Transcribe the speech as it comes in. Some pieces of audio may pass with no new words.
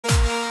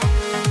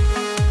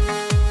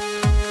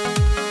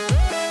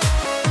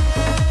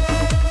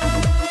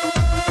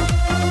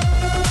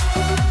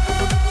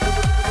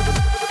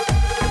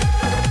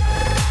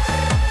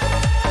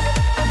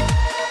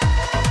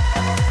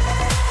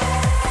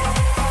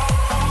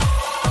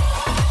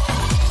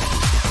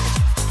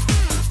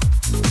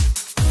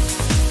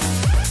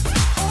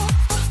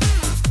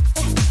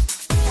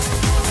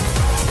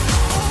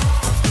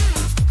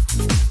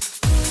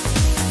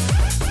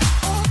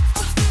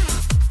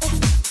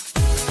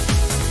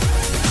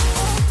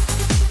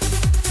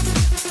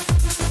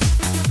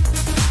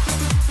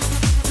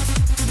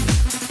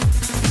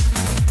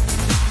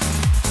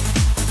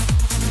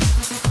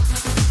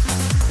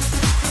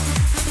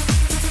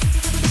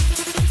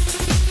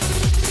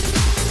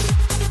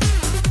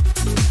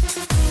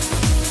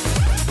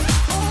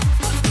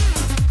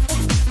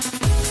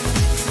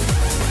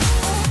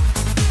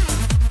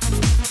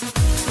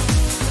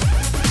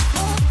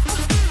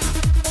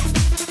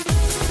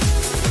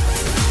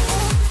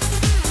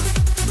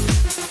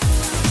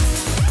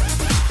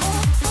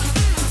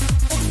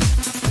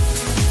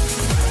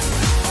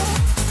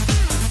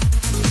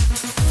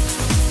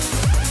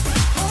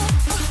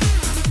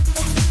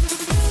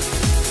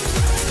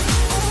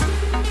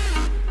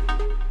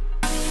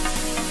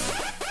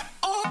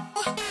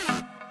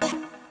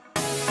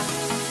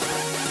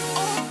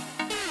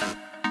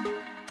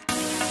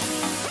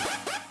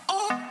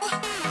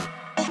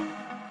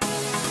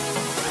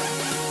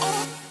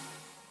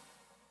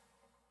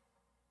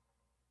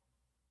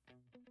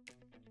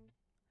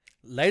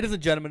Ladies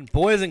and gentlemen,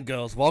 boys and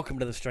girls, welcome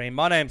to the stream.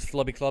 My name's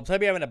Flobby Clobs.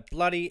 Hope you're having a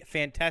bloody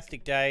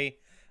fantastic day.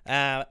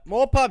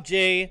 More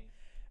PUBG,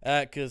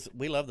 because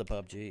we love the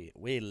PUBG.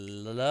 We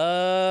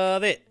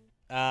love it.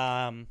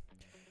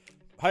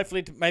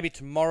 Hopefully, maybe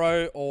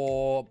tomorrow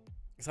or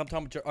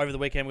sometime over the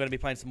weekend, we're going to be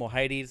playing some more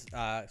Hades.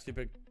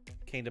 Super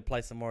keen to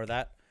play some more of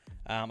that.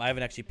 I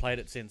haven't actually played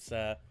it since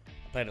I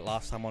played it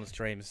last time on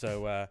stream,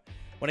 so want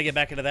to get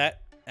back into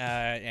that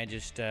and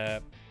just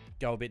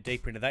go a bit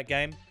deeper into that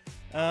game.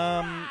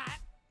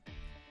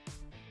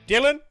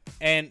 Dylan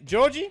and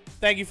Georgie,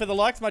 thank you for the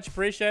likes, much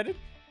appreciated.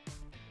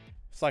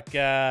 It's like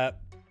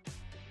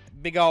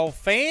big old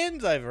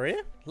fans over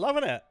here,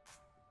 loving it.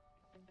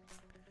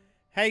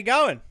 How you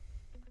going?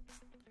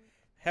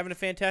 Having a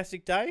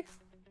fantastic day?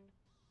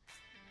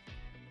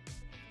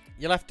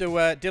 You'll have to,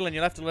 Dylan,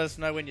 you'll have to let us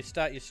know when you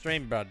start your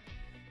stream, bud.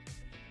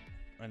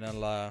 And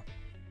I'll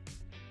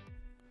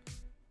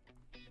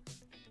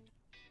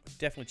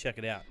definitely check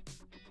it out.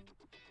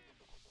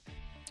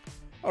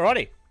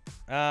 Alrighty.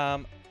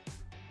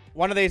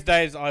 One of these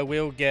days I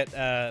will get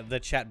the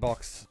chat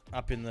box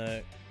up in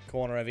the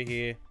corner over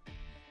here.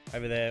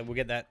 Over there. We'll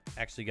get that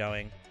actually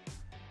going.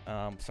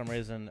 For some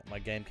reason my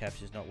game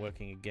capture is not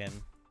working again.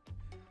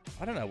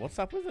 I don't know. What's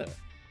up with it?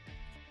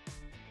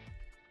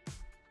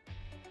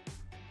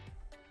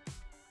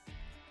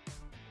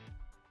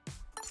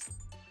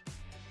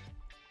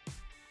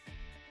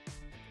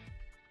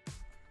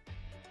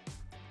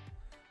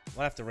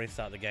 We'll have to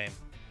restart the game.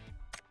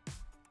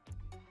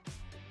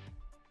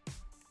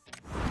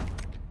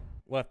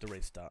 We'll have to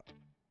restart.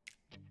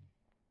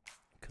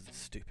 Because it's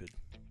stupid.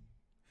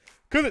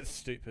 Because it's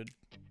stupid.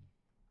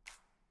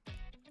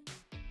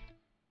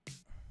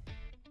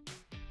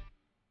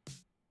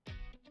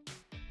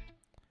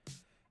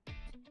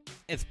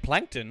 It's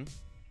Plankton.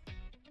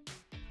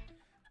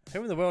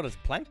 Who in the world is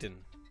Plankton?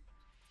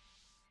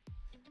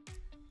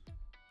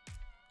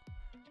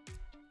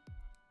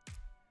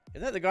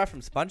 Is that the guy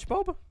from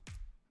SpongeBob?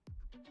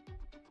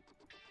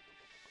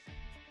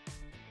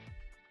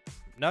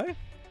 No?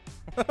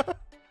 I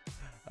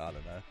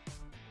don't know.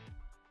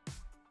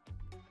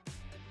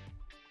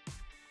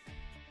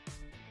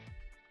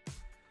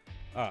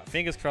 Alright,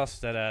 fingers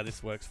crossed that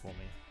this works for me.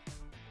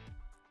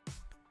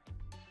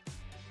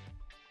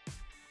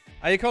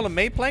 Are you calling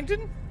me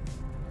Plankton?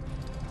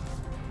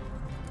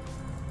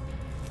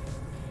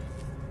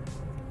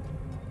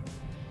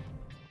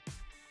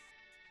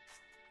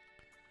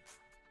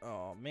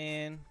 Oh,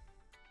 man.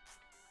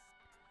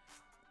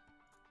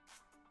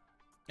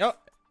 Oh,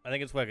 I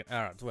think it's working.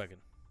 Alright, it's working.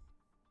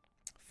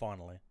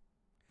 Finally.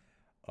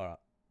 Alright.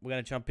 We're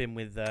going to jump in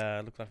with,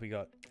 looks like we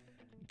got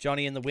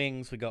Johnny in the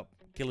wings. We got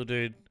Killer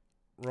Dude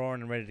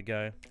roaring and ready to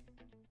go.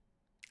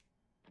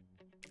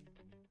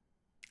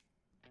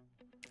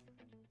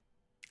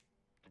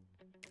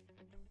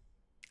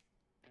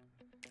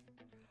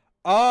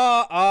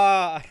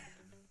 Oh,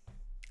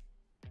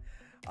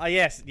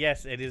 yes,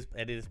 it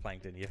is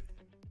Plankton, yeah.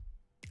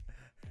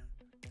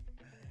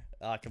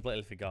 I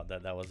completely forgot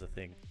that was a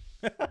thing.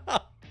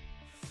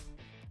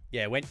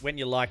 Yeah, when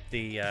you like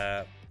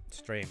the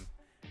stream,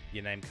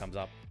 your name comes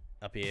up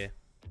here.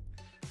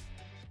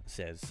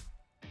 Says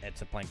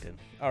it's a Plankton.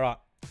 All right,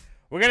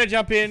 we're gonna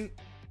jump in.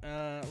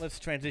 Let's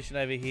transition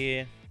over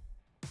here.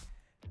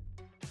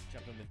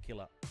 Jump in with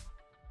Killer.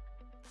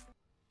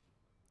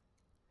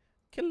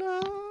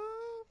 Killer.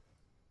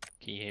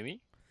 Can you hear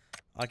me?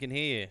 I can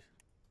hear you.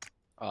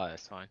 Oh,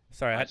 that's fine.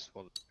 Sorry, I just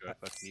wasn't sure if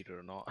I muted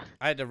or not.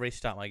 I had to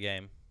restart my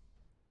game.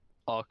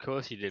 Oh, of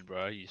course you did,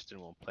 bro. You just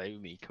didn't want to play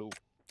with me. Cool.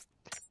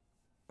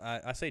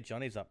 I see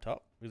Johnny's up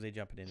top. Is he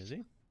jumping in, is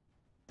he?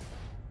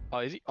 Oh,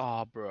 is he?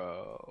 Oh,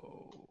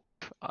 bro.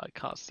 I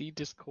can't see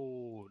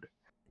Discord.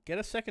 Get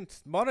a second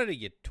monitor,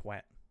 you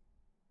twat.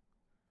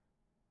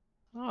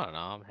 I don't know.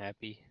 I'm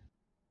happy.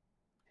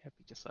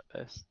 Happy just like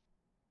this.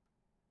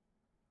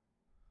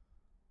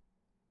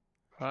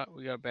 Right,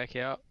 we gotta back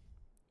out.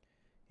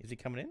 Is he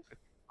coming in?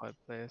 5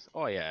 players.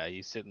 Oh yeah,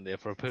 he's sitting there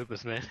for a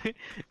purpose, man.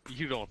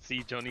 You don't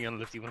see Johnny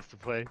unless he wants to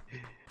play.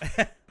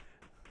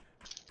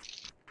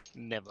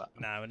 Never.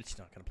 No, we're just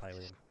not gonna play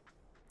with him.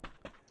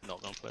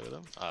 Not gonna play with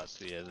him? Alright,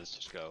 so yeah, let's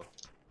just go.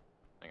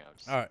 Hang on,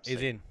 Alright,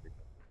 he's in.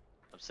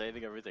 I'm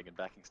saving everything and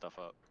backing stuff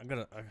up. I'm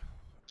gonna...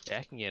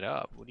 Backing it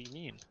up? What do you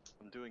mean?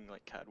 I'm doing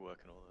like CAD work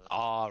and all that.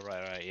 Oh,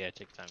 right, yeah,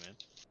 take your time,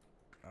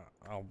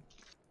 man.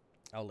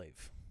 I'll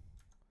leave.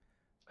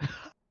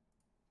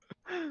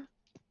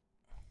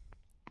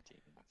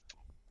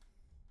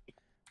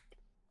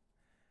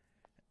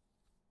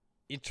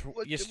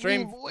 You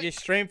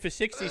stream for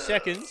 60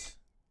 seconds,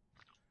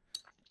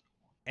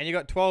 and you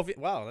got 12.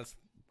 Wow, that's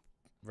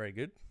very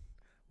good.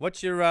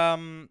 What's your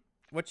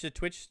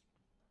Twitch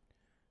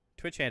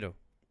handle?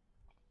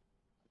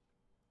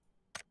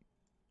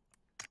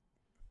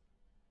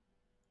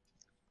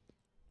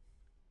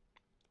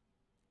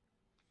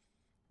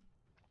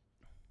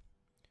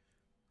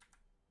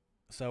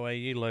 So are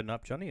you loading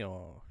up, Johnny,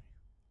 or?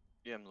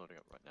 Yeah, I'm loading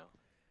up right now.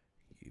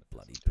 You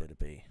bloody better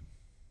be.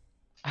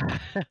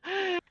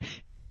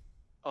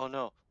 Oh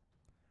no.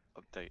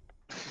 Update.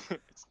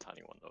 It's a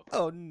tiny one though.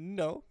 Oh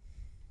no.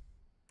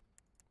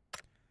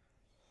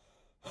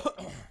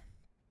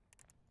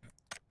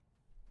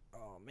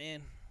 Oh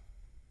man.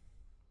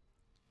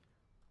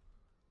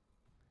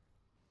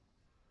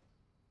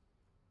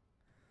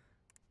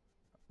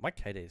 My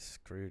KD is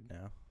screwed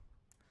now.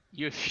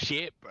 You're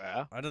shit,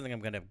 bro. I don't think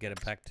I'm gonna get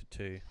it back to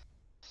 2.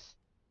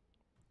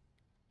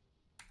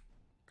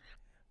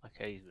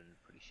 Okay, he's been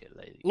pretty shit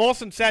lately.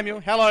 Lawson Samuel,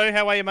 hello,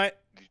 how are you, mate?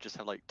 You just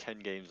had like 10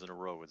 games in a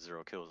row with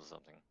 0 kills or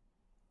something.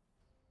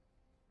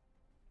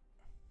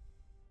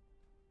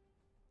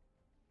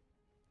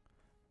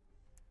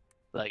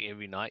 Like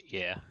every night,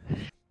 yeah.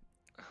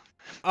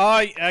 Oh,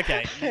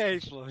 okay.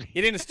 Occasionally.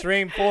 You didn't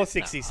stream for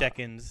 60 Nah.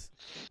 seconds.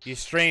 You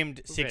streamed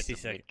We've had 60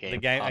 some seconds. mid-game The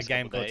game, a past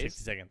game couple called days.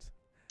 60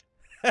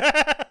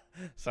 seconds.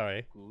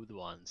 Sorry. Good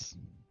ones.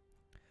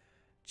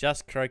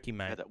 Just croaky, We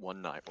mate. had that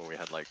one night where we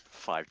had like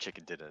 5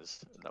 chicken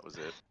dinners, and that was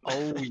it.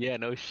 Oh yeah,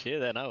 no shit.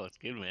 That was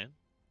good, man.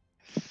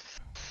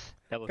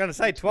 That was Gonna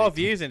say good, 12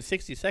 sweet. views in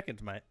 60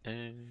 seconds, mate. Uh,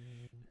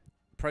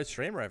 Pro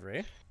streamer over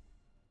here.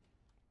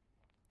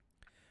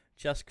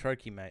 Just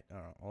croaky, mate.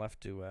 Alright, I'll have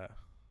to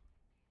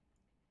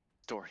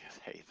Story of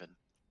Haven.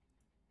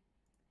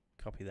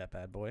 copy that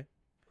bad boy.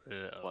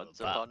 Once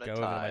but- upon a Go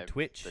over to my time,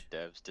 Twitch. the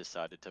devs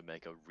decided to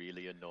make a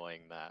really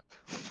annoying map.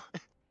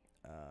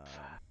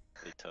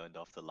 They turned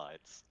off the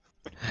lights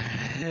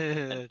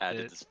and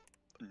added this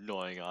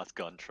annoying ass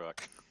gun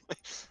truck.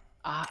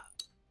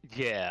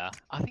 Yeah,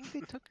 I think they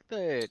took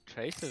the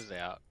tracers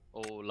out.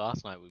 Or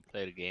last night we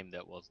played a game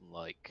that wasn't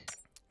like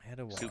How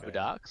do I super go?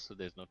 dark, so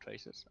there's no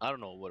tracers. I don't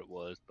know what it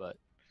was, but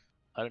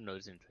I didn't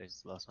notice any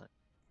tracers last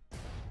night.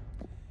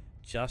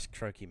 Just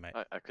croaky, mate.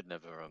 I could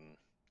never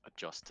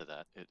adjust to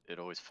that. It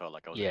always felt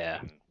like I was Yeah.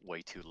 aiming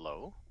way too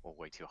low or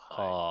way too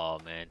high. Oh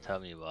man, tell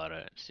me about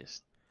it. It's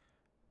just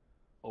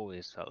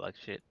always felt like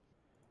shit.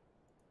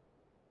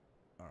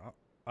 Alright.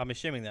 I'm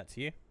assuming that's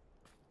you.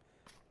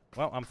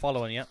 Well, I'm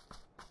following you.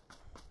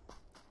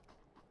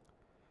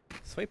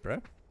 Sweet, bro.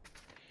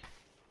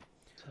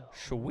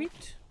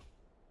 Sweet.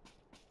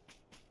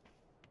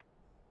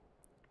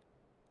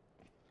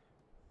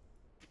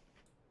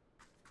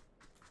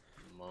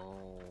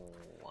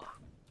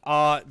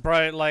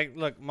 Bro, like,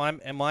 look,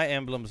 my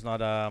emblem's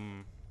not a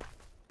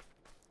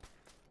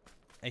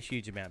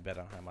huge amount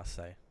better, I must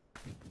say.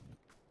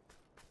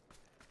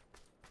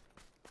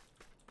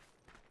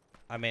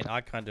 I mean,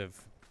 I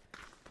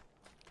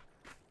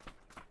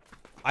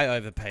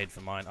overpaid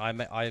for mine.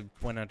 I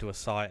went onto a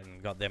site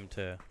and got them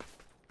to.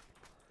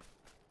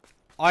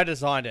 I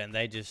designed it and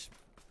they just,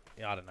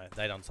 I don't know,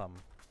 they done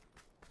something.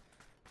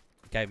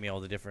 Gave me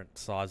all the different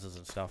sizes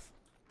and stuff.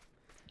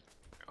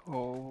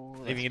 Oh.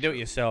 If you can do it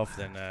yourself,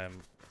 then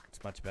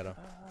it's much better,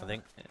 I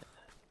think.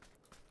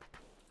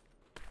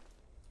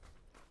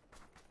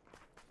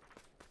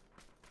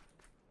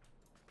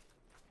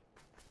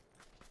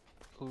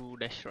 Oh,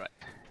 that's right.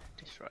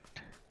 That's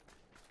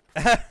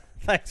right.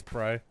 Thanks,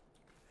 bro.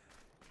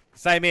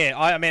 Same here.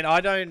 I mean,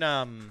 I don't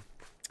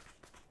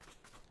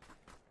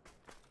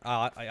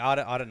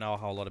I don't know a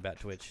whole lot about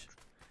Twitch.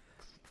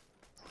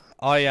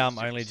 I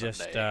Super only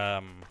just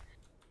Sunday.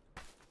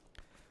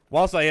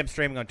 whilst I am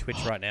streaming on Twitch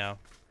right now,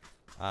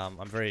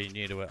 I'm very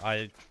new to it.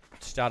 I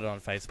started on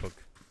Facebook.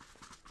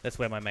 That's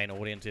where my main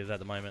audience is at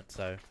the moment,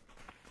 so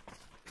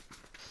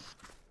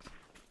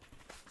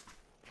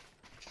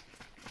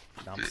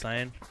know what I'm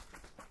saying?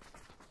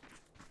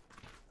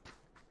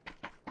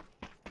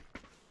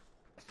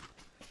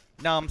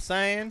 Know what I'm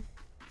saying?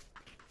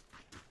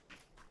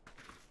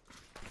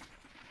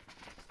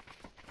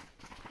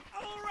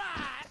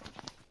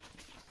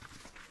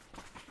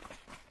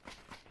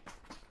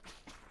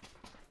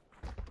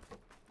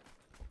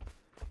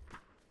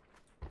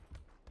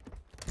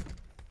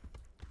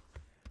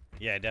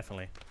 Yeah,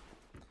 definitely.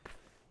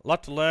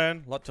 Lot to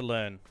learn, lot to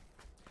learn.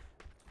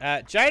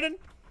 Jaden,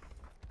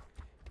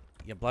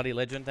 you bloody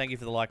legend. Thank you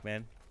for the like,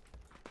 man.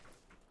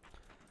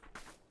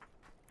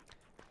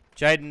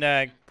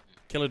 Jaden,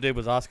 Killer Dude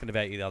was asking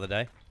about you the other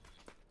day.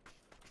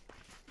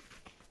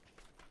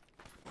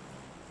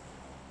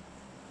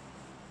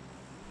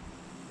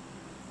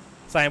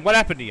 Saying, what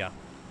happened to you?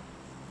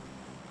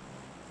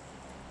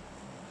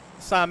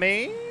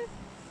 Sammy?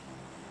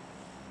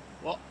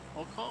 What?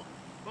 I can't.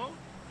 What?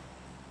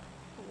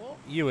 What?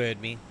 You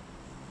heard me.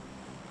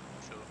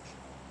 Sure.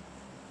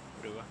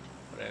 Whatever.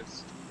 What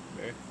else?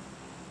 Bear.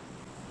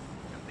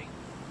 Nothing.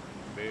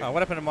 Bear. Oh,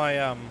 what happened to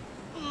my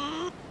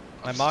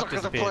my mark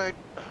disappeared.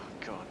 Oh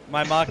god.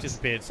 My mark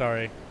disappeared,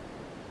 sorry.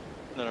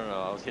 No,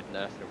 I was hitting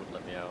F and it wouldn't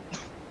let me out.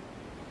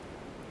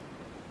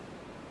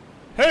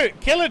 Who?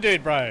 Killer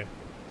Dude, bro. Alright.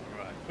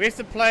 We used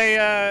to play,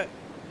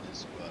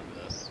 Just squad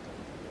with us.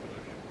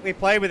 we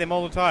played with him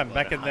all the time,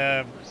 back in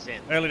the 100%.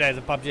 early days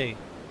of PUBG.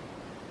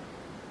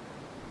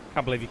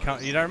 Can't believe you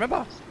don't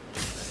remember?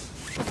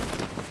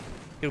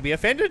 He'll be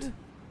offended?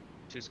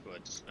 2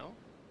 squads, no?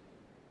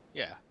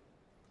 Yeah.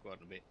 Squad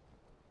in a bit.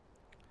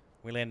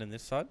 We land on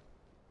this side?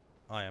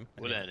 I am.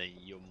 We'll land on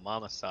your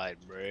mama's side,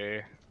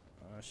 bruh.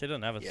 She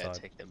doesn't have a Yeah, side.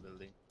 take that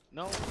building.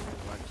 No,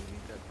 why do you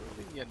need that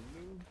building, you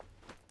noob?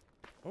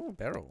 Oh,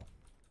 barrel.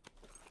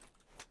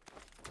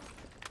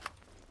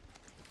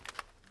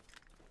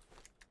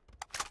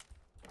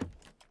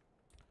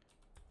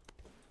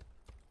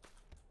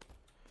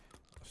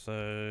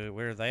 So,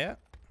 where are they at?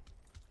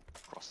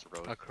 Across the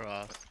road.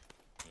 Across.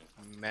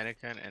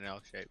 Mannequin and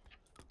L-shaped.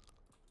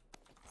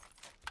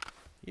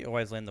 You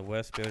always land the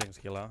worst buildings,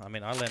 killer. I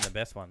mean, I land the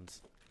best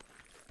ones.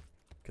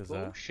 Cause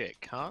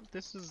Bullshit, can't.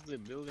 This is the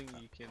building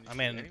you can I shoot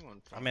mean, anyone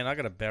from. I mean, I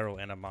got a barrel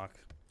and a mark.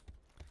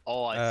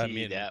 Oh, I see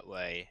mean- that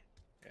way.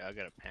 Yeah, I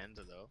got a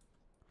Panda though.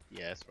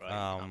 Yes, right.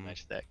 You can't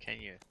match that,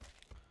 can you?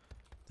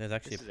 There's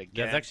actually This is a there's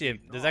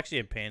guaranteed knock. actually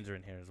a Panzer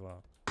in here as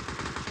well.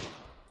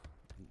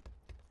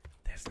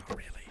 There's not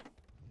really.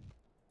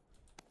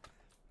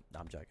 No,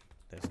 I'm joking.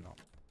 There's not.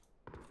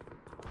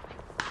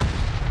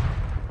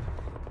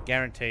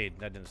 Guaranteed.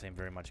 That didn't seem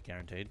very much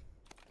guaranteed.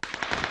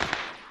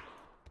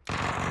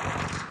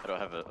 I don't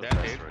have a Yeah,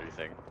 vest dude. or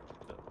anything.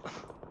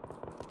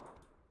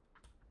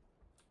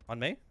 On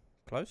me?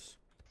 Close?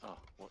 Oh,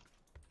 what?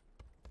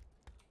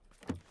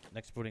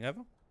 Next building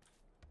over?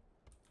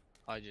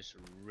 I just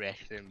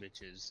wrecked them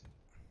bitches.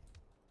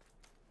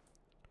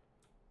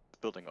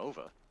 Building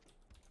over.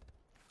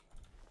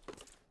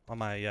 On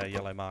my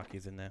yellow mark,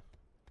 he's in there.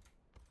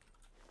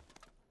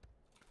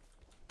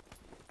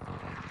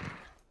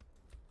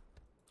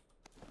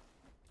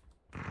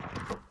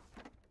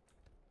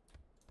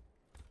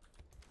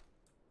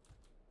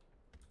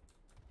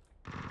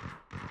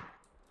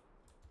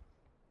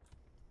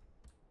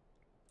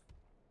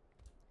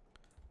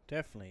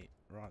 Definitely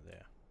right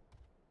there.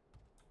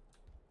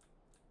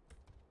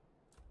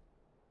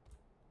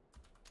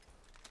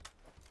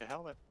 Your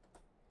helmet.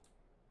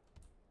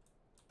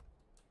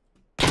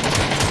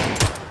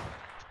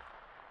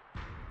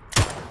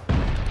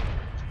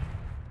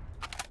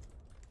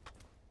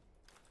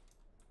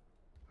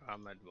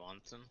 I'm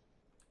advancing.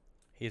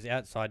 He's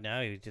outside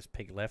now. He just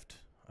peeked left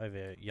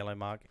over yellow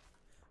mark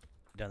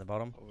down the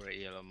bottom. Over at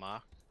yellow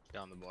mark.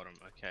 Down the bottom.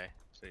 Okay.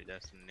 So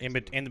that's the next In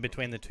building.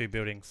 between the two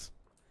buildings,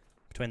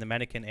 between the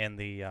mannequin and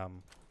the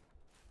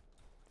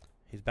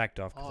he's backed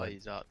off. 'Cause Oh,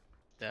 he's up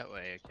that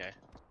way. Okay.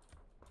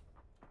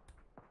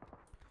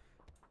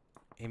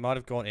 he might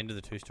have gone into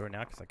the two-story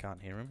now because I can't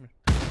hear him.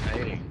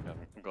 Hey. Yeah,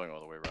 I'm going all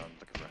the way around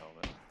looking for a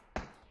helmet.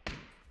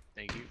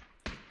 Thank you.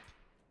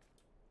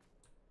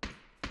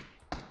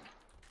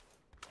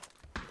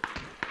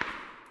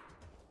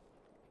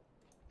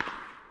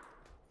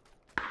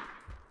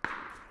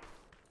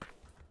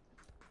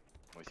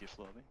 With you,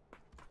 Slobby.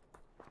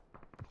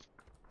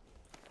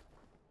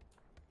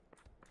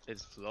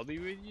 Is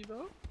Flobby with you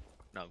though?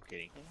 No, I'm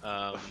kidding.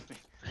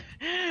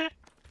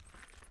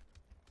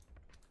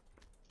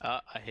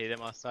 I hear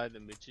them outside the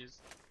bitches.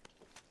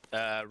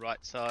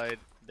 Right side,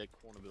 the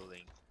corner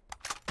building.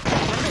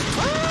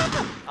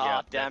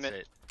 Ah, damn that's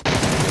it.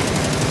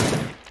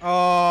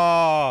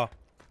 Oh,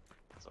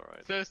 It's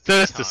alright.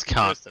 Thirst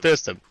can't.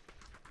 Thirst him.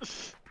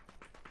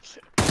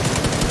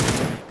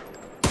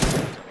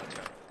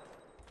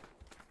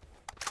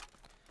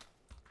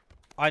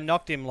 I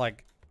knocked him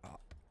like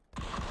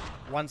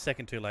 1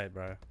 second too late,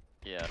 bro.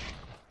 Yeah,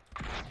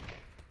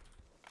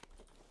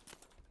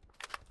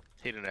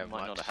 He didn't it have might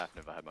much. not have happened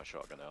if I had my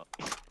shotgun out.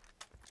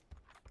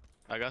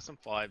 I got some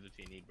 5 if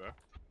you need, bro.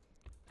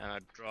 And I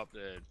dropped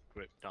the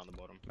grip down the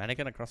bottom.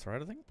 Mannequin across the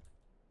road, I think.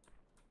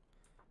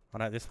 Oh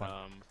no, this one.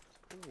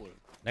 Ooh,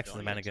 Next to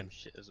the Johnny had mannequin. some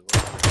shit as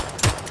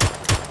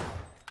well.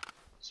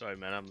 Sorry,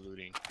 man, I'm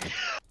looting.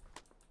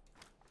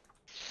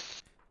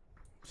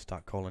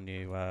 Start calling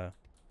you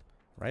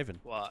Raven.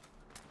 What?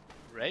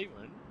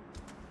 Raven?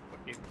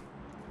 Fucking.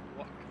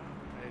 What?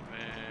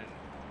 Raven.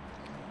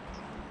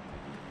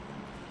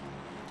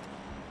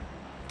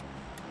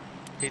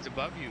 He's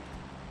above you.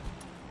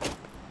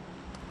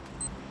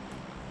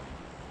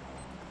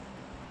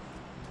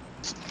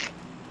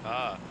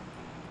 Ah.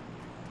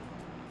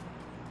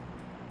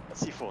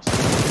 That's C4.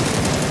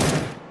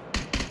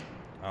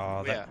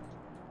 Oh, Yeah.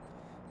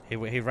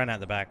 he ran out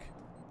the back.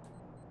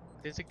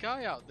 There's a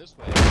guy out this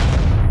way.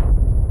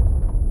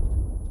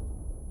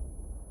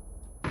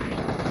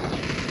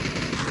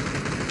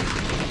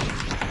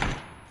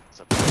 It's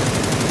a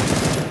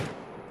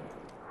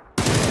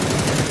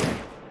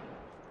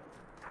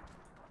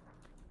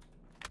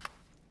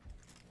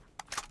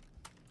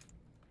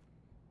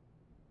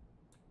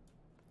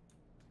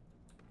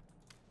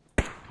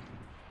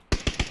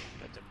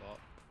That's a bot.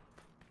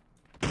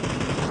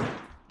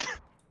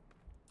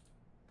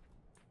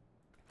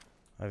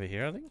 Over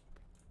here, I think.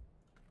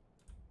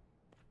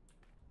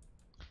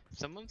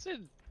 Someone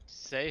said,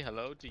 say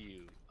hello to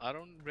you. I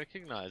don't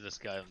recognize this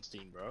guy on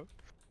Steam, bro.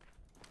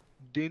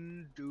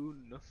 Didn't do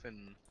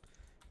nothing.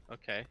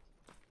 Okay.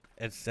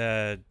 It's you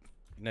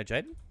know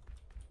Jaden?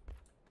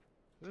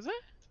 Who's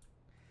that?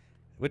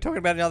 We're talking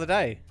about it the other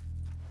day.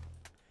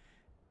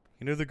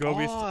 You know the guy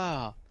we used to...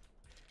 Oh,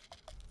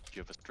 Do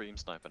you have a stream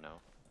sniper now?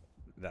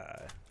 No.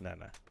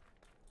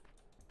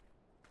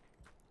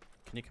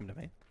 Can you come to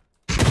me?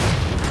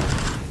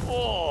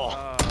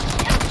 Oh!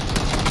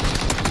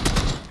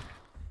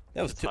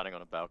 That was It's two. hiding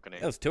on a balcony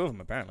That was two of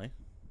them apparently.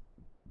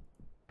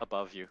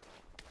 above you.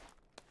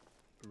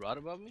 Right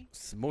above me?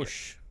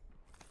 Smush.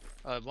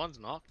 One's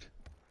knocked.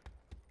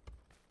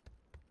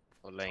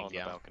 Or laying On the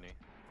down. balcony.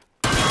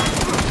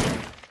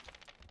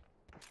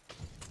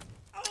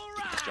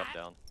 Just jump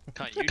down.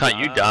 Can't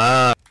you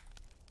die?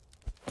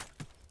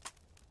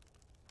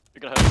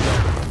 You're gonna hurt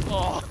yourself.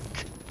 Oh!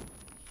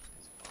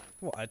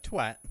 What a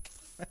twat.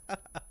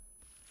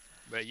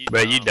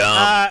 Bro, you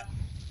dumb.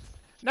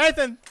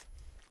 Nathan!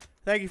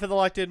 Thank you for the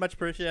like, dude. Much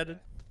appreciated.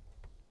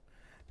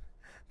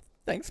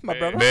 Thanks, my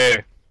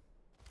brother.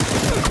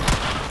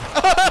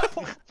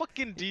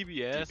 Fucking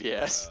DBS.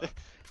 DBS. Bro.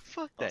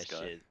 Fuck that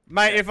shit.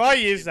 Mate, if I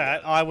used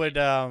that, I would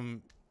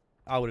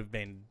have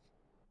been...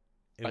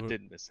 I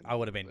didn't listen. I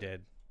would have been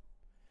dead.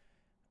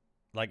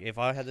 Like, if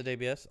I had the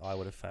DBS, I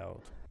would have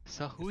failed.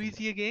 So who is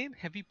he again?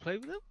 Have you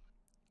played with him?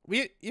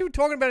 You were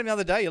talking about him the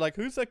other day. You're like,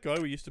 who's that guy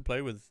we used to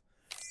play with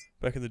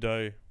back in the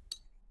day?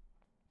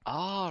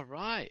 Ah,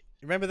 right.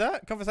 Remember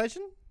that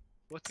conversation?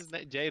 What's his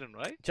name? Jaden,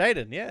 right?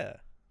 Jaden, yeah.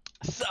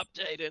 Sup,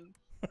 Jaden?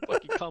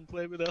 Fuck, you can't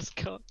play with us,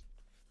 cunt.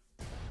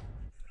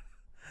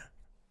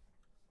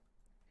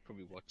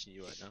 Probably watching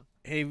you right now.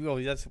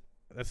 Well,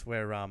 that's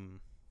where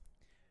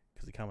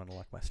because he came on to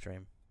like my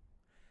stream.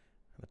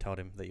 I told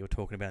him that you were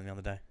talking about him the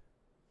other day.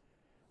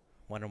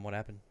 Wondering what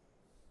happened.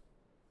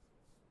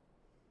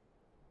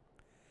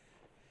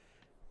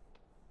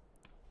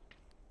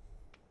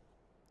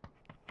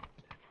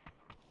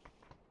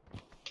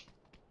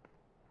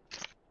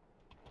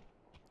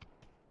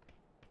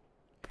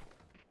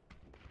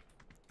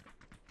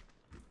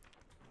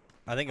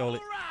 I think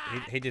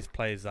he just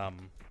plays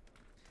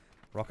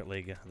Rocket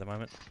League at the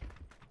moment.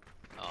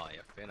 Oh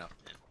yeah, fair enough,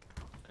 man.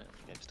 Yeah,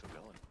 the game's still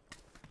going.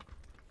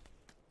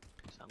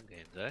 Some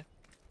games, eh?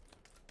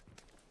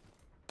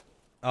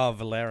 Oh,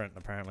 Valorant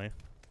apparently.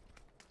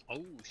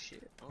 Oh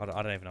shit. I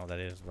don't even know what that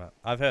is, but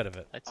I've heard of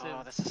it. That's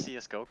a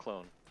CS:GO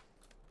clone.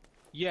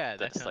 Yeah,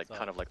 That's like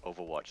kind of like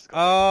Overwatch. It's got,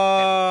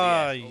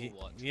 Oh, yeah, it's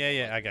Overwatch.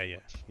 yeah, okay,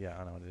 yeah,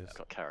 I know what it is. it's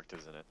got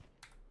characters in it.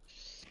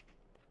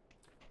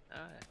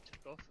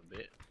 Took off a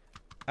bit.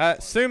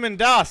 Suman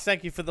Das,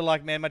 thank you for the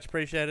like, man. Much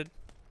appreciated.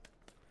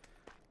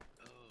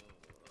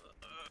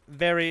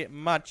 Very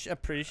much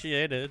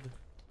appreciated.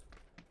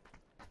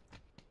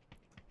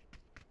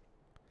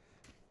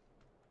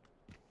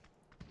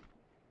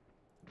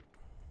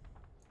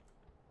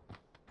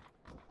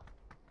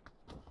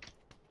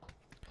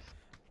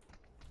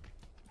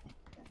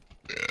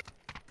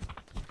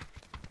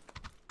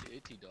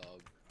 Dirty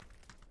dog.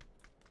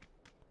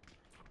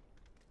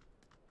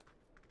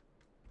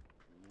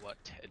 What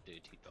a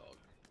dirty dog.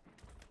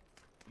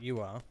 You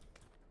are.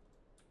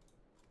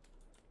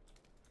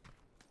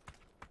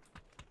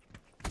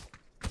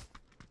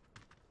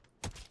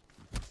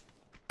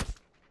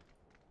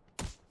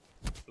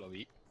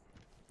 Blowy.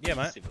 Yeah,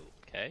 mate. Civil,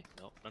 okay?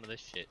 No, none of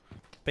this shit.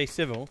 Be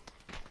civil.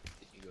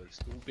 You go to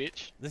school,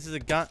 bitch. This is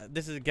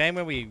a game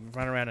where we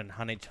run around and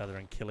hunt each other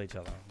and kill each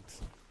other. It's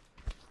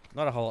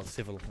not a whole lot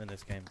civil in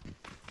this game.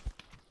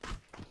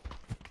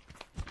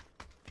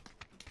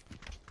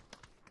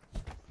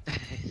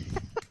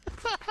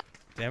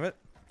 Damn it.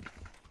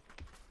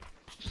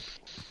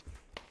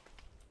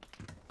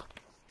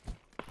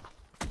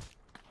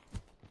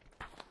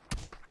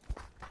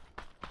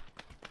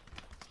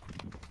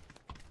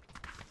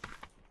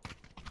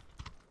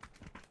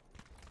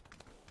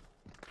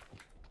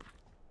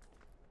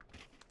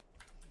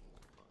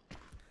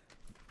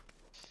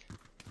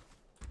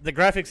 The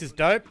graphics is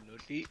dope.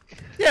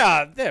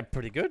 Yeah, they're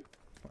pretty good,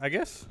 I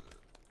guess.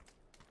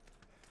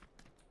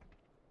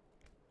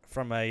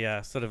 From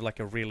a sort of like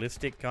a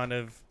realistic kind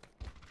of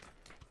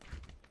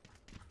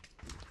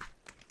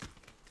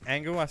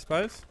angle, I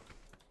suppose.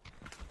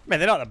 I mean,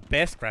 they're not the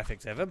best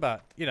graphics ever,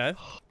 but you know,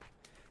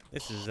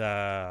 this is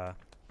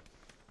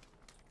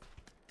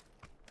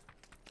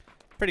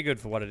pretty good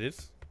for what it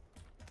is.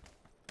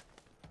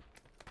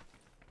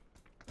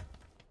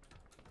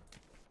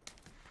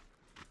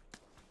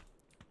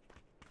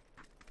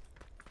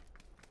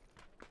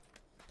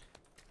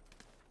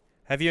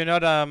 Have you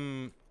not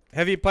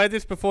have you played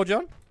this before,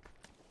 John?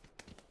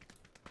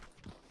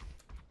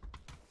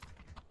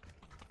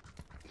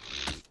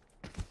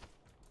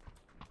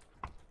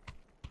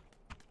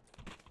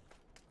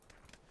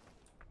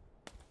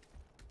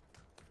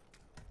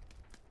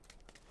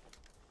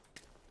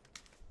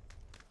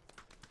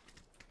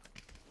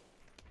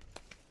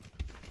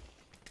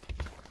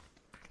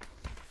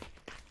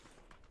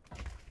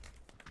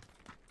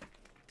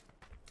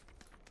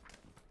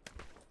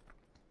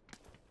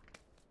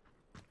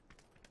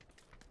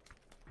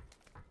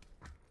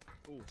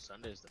 Oh,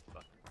 Sunday's the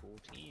fucking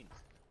 14th.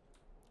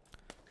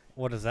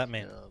 What does that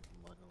mean? Yeah,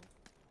 mano.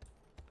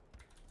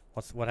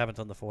 What happens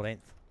on the 14th?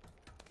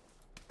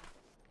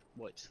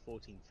 What, it's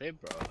 14th Feb,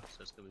 bro, so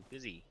it's gonna be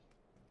busy.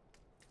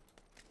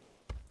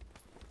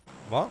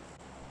 What?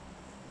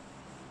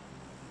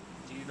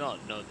 Do you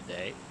not know the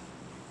date?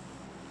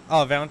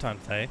 Oh,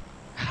 Valentine's Day.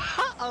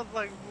 I was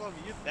like, Mom,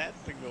 you're that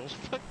single.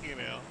 Fucking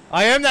hell.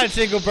 I am that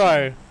single,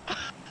 bro.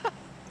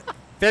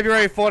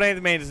 February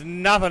 14th means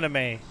nothing to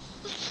me.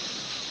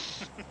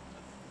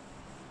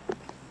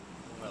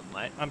 Well, up,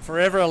 mate? I'm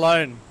forever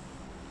alone.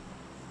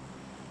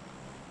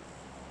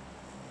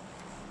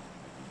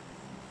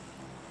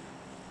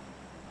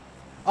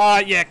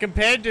 Yeah,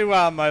 compared to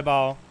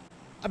mobile.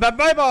 But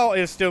mobile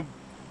is still,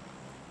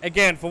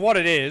 again, for what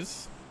it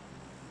is,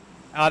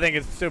 I think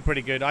it's still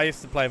pretty good. I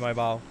used to play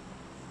mobile.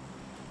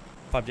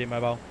 PUBG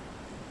Mobile.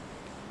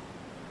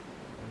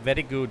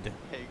 Very good.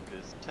 Hate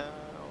this town.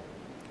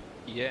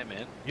 Yeah,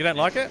 man. You don't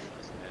like it?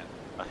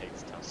 I hate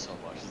this town so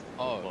much. It's the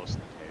Oh. most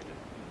hated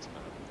in this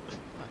map.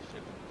 I should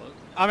have closed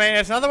it. I mean,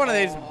 it's another one of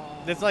these.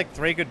 Oh. There's like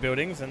 3 good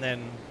buildings, and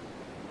then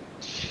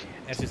Shit.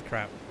 it's just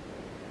crap.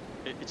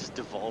 It just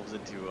devolves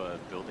into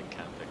building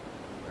camping.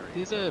 very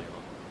There's a- early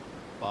on.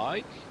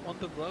 Bike on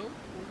the road?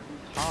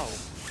 How?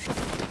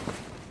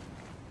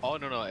 Oh,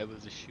 no, it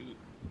was a shoot.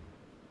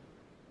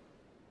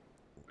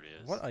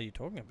 It is. What are you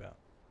talking about?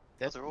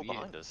 That's They're all weird.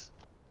 behind us.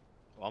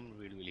 Well, I'm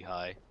really, really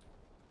high.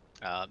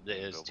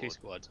 There's 2 billboard.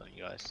 squads on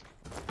you guys.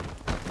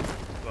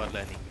 Squad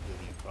landing,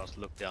 building across,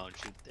 look down,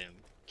 shoot them,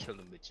 kill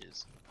them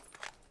bitches.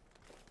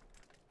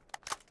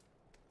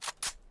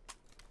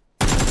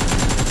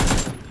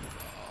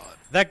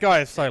 That guy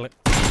is silent.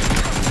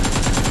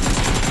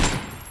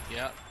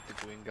 Yeah, the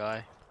green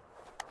guy.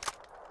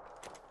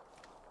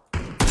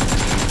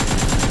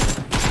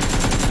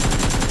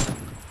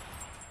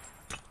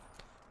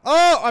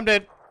 Oh, I'm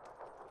dead.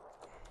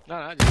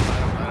 No, just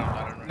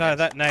I don't No,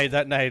 that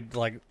nade,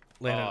 like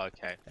landed. Oh,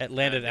 okay. It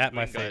landed The at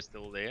my green guy's feet.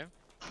 still there.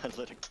 I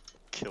let a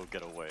kill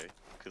get away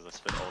because I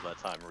spent all that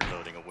time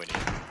reloading a Winnie.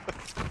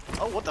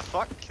 Oh, what the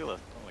fuck? Killer.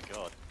 Oh my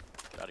god.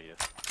 Get out of here.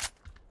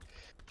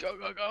 Go,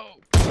 go, go!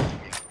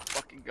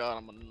 Fucking god,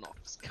 I'm gonna knock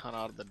this cunt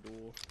out of the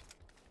door.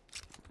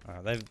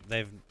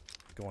 They've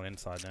gone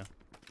inside now.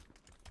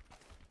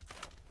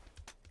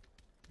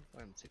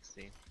 I'm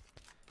 16.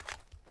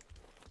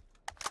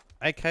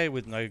 AK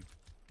with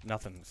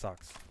nothing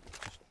sucks.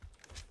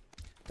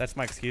 That's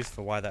my excuse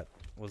for why that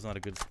was not a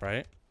good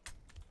spray.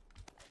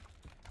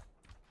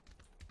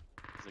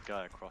 There's a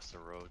guy across the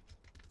road.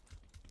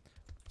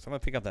 Someone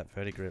pick up that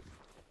vertigrip.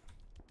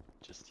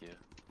 Just here.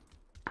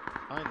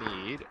 I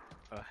need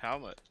a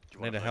helmet. Do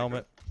you Need want a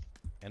helmet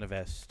and a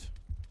vest.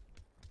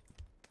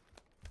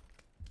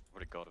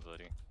 What a god of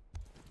loading.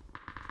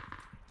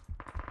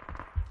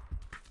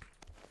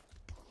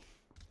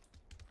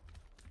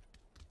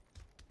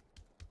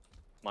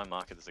 My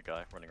market is a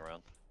guy running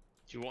around.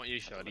 Do you want your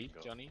That's what I shoddy, can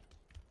go. Johnny?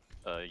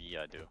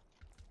 Yeah, I do.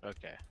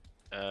 Okay.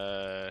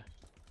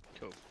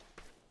 Cool.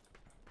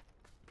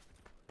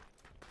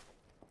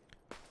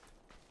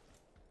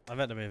 I've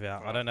had to move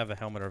out. I don't have a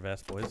helmet or a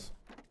vest, boys.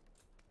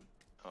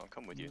 I'll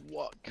come with you.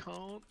 What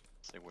can't?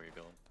 Say where you're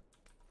going.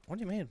 What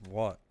do you mean?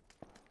 What?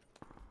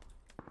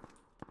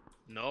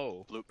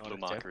 No. Blue not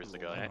marker is the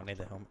acceptable, guy. I mate. need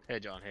the helmet. Hey,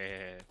 John.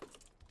 Hey.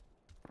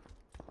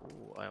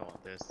 Ooh, I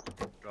want this.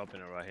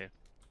 Dropping it right here.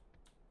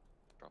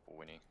 Drop a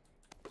Winnie.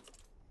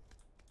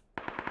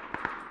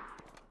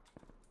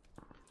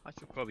 I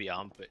should probably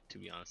amp it, to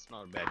be honest.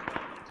 Not a bad gun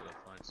until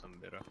I find something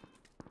better.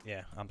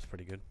 Yeah, arm's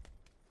pretty good.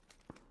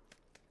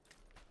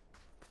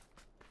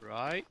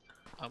 Right?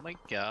 Oh my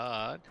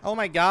god. Oh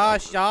my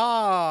gosh, yes!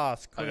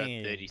 I got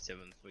Queen.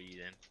 37 for you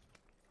then.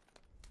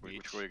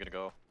 Which way are you gonna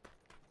go?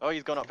 Oh,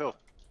 he's gone uphill.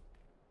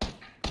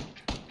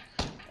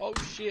 Oh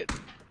shit.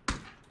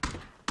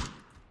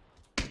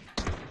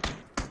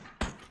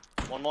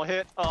 One more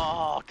hit.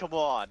 Oh, come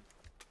on.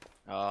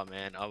 Oh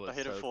man, I was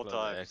hit him so 4 close to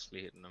times.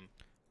 actually hitting them.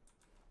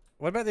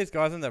 What about these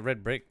guys in that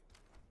red brick?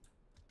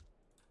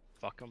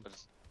 Fuck them.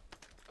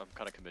 I'm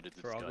kind of committed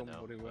to this Frog guy 'em,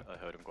 now. whatever. I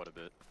heard him quite a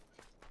bit.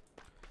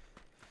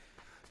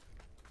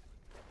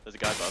 There's a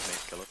guy above me.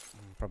 Kill it.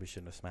 Probably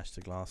shouldn't have smashed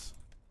the glass.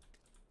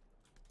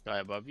 Guy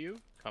above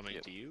you, coming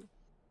Yep. to you.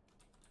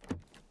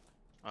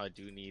 I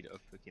do need a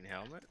freaking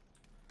helmet.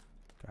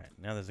 Great.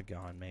 Now there's a guy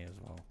on me as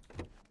well.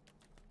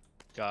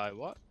 Guy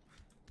what?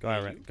 Guy,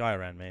 Yeah, you? guy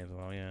around me as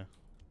well, yeah.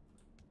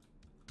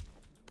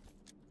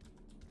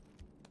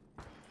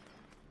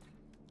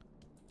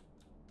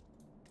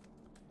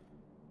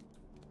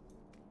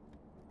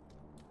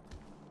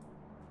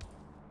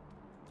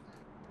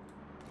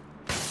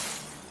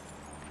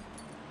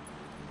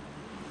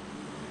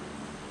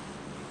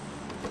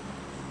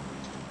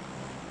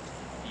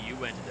 You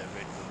went to that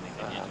red building,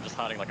 didn't you? I'm just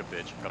hiding like a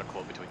bitch. I've got a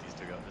caught between these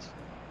 2 guys.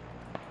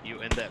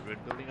 You in that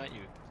red building, aren't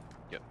you?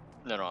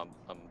 No,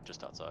 I'm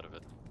just outside of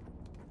it.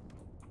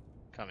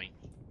 Coming.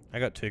 I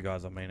got 2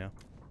 guys on me now.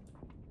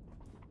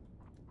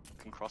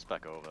 Can cross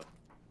back over.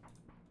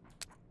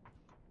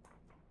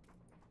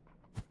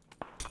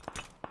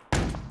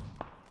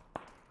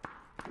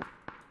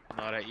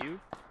 Not at you.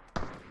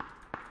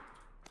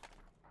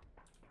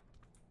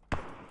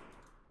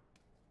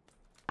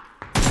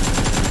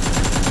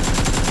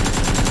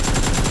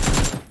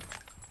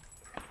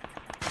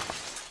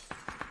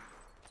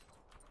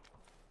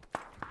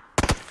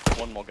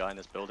 One more guy in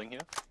this building here.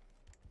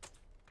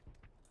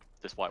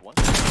 This white one.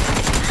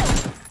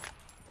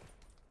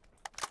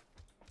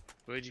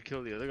 Where'd you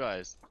kill the other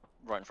guys?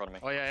 Right in front of me.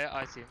 Oh yeah,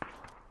 I see him.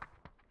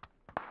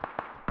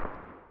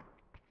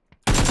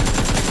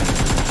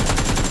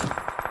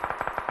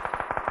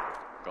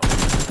 Got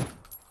him.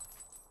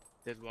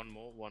 There's one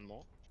more, one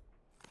more.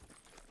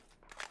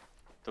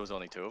 There was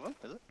only 2 of them,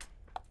 is it?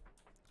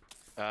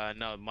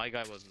 No, my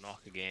guy was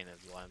knocked again,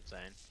 is what I'm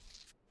saying.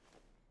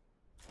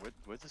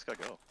 Where'd this guy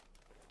go?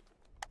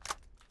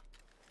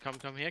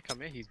 Come here, come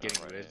here. He's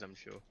getting right res, here. I'm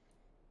sure.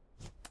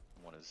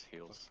 One is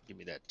heals. Give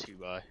me that 2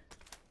 by.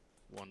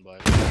 1 by.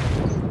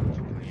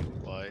 20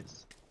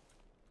 buys.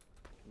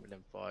 Give me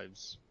them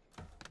 5s.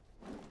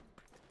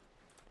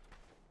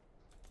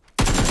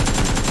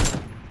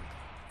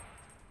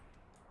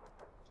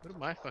 Where did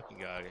my fucking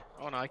guy go?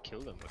 Oh no, I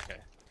killed him, okay.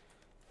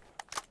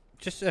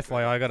 Just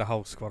FYI, I got a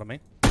whole squad on me.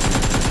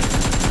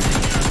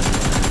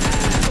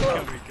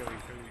 Kill me.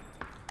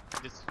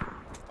 Just...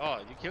 Oh,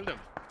 you killed him.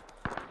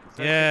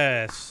 So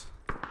Yes.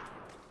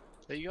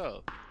 there you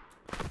go.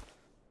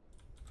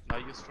 Now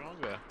you're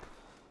stronger.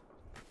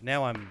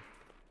 Now I'm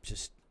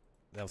just...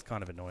 That was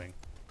kind of annoying.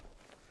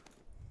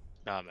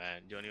 Nah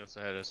man, Johnny also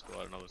had a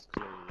squad and I was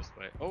clearly this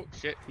way. Oh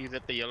shit, he's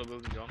at the yellow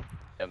building, John.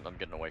 Yeah, I'm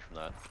getting away from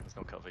that. There's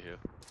no cover here.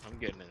 I'm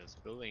getting in this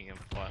building and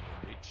fighting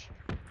the beach.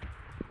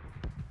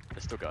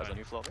 There's still guys on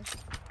you, Floppy?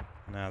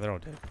 Nah, they're all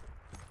dead.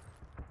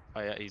 Oh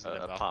yeah, he's in the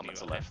balcony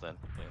Apartments are right left then.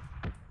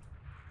 Yeah.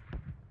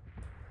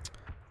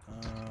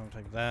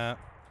 Take that.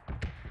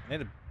 I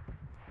need a...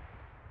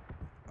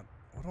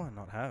 What do I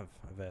not have?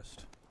 A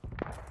vest.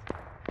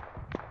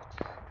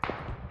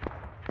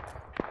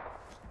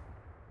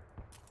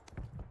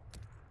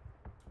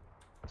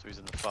 So he's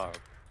in the far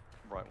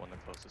right one, the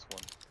closest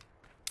one.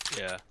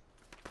 there.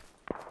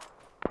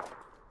 Yeah.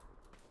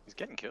 He's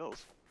getting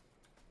kills.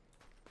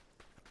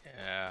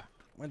 Yeah.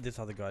 When did this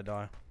other guy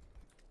die?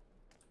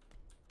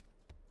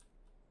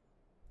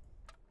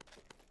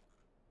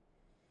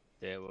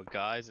 There were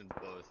guys in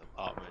both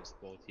apartments,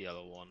 both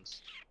yellow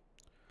ones.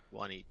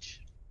 1 each.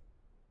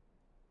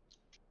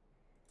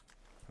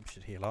 I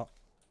should heal up.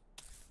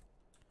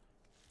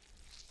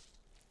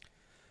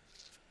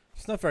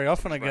 It's not very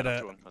often I Just ran get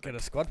up to him, I get a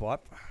think. squad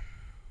wipe.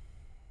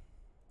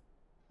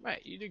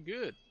 Mate, you did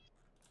good.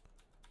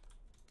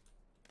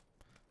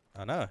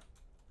 I know.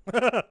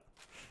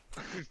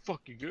 You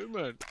fucking good,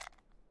 man.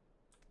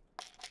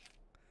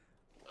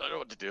 I don't know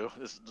what to do.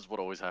 This is what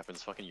always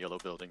happens. Fucking yellow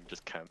building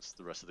just camps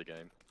the rest of the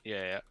game.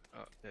 Yeah, yeah.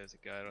 Oh, there's a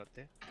guy right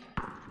there.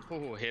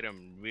 Oh, hit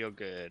him real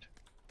good.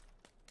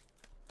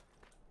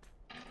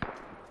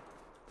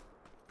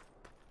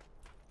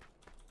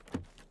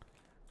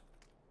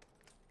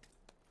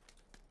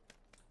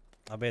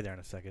 I'll be there in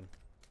a second.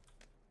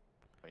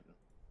 Waiting.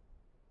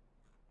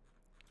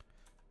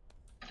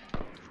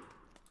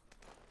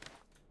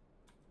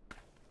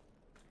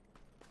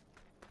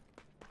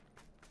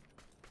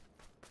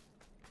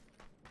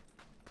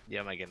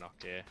 Yeah, I might get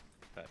knocked here,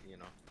 but you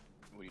know.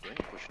 What are you doing?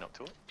 Pushing up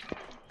to it?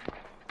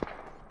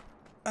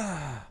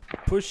 Ah,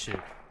 push it.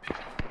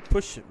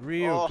 Push it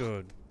real Oh.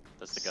 good.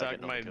 That's the guy Suck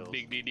getting all my the kills.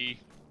 big DD.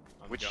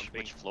 I'm jumping.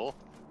 Which floor?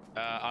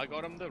 I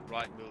got him the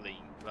right building,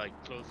 like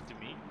close to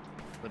me,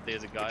 but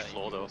there's a guy Which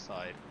floor, on the though? other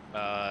side.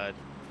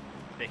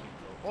 Second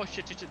floor. Oh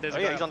shit, there's Oh,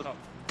 a yeah, guy he's up on the- top.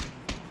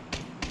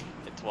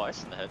 Hit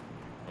twice in the head.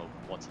 Oh,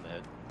 once in the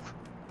head.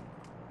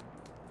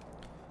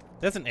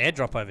 There's an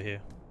airdrop over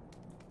here.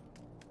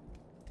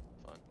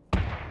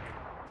 Fine.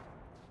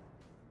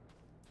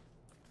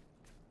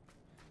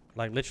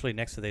 Like literally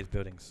next to these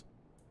buildings.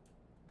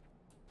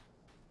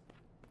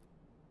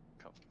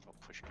 I'll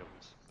push kill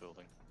this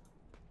building.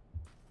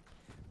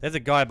 There's a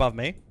guy above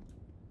me.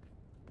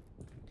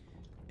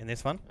 In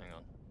this one. Hang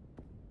on.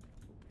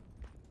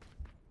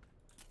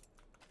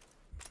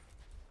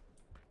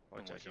 Watch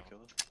When out, would you John. kill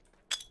this?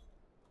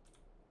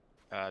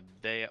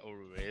 They are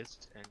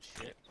raised and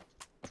shit.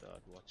 So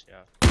I'd watch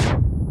out. I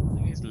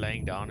think he's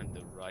laying down in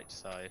the right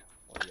side.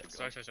 Oh, yeah.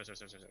 Sorry.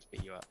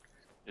 Get you up.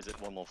 Is it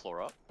one more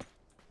floor up?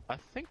 I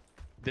think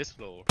this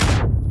floor.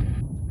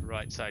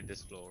 Right side,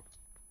 this floor.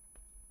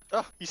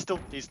 Oh, he's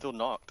still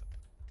knocked.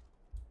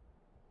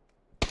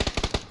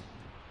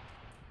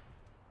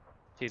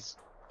 He's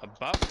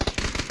above.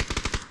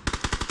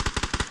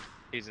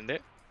 He's in there.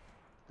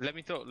 Let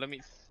me.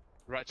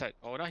 Right side.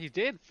 Oh no, he's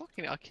dead.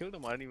 Fucking, I killed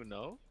him. I didn't even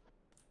know.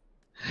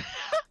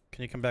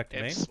 Can you come back to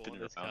me? F- Spinning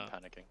this around, guy.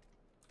 panicking.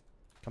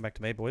 Come back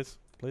to me, boys,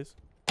 please.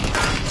 No.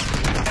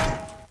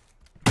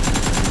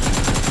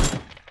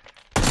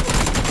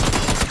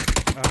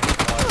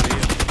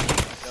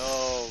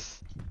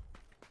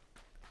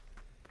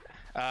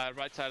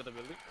 Right side of the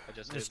building. I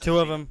just. There's did two that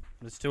of thing. them.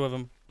 There's two of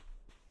them.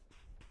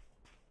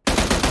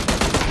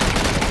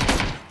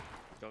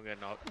 Don't get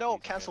knocked. No,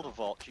 Please don't cancel get the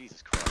vault.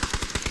 Jesus Christ.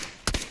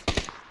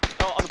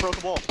 Oh, on the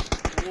broken wall.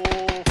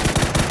 Whoa.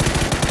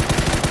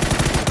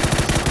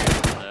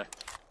 There. knocked.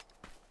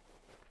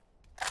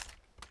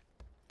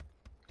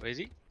 Where is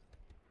he?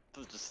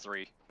 There's just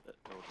 3. They're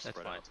all just That's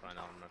spread fine. out. It's fine.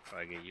 I'm not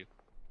trying to get you.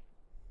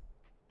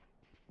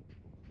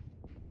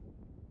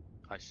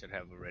 I should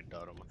have a red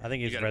dot on my. I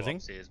think You he's gotta go rezzing.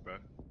 upstairs, bro.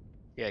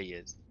 Yeah, he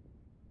is.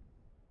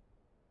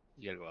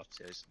 You gotta go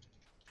upstairs.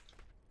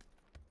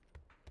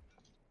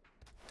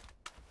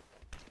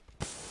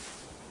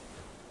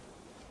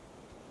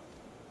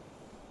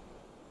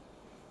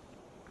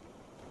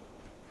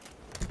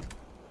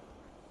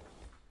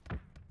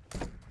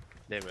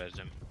 They res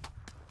him.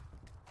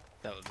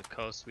 That was the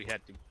cost we had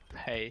to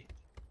pay.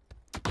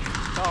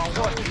 Oh,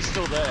 what? He's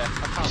still there.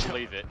 I can't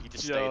believe it. He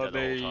just stayed there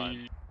the whole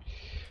time.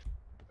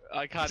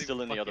 I can't He's still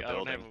even in the other I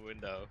don't building. have a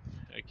window.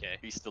 Okay.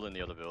 He's still in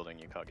the other building.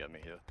 You can't get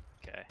me here.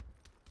 Okay.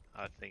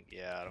 I think,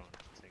 yeah, I don't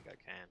think I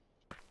can.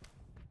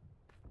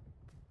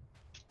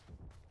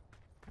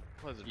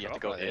 What, You have to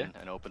go in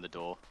and open the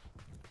door.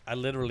 I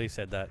literally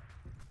said that.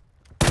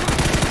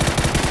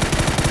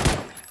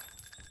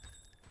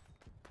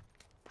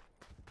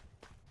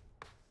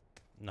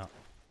 No.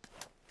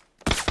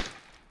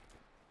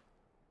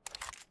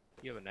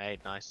 You have an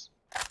 8, nice.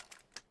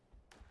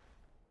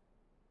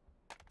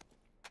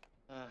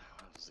 I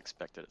was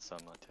expected at some,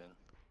 I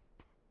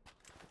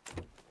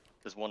 10.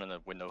 There's one in the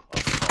window up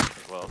the top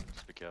as well.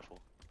 Just be careful.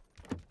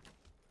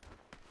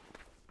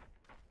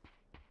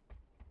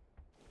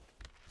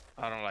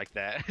 I don't like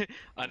that.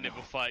 I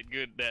never fight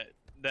good.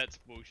 That's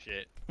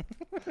bullshit.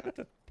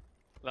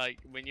 Like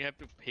when you have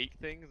to peek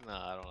things,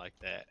 nah, I don't like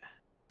that.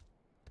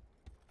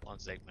 One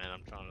sec, man.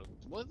 I'm trying to.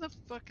 What the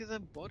fuck is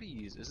that body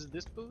use? Is it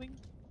this building?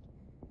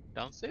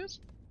 Downstairs?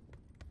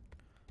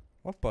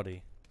 What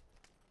body?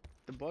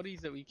 The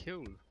bodies that we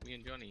killed, me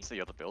and Johnny. It's the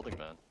other building,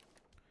 man.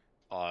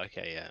 Oh,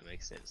 okay, yeah, it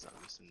makes sense.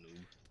 I'm just a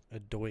noob. A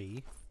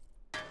doy.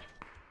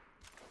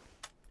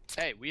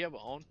 Hey, we have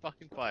our own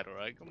fucking fight,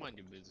 alright? Come on,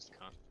 you business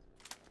cunt.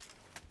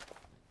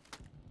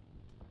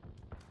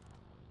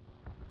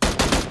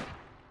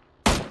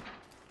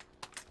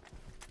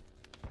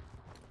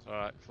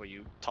 Alright, for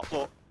you. Top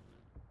floor.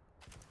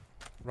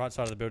 Right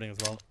side of the building as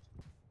well.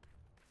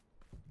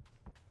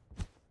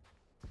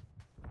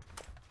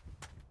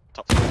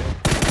 Top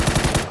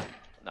floor.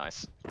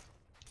 Nice.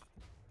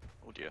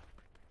 Oh dear.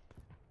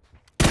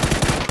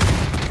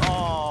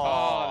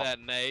 Oh, that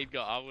nade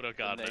got. I would have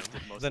got him.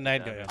 The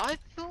nade got you. I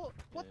thought,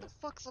 what Yeah. the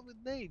fuck's up with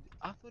nade?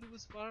 I thought it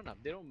was far enough.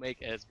 They don't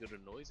make as good a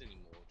noise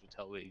anymore to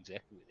tell where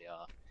exactly where they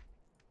are.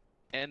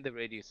 And the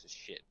radius is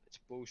shit. It's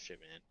bullshit,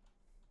 man.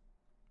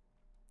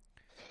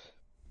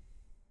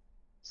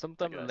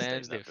 Sometimes gotta it stay in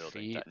lands that their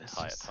building feet. that and it's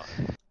entire just-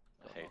 time.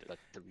 I hate it. Like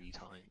 3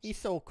 times. He's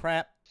so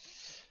crap.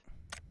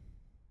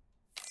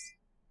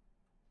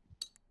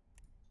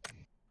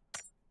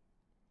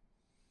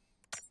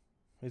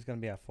 Who's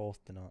gonna be our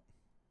fourth tonight?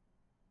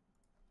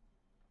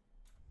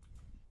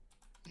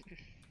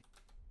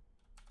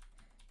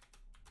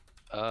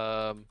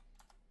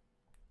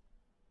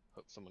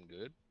 Hope someone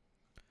good.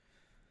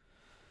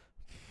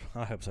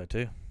 I hope so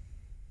too.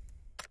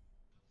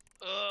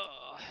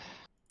 Ugh.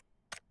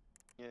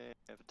 Yeah,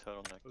 have a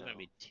turtleneck We're now. gonna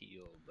be T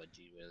or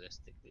Budgie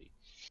realistically.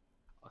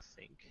 I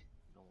think.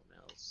 No one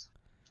else.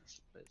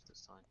 Just plays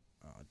this time.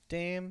 Oh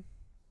damn!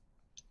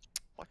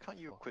 Why can't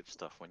you equip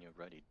stuff when you're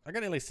ready? I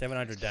got nearly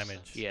 700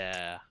 damage.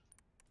 Yeah.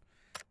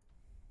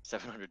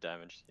 700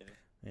 damage. Yeah.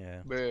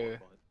 Yeah. Bruh.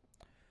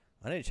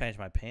 I need to change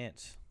my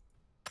pants.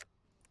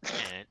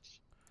 Pants.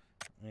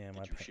 Yeah, my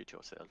Did you pants. shit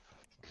yourself?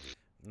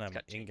 No,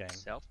 Got to in game.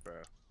 Yourself,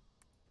 bro.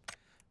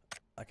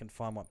 I can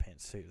find my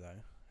pants suit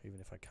though, even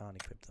if I can't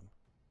equip them.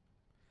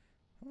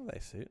 Oh, they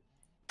suit.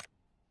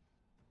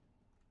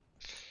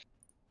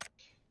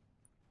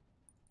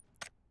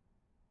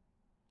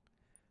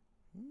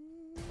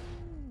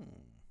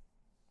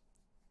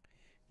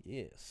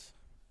 Yes.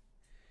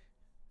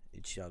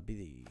 It shall be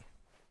thee.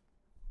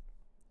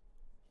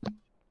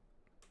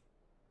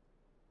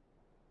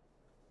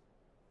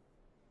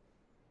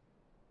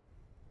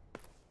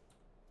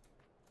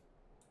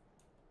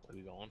 Where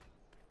we going?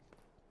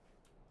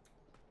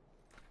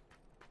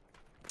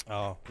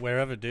 Oh,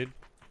 wherever, dude.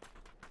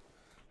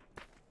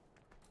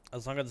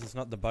 As long as it's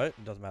not the boat,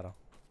 it doesn't matter.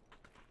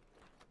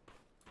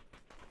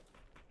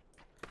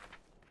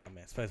 I mean,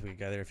 I suppose we could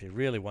go there if you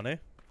really want to.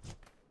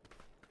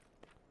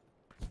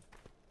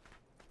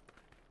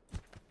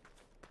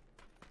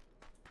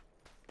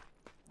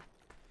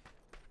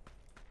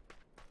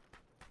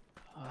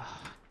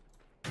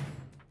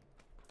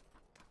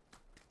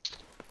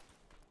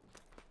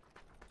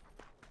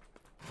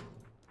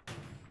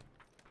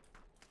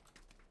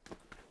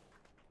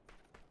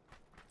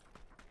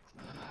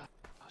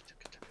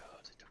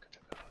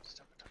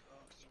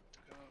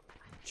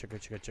 Chicka,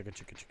 chicka, chicka,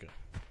 chicka, chicka.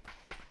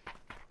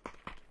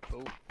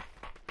 Cool.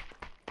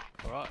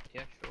 Alright,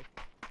 yeah, sure.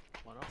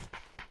 Why not?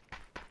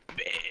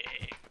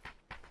 Big.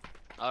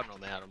 I don't know,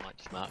 man. I might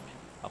just mark me.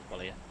 I'll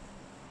follow you.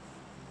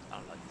 I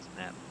don't like this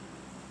map.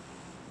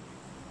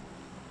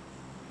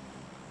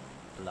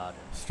 Blood.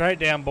 Straight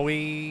down,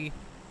 boy.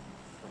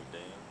 Oh,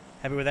 damn.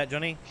 Happy with that,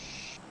 Johnny?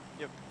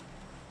 Yep.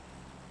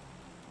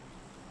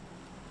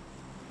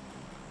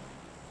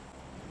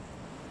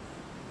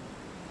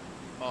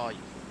 Oh, you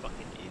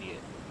fucking idiot.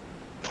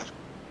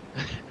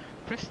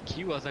 Press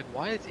Q, I was like,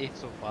 why is F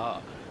so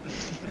far?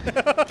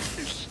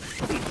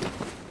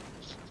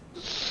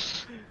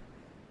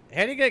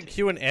 How do you get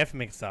Q and F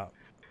mixed up?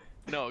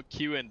 No,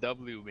 Q and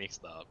W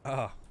mixed up.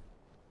 Oh,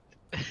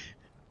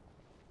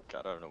 God,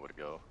 I don't know where to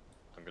go.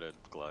 I'm gonna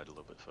glide a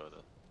little bit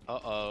further.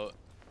 Uh-oh.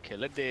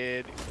 Killer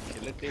dead.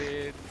 Killer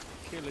dead.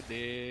 Killer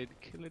dead.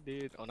 Killer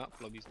dead. Oh, not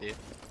Flubby's dead.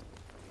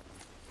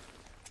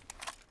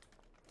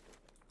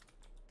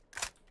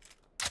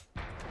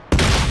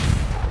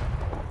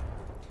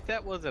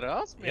 that wasn't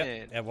us, man.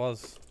 Yep, it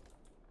was.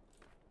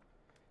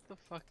 What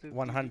the fuck did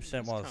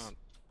 100% was. cunt?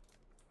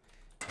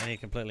 And he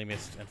completely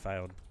missed and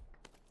failed.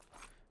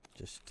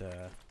 Just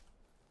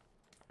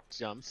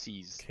Jump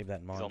seas. keep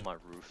that in He's on mind. my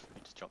roof.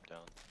 He just jumped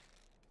down.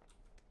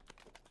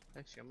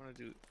 Actually, I'm gonna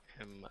do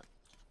him.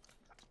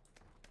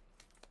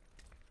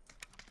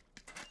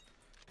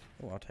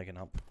 Oh, I'll take an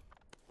up.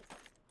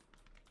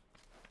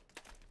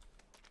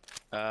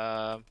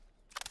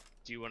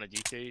 Do you want a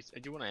G-series? Do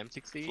you want an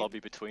M60? Lobby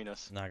between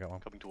us. No, I got one.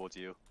 Coming towards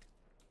you.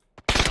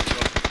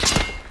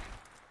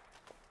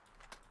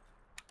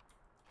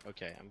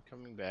 Okay, I'm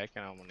coming back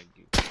and I want to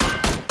give.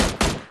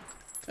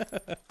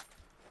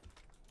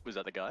 Was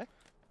that the guy?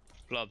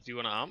 Flubs, do you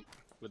want an amp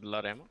with a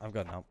lot of ammo? I've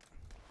got an up.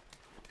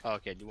 Oh,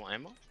 okay, do you want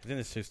ammo? I think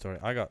there's 2 story.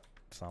 I got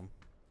some.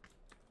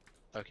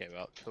 Okay,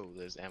 well, cool.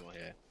 There's ammo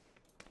here.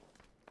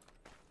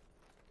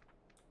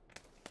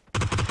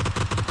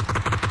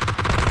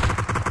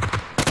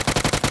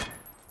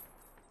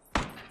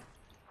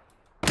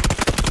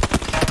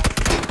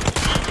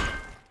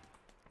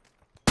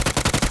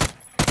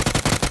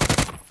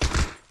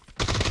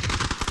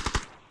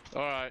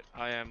 Alright,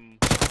 I am.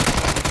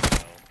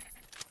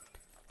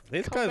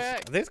 These Come guys,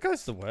 back. these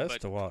guys the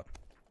worst But- or what?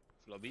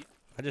 Flubby,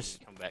 I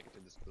just. come back to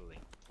this building.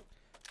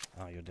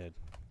 Oh, you're dead.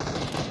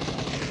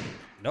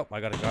 Nope,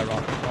 I got a guy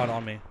right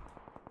on me.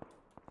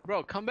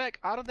 Bro, come back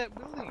out of that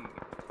building.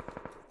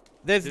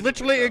 There's There's a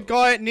literally a window.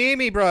 guy near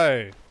me,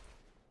 bro.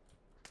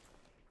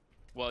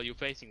 Well, you're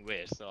facing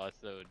west, so I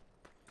thought.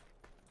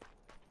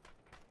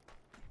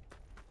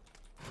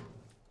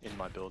 In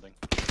my building.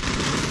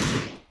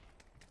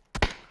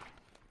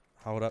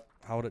 Hold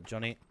it,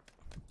 Johnny.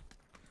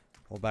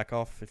 Or back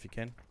off if you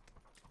can.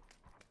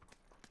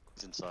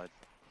 He's inside.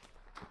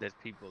 There's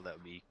people that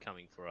will be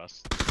coming for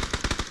us.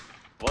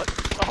 What?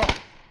 Oh!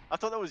 I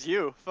thought that was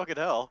you. Fucking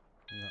hell.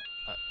 No.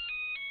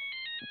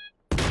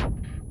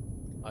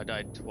 I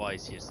died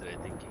twice yesterday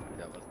thinking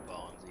that was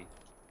Barnsey.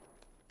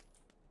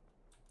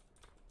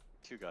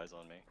 2 guys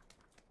on me.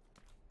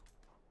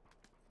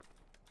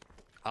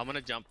 I'm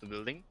gonna jump the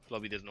building.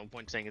 Flubby, there's no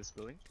point staying in this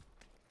building.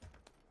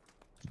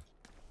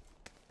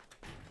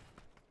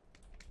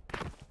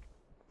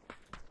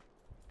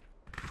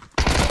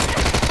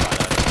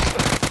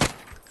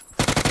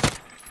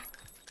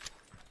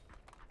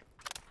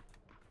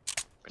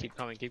 Keep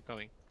coming, keep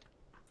coming.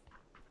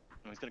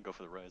 No, he's gonna go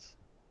for the res.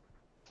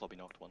 Flobby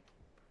knocked one.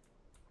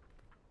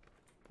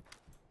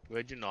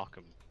 Where'd you knock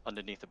him?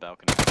 Underneath the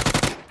balcony.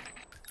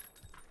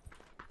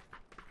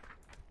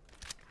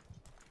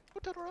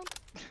 Put that around.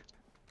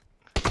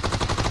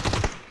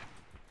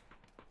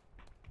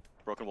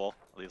 Broken wall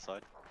on the other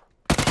side.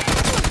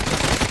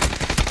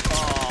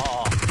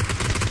 Oh!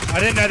 I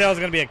didn't know there was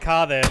gonna be a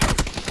car there.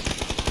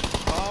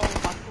 Oh, I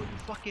thought you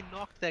fucking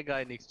knocked that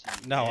guy next to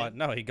you. No, man.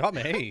 no, he got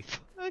me.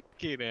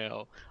 Fucking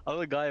hell. Oh,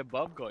 the guy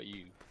above got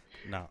you.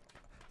 No,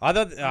 I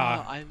thought.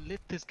 I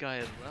lit this guy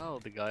as well,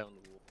 the guy on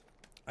the wall.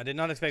 I did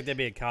not expect there'd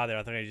be a car there.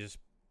 I thought he'd just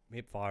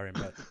hip fire him,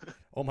 but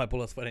all my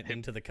bullets went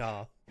into the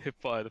car. Hit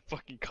by the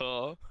fucking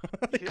car.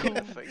 He hit in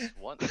the face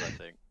once, I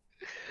think.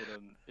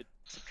 It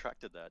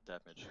subtracted that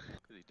damage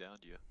because he downed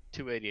you.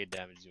 288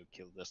 damage, you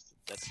killed us.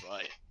 That's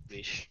right,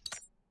 bish.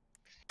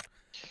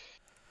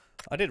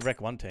 I did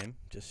wreck one team.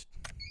 Just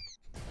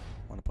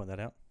want to point that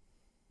out.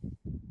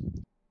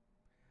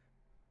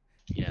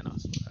 Yeah, no, I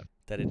saw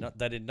that.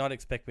 They did not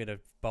expect me to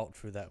bolt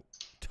through that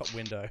top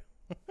window.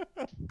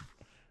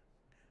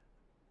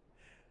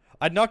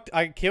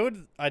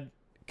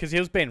 Because he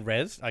was being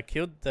rezzed. I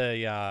killed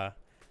the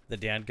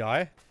down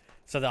guy,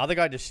 so the other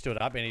guy just stood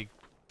up and he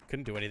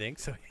couldn't do anything,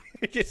 so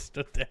he just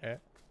stood there.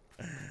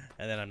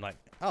 And then I'm like,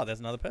 oh, there's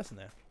another person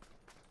there.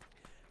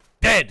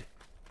 Dead.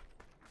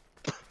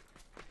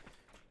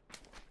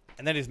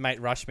 And then his mate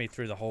rushed me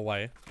through the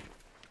hallway,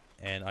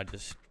 and I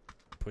just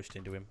pushed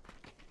into him.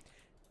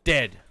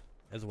 Dead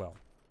as well.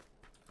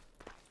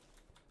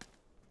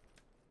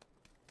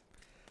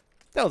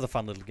 That was a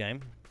fun little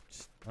game.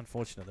 Just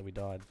unfortunate that we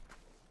died.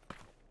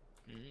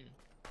 Mm.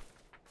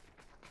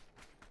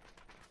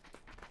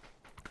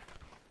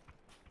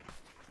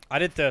 I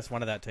did thirst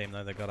one of that team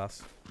though that got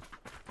us.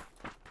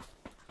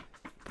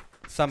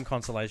 Some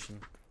consolation.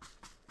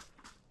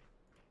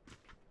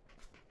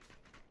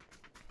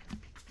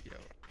 Yo.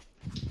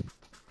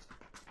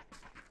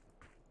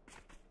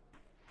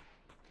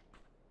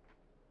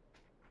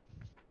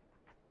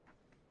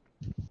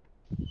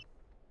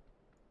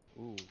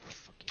 Ooh,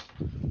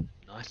 fucking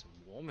nice and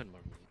warm in my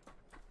room.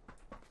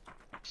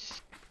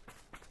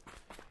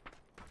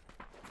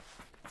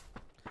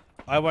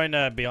 I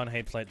won't be on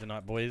heaps late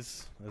tonight,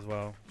 boys, as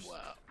well.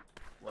 Wow.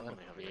 I'm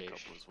only having a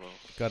couple as well.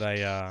 Got a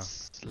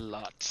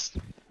Sluts.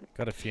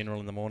 got a funeral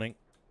in the morning.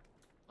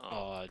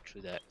 Oh,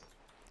 true that.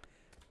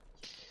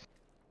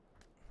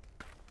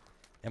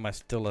 Am I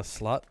still a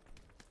slut?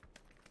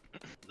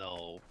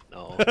 No,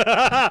 no.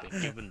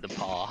 Been given the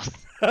pass.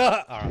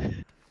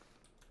 Alright.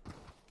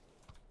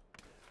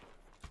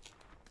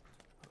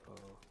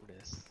 Oh, who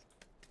this?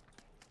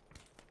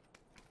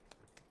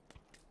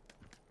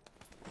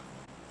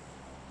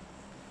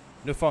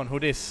 New phone, who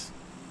this?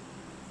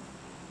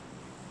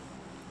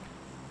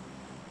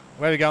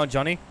 Where are we going,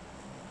 Johnny?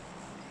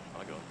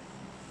 I go.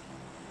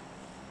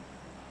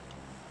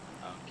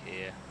 I don't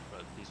care,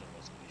 but these are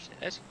most good shit.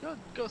 Actually,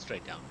 go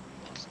straight down.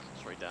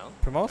 Straight down.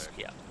 Primosk?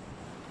 Yeah.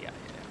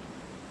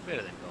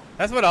 Better than go.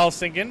 That's what I was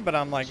thinking, but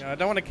I'm like, I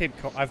don't want to keep.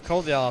 I've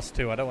called the last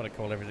two. I don't want to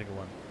call every single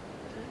one.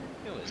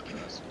 You always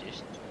give us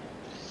suggestions.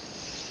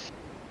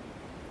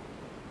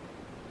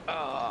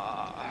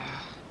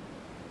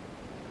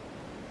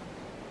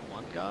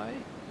 One guy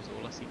is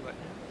all I see right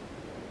now.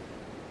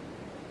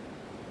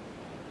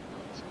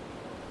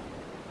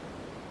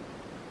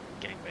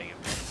 Gangbanging.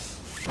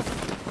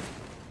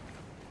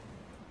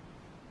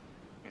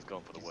 He's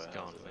going for the He's warehouse.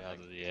 gone for the other,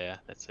 yeah,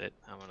 that's it.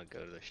 I'm gonna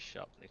go to the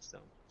shop next to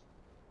him.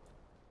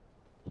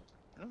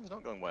 No, he's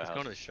not going He's warehouse.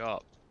 going to the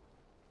shop.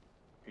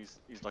 He's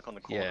like on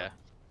the corner. Yeah.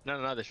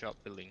 No, the shop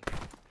building.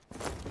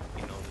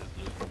 You know, the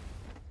blue.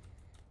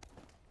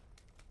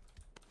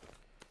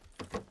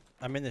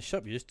 I mean, the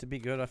shop used to be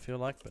good, I feel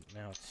like, but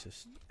now it's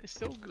just. It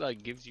still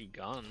like gives you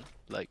gun,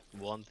 like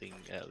one thing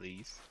at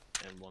least,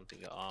 and one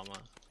thing of armor.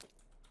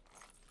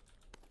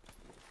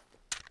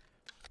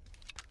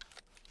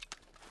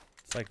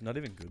 It's like not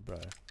even good, bro.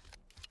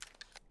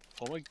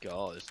 Oh my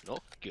god, it's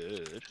not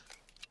good.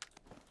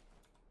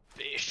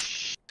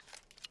 Fish.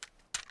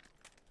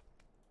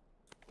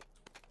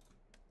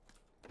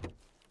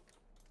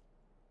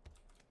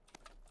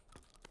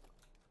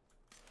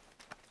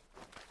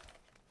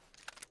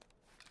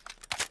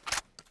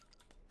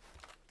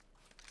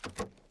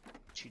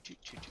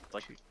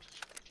 Like,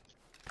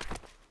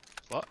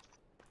 what?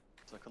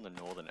 it's like on the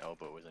northern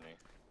elbow, isn't he?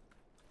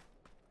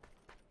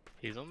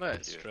 He's on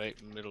that Yeah.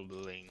 straight middle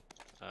building.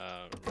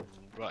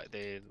 Right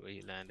there where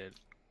he landed.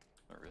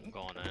 Not really. I'm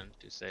going in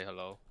to say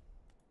hello.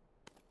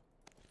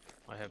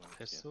 I have Oh, yeah.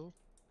 pistol.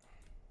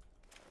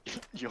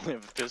 You only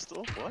have a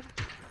pistol? What?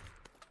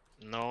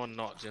 No,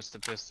 not just a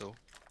pistol.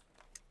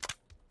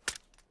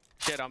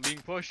 Shit, I'm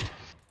being pushed.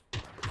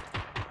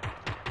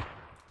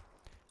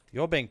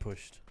 You're being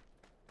pushed.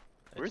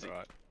 Where is he?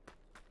 Right.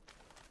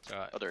 It's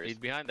alright. Oh, there he He's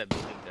is. behind that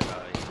building that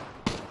I.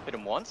 Hit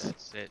him once?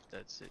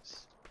 That's it.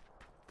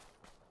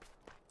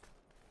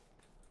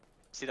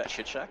 See that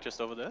shit shack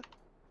just over there?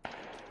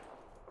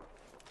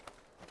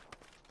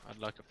 I'd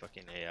like a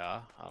fucking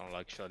AR. I don't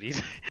like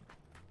shotties.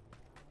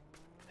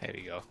 Here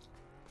we go.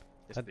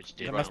 This That- bitch that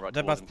did. Running must- right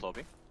that towards must- him,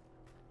 Clobby.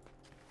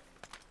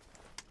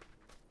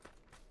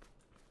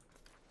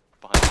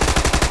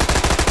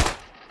 Behind.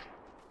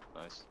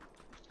 Nice.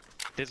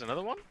 There's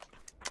another one?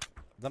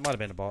 That might have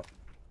been a bot.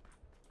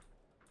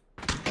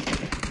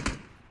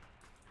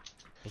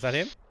 Was that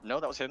him? No,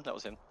 that was him. That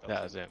was him.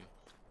 That was him.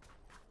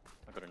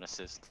 I got an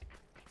assist.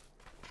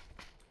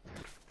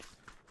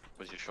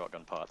 Where's your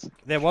shotgun parts?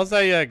 There was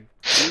a.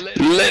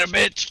 Little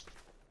bitch!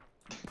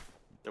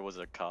 There was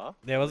a car.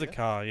 There was a over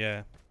car,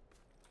 yeah.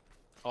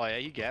 Oh yeah,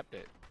 you gapped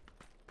it.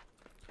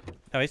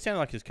 No, he sounded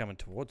like he was coming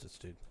towards us,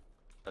 dude.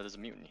 There's a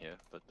mutant here,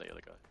 but the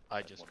other guy. I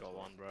had just as got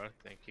well. one, bro.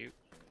 Thank you.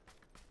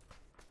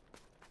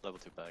 Level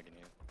 2 bag in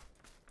here.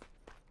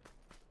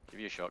 Give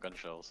you shotgun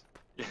shells.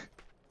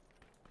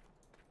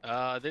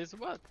 There's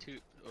about 2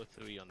 or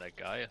 3 on that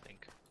guy, I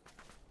think.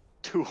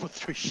 2 or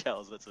 3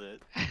 shells, that's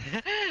it.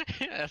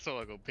 That's all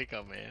I go pick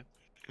up, man.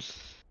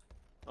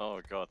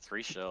 Oh god,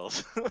 3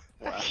 shells.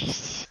 Wow.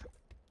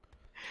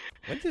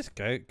 When did this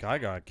guy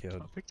got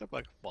killed? I picked up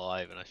like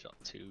 5 and I shot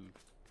 2.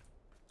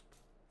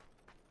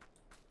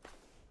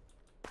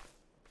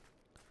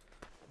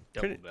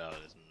 Double Pretty- barrel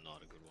is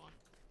not a good one.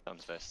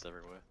 Comes vests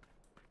everywhere.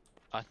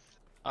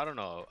 I don't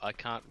know. I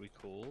can't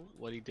recall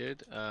what he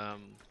did.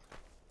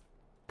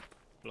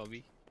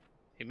 Lobby.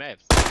 He may have.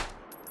 Is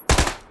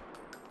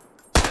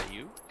that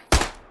you?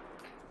 He's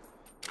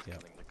Yeah.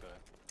 killing the guy.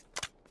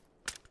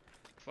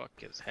 Fuck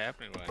is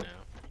happening right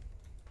now?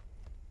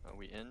 Are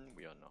we in?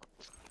 We are not.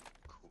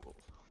 Cool.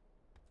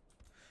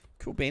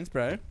 Cool beans,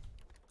 bro.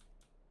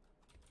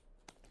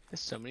 There's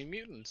so many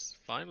mutants.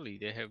 Finally,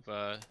 they have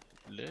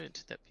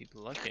learned that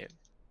people like it.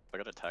 I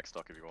got a tack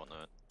stock if you want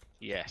that.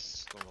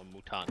 Yes, from a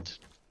mutant.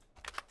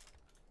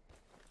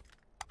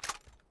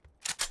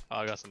 Oh,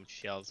 I got some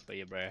shells for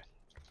you, bruh.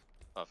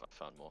 Oh, I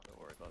found more, don't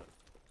worry about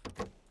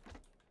it.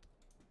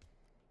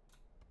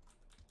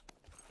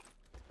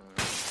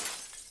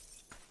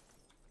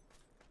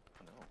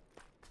 I know.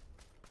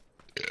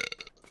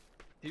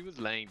 He was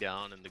laying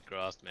down in the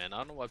grass, man. I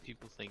don't know why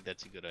people think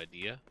that's a good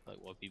idea. Like,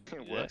 why people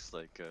It do that. works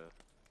like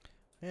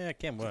Yeah, it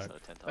can 6 work. out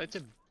of 10 Oh, it's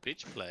times. a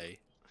bitch play.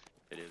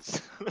 It is.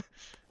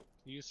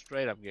 You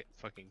straight up get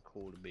fucking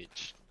called a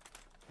bitch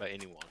by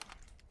anyone.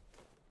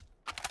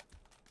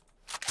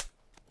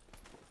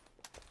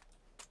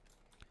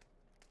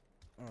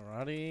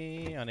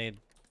 Alrighty, I need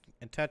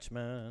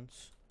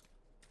attachments.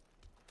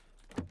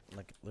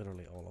 Like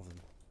literally all of them.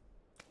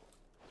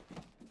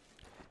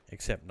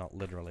 Except not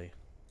literally.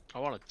 I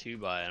want a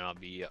 2x and I'll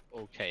be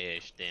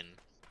okay-ish then.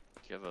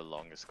 Do you have a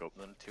longer scope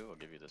than 2? I'll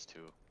give you this 2.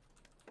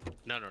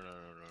 No. No.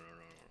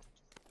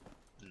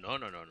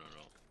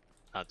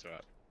 That's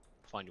alright.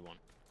 Find you one.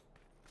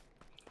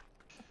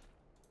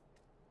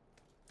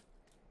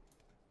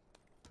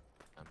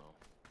 Ammo.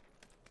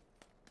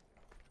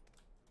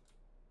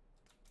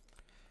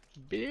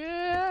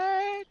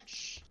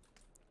 bitch.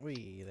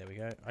 Wee, there we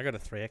go. I got a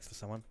 3x for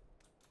someone.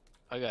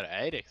 I got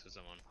an 8x for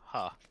someone.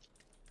 Huh.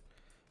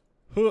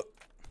 Huh.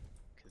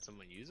 Can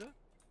someone use it?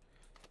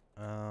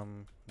 No.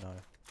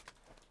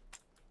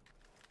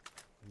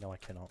 No, I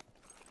cannot.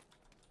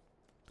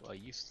 Well,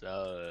 you suck.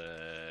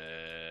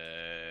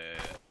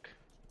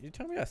 You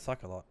tell me I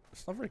suck a lot.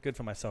 It's not very good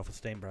for my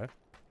self-esteem, bro.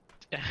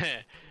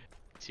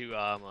 2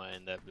 armor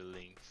in that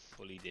building,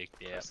 fully decked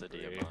out. Press the bro.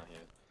 DMR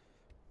here.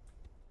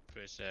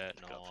 Press that.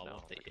 Pick No, up I now,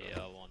 want the pick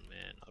up. AR one,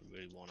 man. I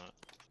really want it.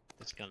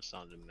 This gun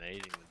sounds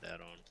amazing with that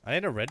on. I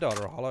need a red dot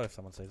or a hollow if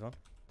someone sees one.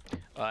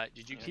 Alright,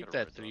 did you Yeah, I keep got a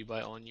that red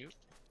dot. 3x on you?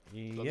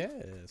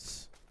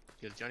 Yes.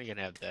 Because Johnny can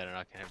have that and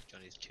I can have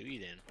Johnny's 2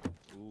 then.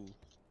 Ooh.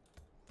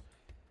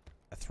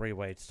 A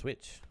 3-way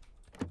switch.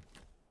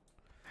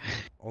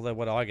 Although,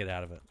 what do I get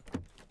out of it?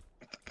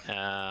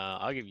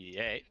 I'll give you the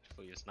 8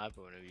 for your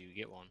sniper whenever you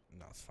get one.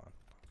 No, it's fine.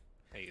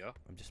 There you go.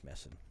 I'm just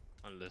messing.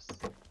 Unless,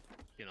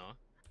 you know,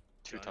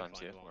 2 Trying to times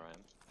find here, one. where I am.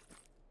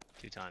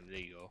 2 times. There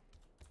you go.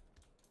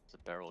 There's a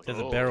barrel There's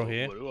here. a barrel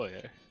here. What do I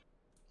get?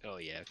 Oh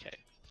yeah, okay.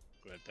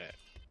 Grab that.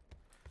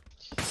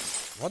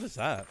 What is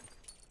that?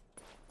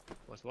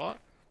 What's what?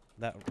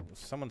 That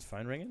someone's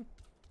phone ringing?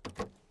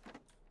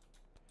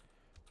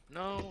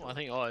 No, I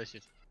think it's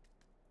just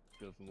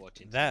people from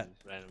watching That- some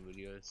random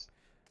videos.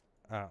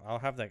 I'll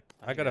have that.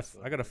 I I think got that's a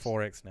what I got a it is.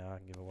 4x now. I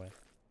can give away.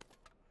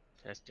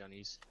 That's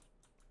Johnny's.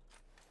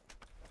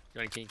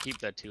 Johnny, can you keep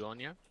that 2 on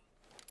you?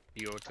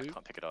 Your I 2?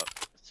 can't pick it up.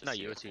 It's just No,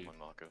 here you're on 2. my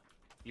marker.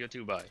 Your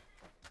 2 by.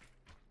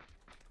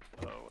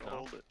 Oh, No.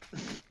 hold it.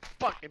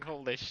 Fucking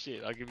hold that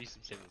shit. I'll give you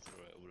some sentences or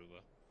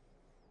whatever.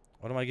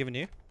 What am I giving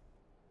you?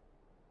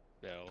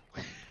 No.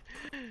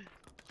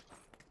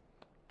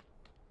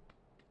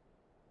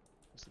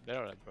 What's the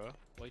better at, bro?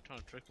 Why you trying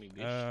to trick me,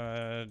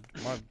 bitch?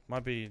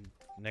 Might be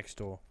next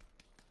door.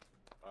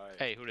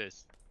 Hey, who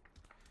this?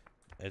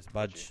 It's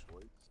Budge.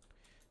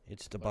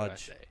 It's the What did I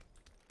Budge. say?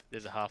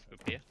 There's a half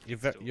group here.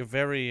 You're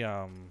very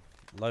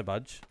low,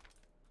 Budge.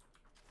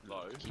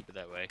 Low? Keep it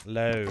that way.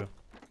 Low. What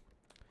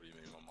do you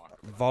mean my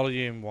microphone?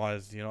 Volume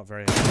wise, you're not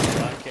very.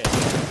 Okay.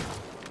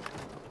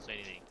 Don't say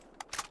anything.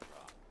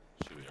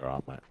 Should be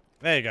alright, mate.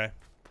 There you go.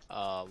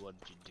 What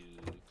did you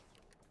do?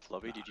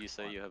 Flubby, did you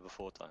say you have a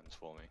 4 times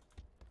for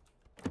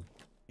me?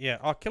 Yeah.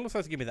 Oh, Killer's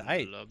supposed to give me the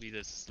 8. Lobby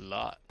the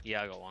slot.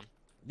 Yeah, I got one.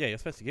 Yeah, you're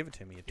supposed to give it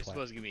to me, you You're twat.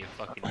 supposed to give me a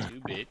fucking 2,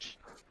 bitch.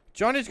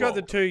 Johnny's got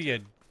the Whoa. 2, you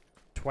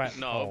twat.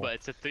 No, hole. but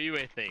it's a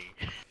 3-way thing.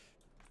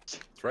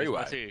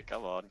 Three-way? It's my 2.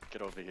 Come on,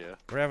 get over here.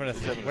 We're having a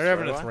having a we're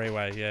having a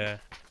three-way? 3-way. Yeah.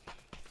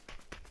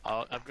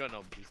 I've got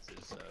no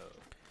boosters, so.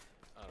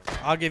 I don't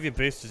know. I'll give you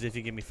boosters if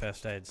you give me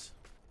first aids.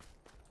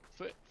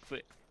 Foot.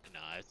 Nah,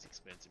 it's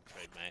expensive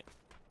trade, mate.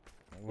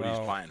 What are you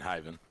Well, playing,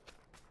 Haven?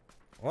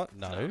 what?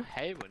 No.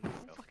 Haven.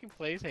 Who fucking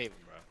plays Haven,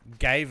 bro?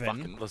 Gavin.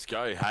 Fucking, let's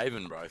go,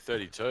 Haven, bro.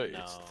 32. It's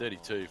No,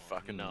 32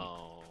 fucking...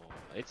 No.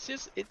 It's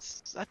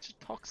such a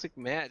toxic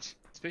match.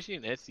 Especially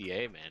in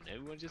SEA, man.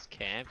 Everyone just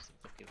camps and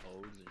fucking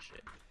holds and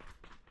shit.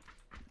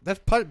 That's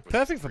perfect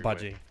for Three-way.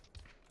 Budgie.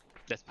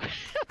 That's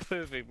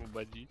perfect for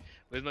Bungie.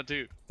 Where's my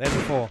 2? There's the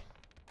 4.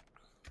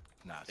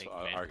 Nah, it's, Thank you,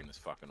 I man. reckon it's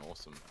fucking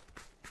awesome.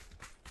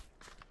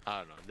 I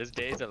don't know. There's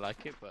days I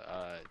like it, but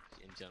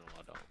in general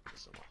I don't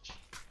so much.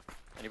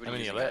 Anybody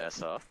many using you an let?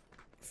 SR?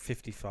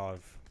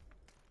 55.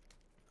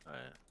 Oh,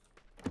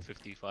 yeah.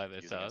 55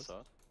 Using SRs. SR?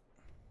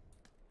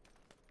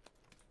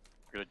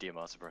 I've got a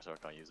DMR suppressor, I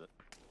can't use it.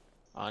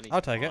 I need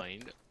I'll to take it.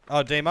 find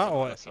Oh, Dima a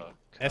or fucking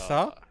SR?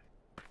 car.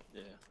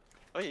 Yeah.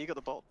 Oh yeah, you got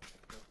the bolt.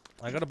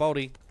 I got a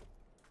baldy.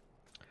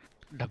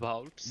 The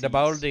bolt. The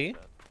baldy.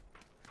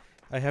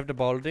 I have the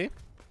baldy.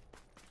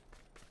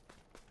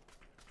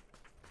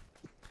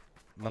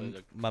 Oh, there's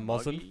a My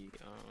muzzin. muggy,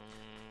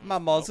 My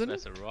nope, muzzin.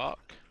 That's a rock.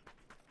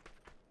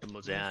 The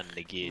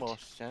Mozambique.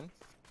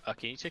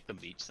 Can you check the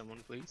beach,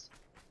 someone, please?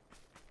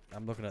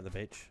 I'm looking at the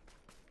beach.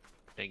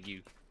 Thank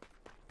you.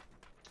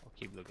 I'll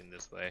keep looking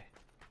this way.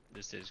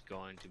 This is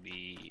going to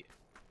be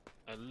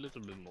a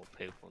little bit more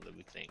painful than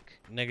we think.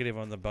 Negative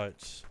on the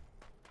boats.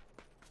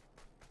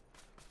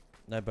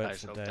 No I boats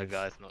just for hope that days.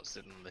 guy's not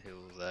sitting on the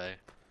hills, eh?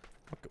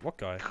 What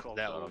guy? Oh,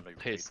 That God, would I'm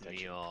piss paying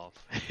me attention. off.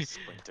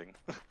 Sprinting.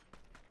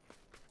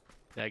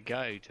 That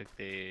guy who took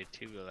the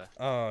 2-wheeler.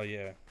 Oh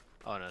yeah.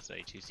 Oh no,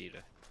 sorry,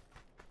 2-seater.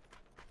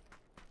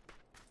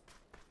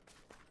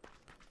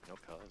 No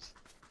cars.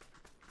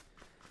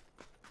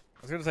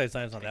 I was gonna say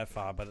Zane's not that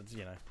far, but it's,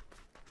 you know,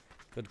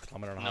 good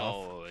kilometer and a half.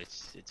 No,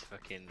 it's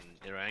fucking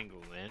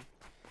Erangel, man.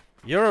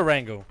 You're a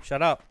Wrangle.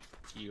 Shut up.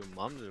 Your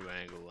mum's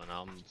Erangel and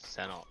I'm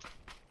Sanok.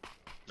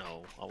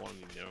 No, I want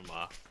to be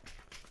Miramar.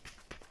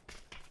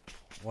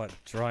 What?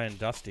 Dry and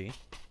dusty.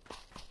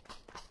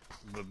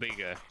 But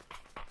bigger.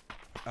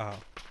 Oh.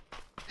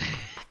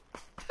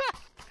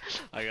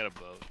 I got a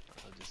boat.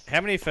 I'll just...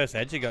 How many first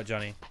aids you got,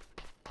 Johnny?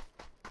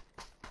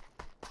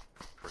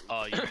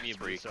 Oh, you give me a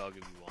Three. booster, I'll give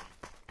you one.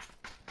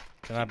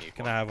 Can Give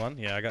me I one. have one?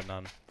 Yeah, I got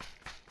none.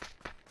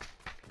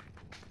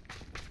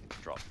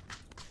 Drop.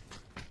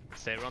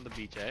 Stay around the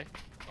beach, eh?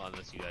 Oh,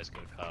 unless you guys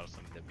got a car or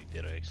something, that'd be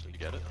better actually. You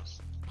get it? to be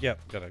honest.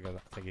 Yep, got it.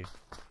 Thank you.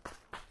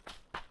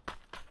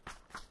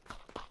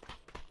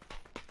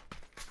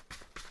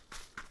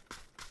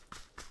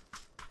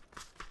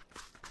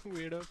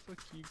 Where the fuck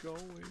you going?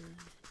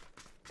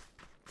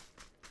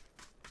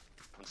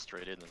 Going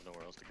straight in, there's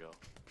nowhere else to go.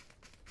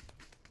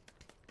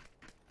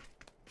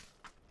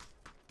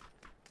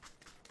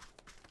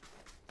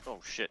 Oh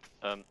shit.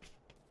 I don't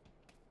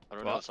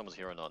know What? if someone's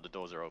here or not. The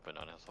doors are open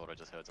and I thought I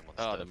just heard someone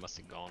Oh, step. they must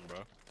have gone, bro.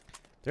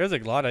 There's a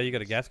glider. You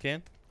got a gas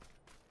can?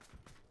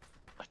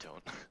 I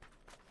don't.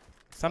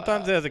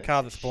 Sometimes there's a That's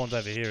car that spawns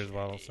over here as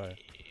well, so shame.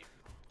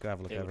 go have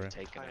a look They over would've it.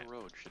 taken High it.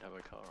 road should have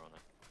a car on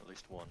it. At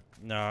least one.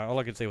 No, all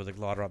I could see was a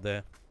glider up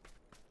there.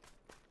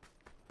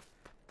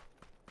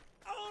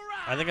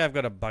 I think I've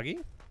got a buggy.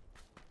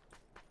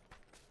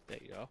 There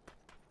you go.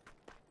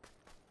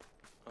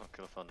 Oh,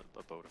 could have found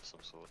a boat of some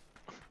sort.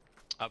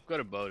 I've got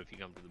a boat if you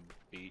come to the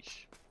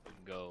beach. We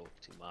can go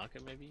to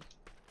market maybe?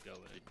 Go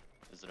in.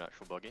 Is it an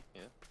actual buggy?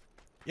 Yeah.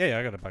 Yeah,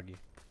 I got a buggy.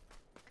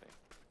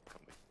 Come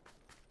with.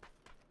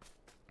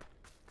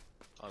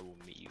 I will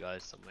meet you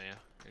guys somewhere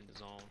in the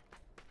zone.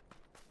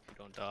 If you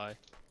don't die.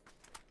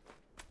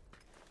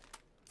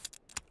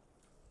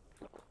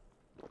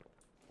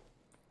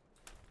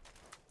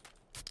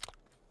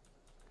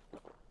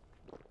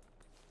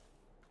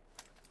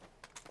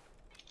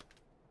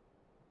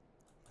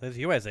 There's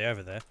USA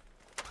over there.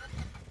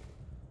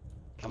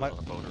 I might- on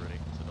the boat already,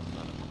 so it doesn't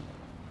matter.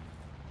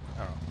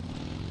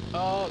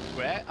 Oh.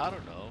 I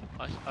don't know.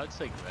 I'd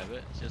say grab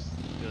it, just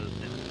because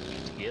then we can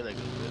be together.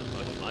 Because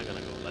what am I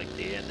gonna go like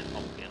there and then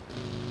hop again?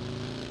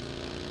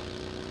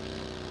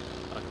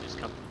 I can just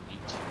come to the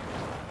beach.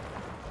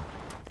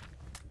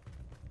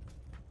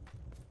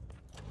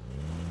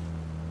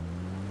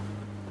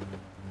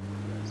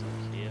 You guys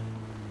are here.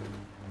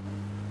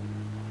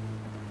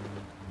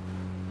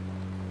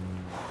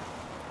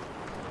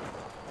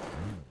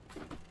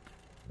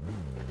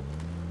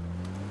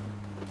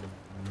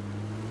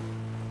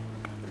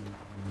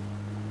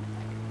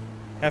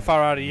 How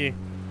far out are you?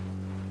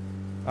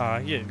 Ah,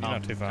 yeah, you're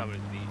not too far. Coming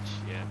to the beach,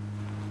 yeah.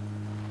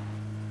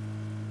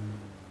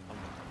 I'm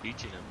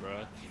beaching him,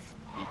 bro.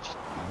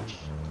 Beach.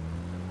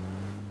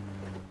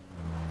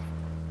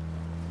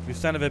 You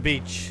son of a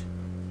beach.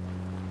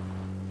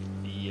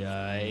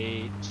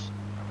 Yikes.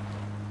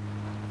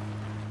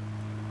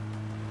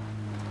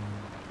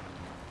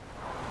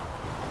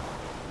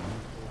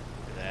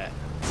 Look at that.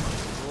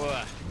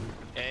 Whoa.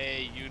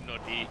 Hey, you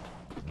naughty.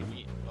 Give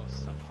me. Oh,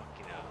 some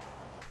fucking out.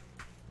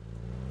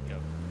 Yo.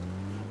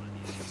 One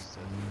of these just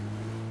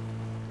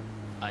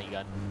I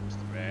got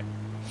Mr. Rare.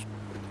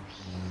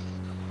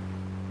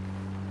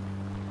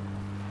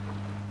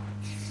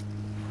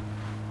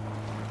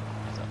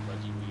 What's up,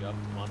 budgie? We up?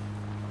 Come on.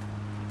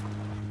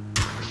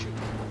 Shoot.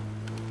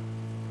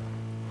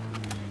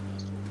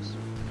 Last ones.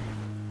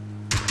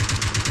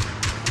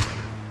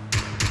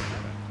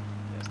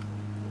 Yes,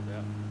 pulled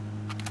out.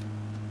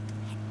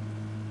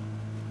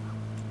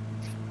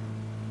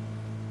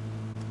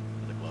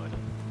 With a glider.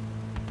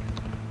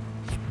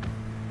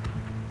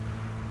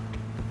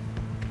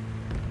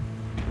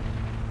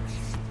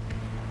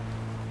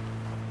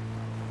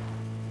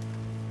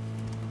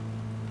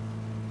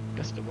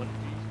 Guess the one.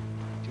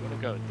 Do you want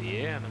to go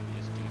there and then we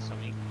just do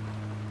something?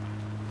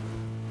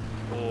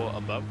 Or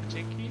above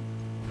Katinki?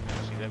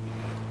 Actually, that'd be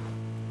good.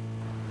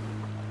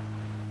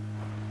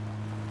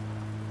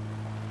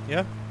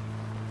 Yeah?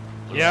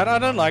 Yeah, I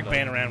don't like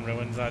being around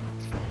ruins.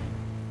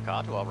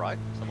 Car to our right,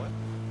 somewhere.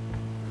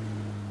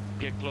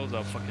 Get close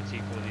up, fucking see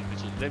for these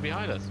bitches. They're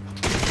behind us.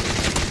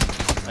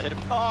 I hit him.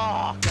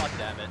 Oh, god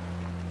damn it.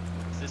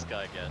 It's this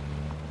guy again.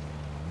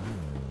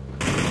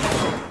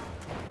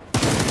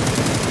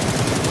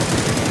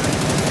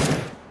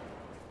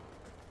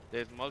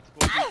 There's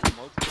multiple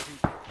people,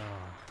 Oh.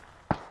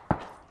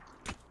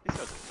 These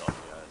guys are dumb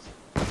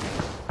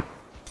guys.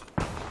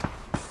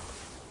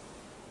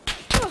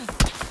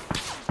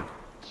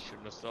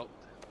 Shouldn't have stopped.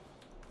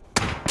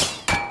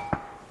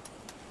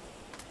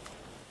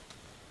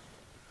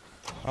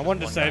 I wanted to One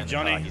guy in save the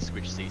car, Johnny. he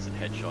switched seats and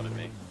headshotted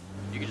me.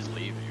 You can just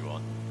leave if you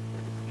want.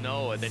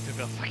 No, they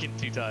took off fucking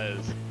 2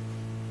 tires.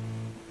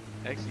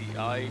 Actually,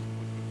 I would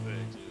prefer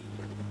to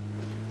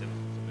shoot them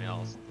from somewhere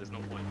else. There's no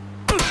point.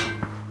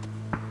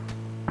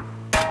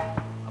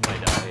 I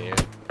might die here.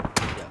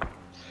 Yeah.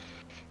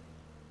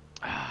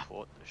 Ah,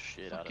 what the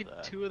shit out Fucking of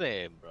that? 2 of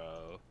them,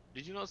 bro.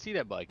 Did you not see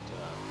that bike turn?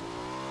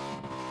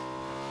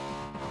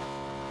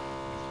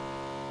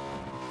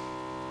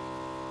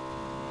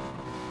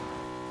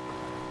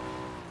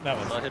 That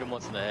So was. I hit him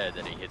once in the head,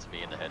 then he hits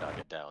me in the head, I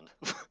get downed.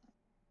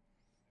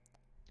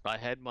 I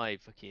had my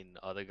fucking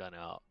other gun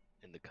out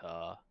in the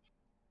car.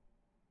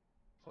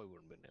 Probably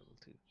wouldn't have been able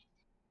to.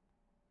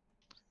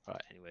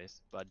 Alright,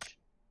 anyways, Budge.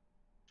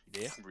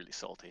 You there? I'm really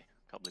salty.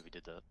 Can't believe he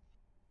did that.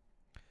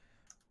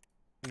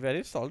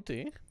 Very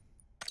salty.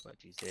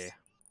 Budgie's there.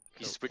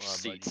 He Cool. switched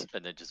Alright, seats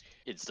and then just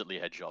instantly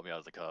headshot me out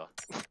of the car.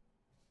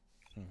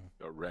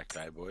 Got wrecked,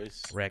 eh,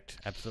 boys? Wrecked.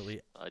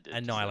 Absolutely I did.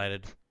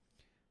 annihilated.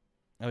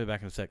 I'll be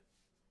back in a sec.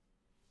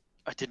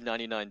 I did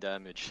 99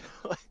 damage.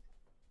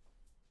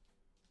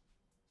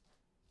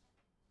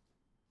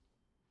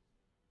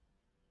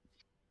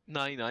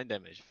 99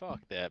 damage. Fuck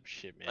that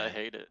shit, man. I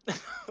hate it.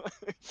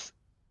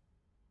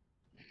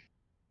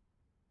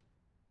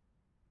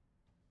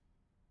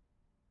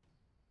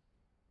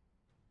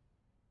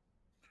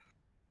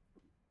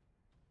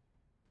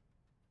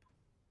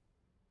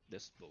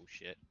 just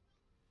bullshit.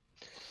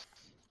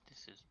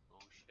 This is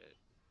bullshit.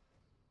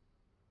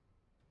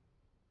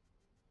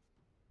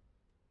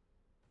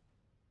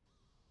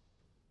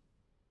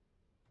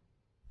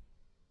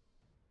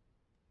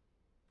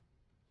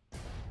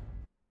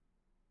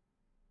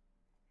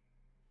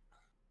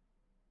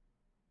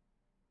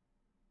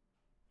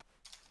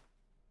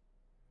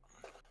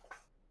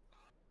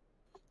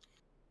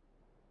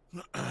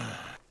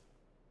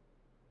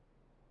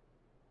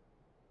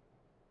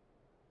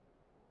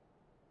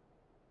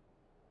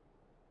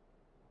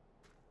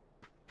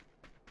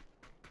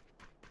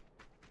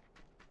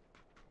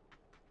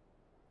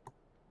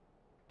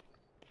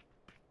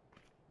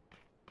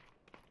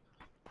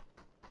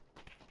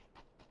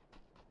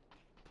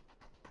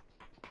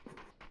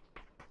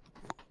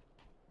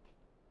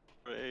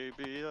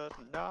 Baby,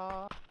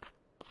 night.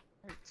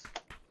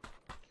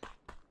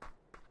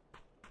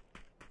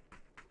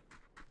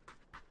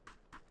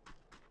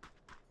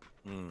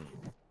 Hmm.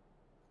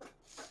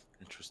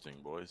 Interesting,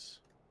 boys.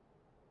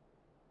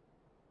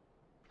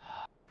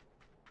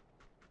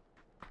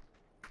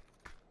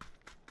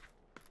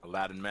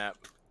 Aladdin map.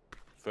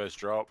 First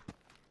drop.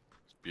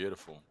 It's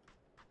beautiful.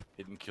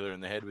 Hidden killer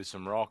in the head with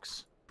some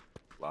rocks.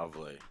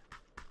 Lovely.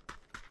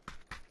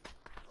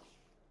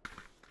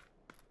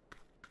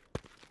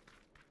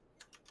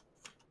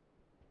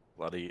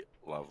 Bloody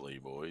lovely,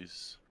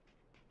 boys.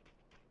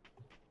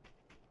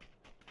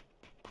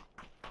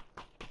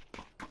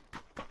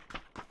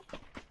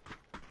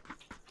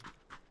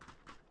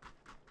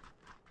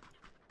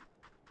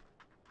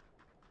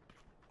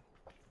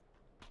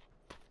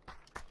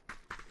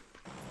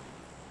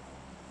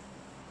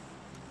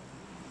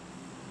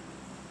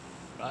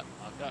 Right,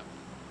 I've got.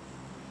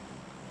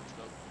 Let's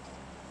go.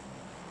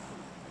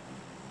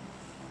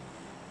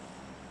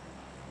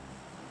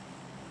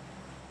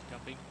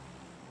 Jumping.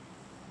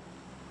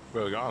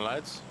 Where we going,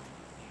 lads?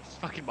 It's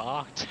fucking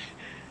marked.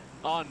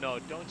 Oh no,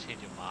 don't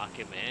change your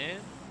market, man.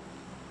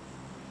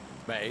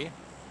 Me?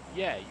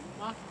 Yeah, you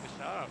were marking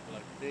the shot for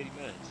like 30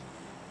 minutes.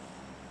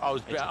 I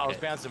was It's I was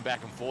okay. bouncing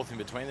back and forth in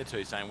between the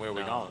two, saying where are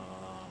we No, going?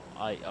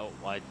 I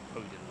probably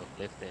didn't look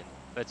left then.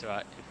 That's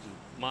alright. If you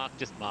mark,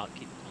 just mark,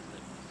 keep it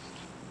constant.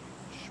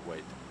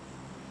 Sweet.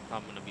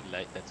 I'm gonna be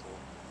late, that's all.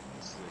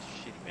 This is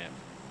a shitty map.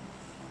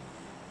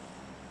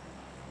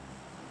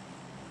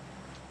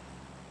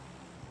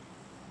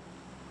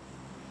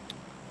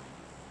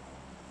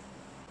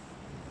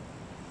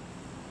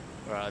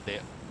 Alright,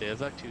 there's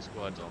like 2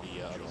 squads on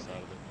the other side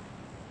of it.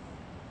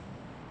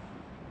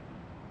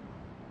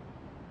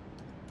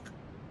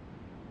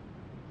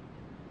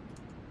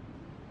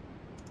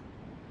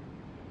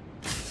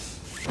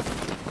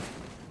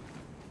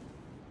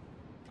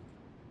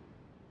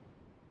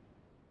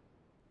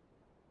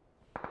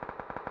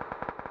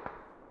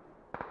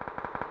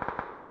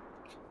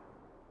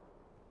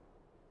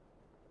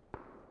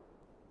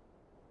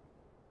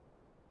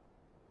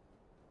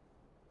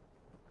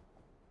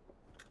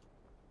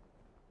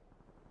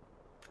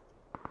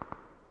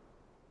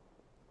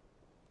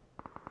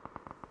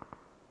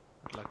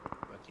 Like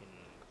fucking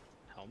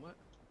helmet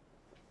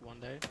one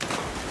day.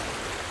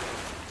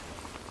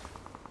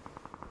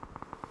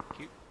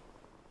 Cute.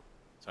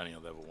 It's only a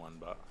level 1,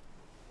 but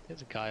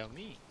There's a guy on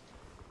me.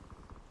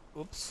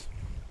 Oops.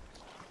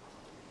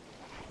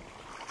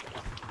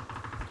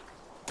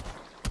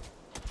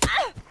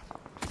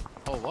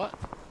 Oh what?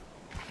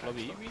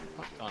 Lobby, you mean?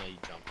 Oh no, you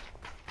jumped.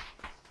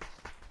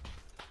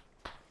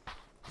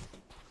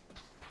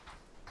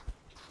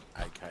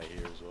 AK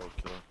here as well,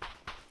 killer.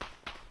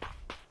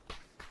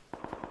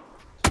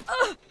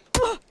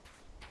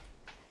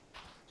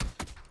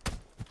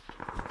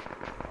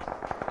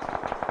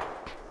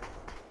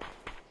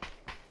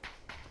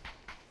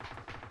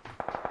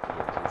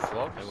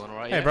 Everyone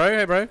right?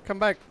 Hey bro, come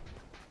back.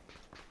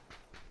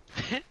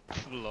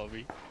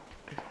 Lobby.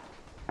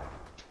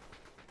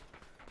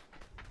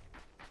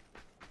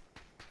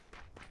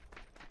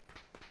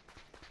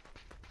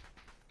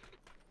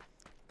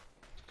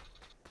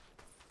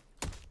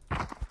 I'm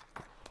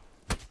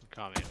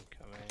coming.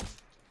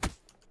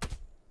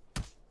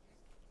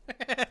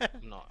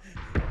 Not.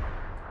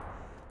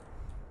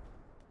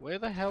 Where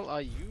the hell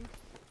are you,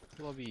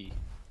 Lobby?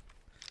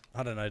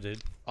 I don't know,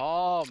 dude.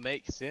 Oh,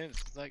 makes sense.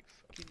 It's like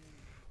fucking.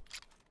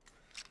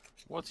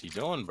 What's he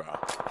doing, bro?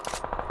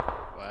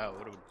 Wow,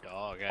 what a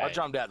dog, eh? I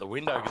jumped out the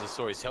window because I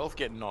saw his health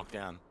getting knocked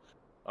down.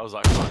 I was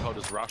like, fuck, I'll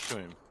just rush to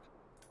him.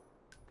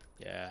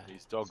 Yeah.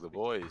 He's dogged the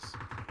boys.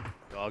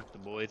 Dog the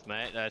boys,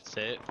 mate. That's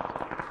it.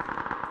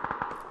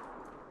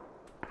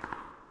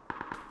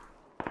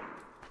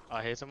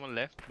 I hear someone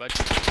left, but.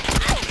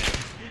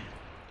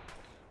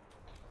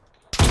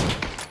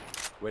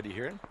 Where do you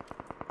hear him?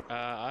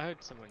 I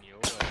heard someone your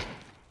way.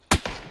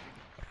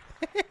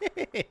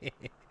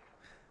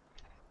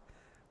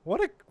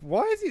 Why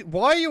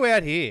are you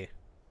out here?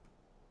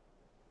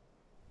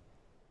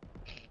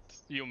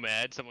 You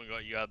mad? Someone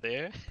got you out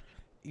there?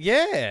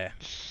 Yeah.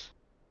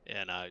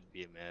 Yeah, no, I'd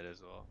be mad as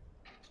well.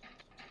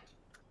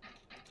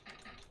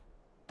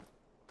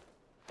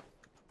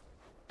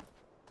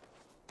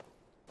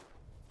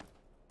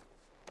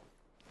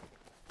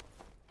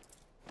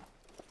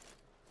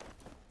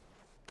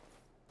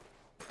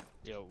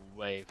 You're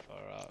way far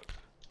out.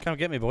 Come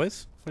get me,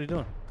 boys. What are you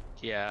doing?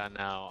 Yeah,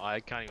 no, I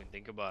can't even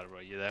think about it, bro.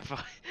 You're that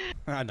far.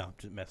 I know, I'm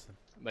just messing.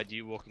 But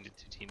you walk into 2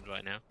 teams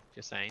right now.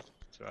 Just saying.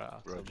 It's alright,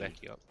 I'll still Roger. back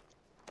you up.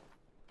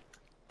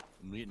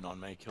 Mutant on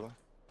me, killer.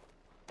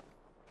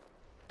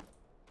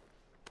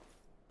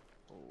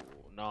 Oh,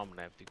 now I'm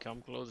gonna have to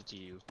come closer to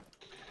you.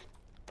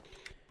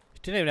 You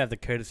didn't even have the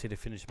courtesy to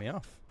finish me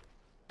off.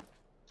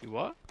 You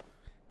what?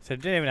 So you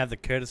didn't even have the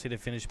courtesy to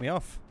finish me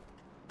off.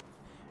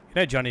 You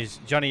know Johnny,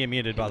 you're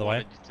muted, by the way.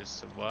 I wanted you to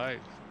survive.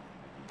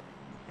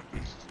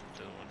 Doesn't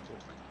want to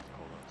talk.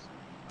 Hold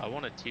on. I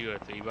want a 2 or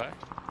 3 by. Got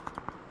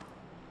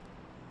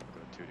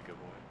 2 to give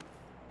away.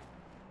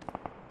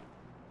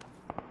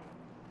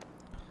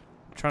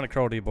 I'm trying to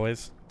crawl to you,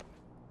 boys.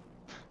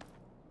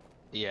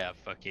 Yeah,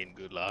 fucking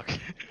good luck.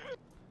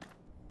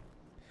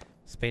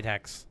 Speed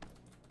hacks.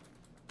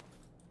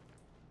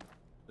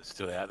 They're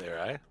still out there,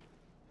 eh?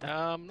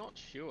 I'm not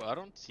sure. I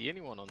don't see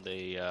anyone on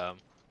the.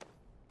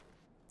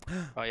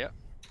 Oh yeah.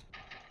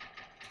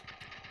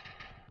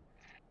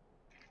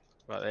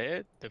 Right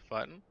there, they're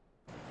fighting.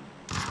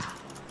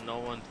 No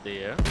one's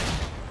there.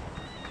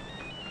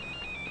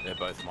 They're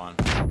both mine.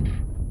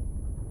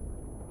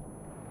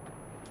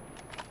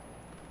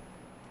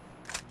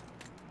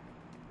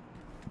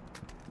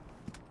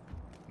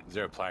 Is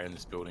there a player in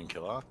this building,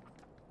 killer?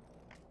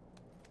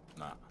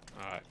 Nah.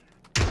 Alright.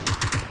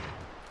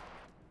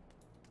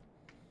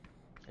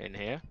 In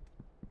here.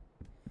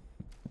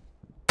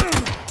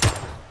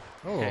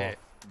 Oh, Yeah,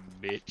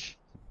 bitch.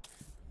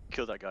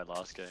 Killed that guy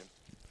last game.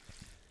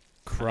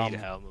 I crumb. need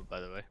a helmet,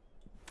 by the way.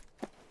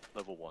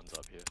 Level 1's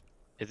up here.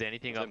 Is there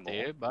anything Is there up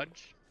there, more?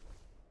 Budge?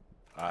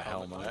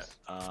 Helmet.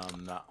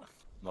 Nah.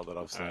 Not that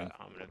I've seen. Alright,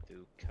 I'm gonna have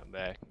to come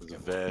back. There's a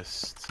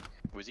vest.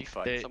 Was he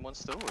fighting They- someone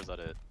still, or is that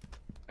it?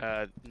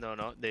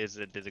 No, there's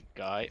a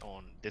guy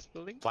on this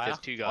building. Player? There's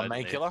 2 guys On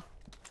me, there. killer?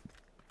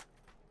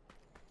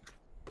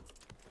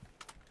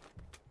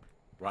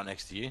 Right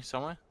next to you,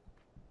 somewhere?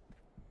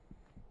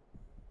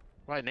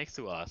 Right next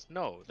to us.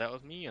 No, that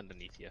was me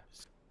underneath here.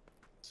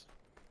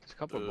 There's a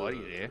couple of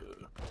bodies there.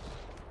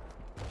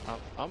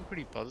 I'm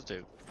pretty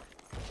positive.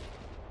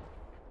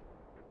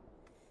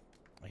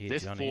 I hear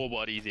There's Johnny. 4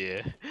 bodies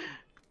here.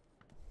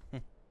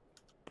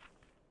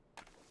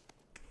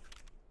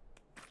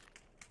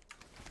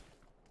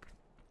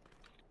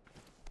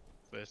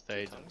 First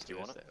stage and Do you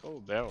want first it? sta- Oh,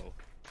 barrel.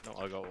 No,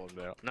 I got 1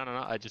 barrel. No,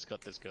 I just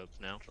got the scopes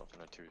now. Dropping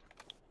a 2.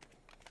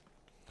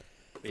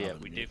 But yeah, Another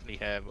we mid.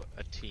 definitely have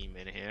a team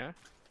in here.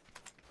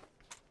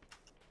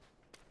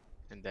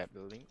 In that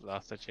building,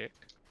 last I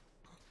checked.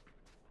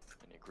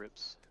 Any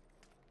grips?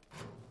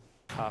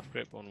 Half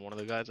grip on one of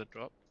the guys that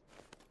dropped.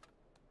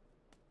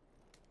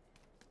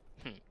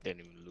 Didn't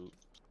even loot.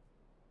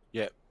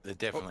 Yep, they're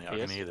definitely. I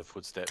yes. can hear the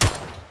footsteps.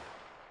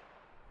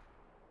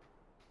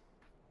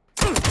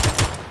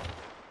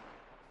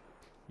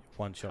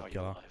 One Oh, shot you're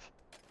killer. alive.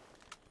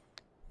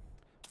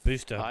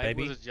 Booster, I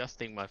baby. was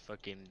adjusting my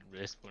fucking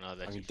wrist when I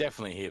was I actually. can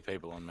definitely hear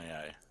people on me,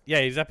 eh?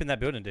 Yeah, he's up in that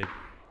building, dude.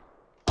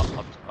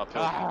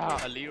 Uphill. Ah,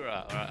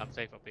 Alira. Alright, I'm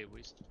safe up here,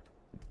 boys.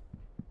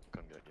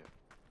 Couldn't get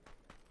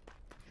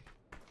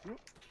you.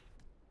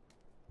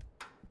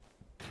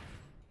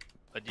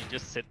 But you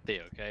just sit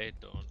there, okay?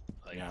 Don't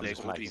like. Yeah, I'm there's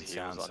just all making these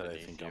sounds heals so they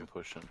underneath think you. I'm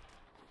pushing.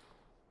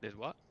 There's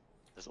what?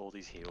 There's all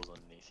these heals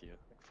underneath you.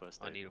 Like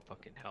first I aid. need a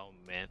fucking helmet,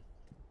 man.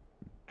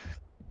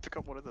 Pick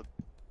up one of the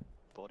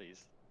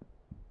bodies.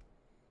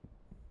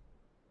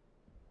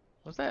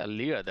 Was that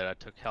Alira that I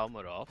took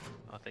helmet off?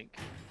 I think.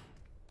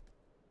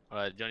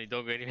 Alright, Johnny,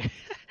 don't go anywhere.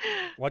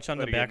 Watch on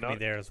the Better get back of me knocked.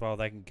 there as well.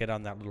 They can get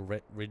on that little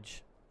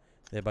ridge.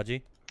 There,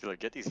 Budgie. Like,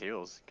 get these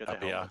heals. Get Up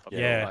the here. helmet. Up Yeah.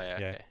 here. Oh, yeah.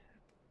 okay.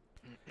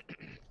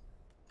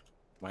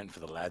 Waiting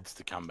for the lads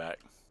to come back.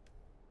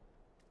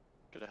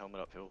 Get a helmet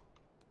uphill.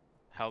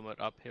 Helmet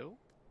uphill.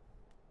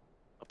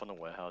 Up on the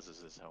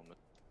warehouses is helmet.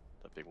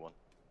 That big one.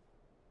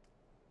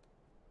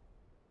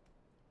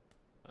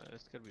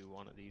 It's gotta be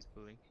one of these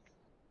buildings.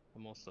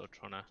 I'm also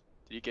trying to.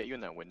 Did he get you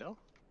in that window?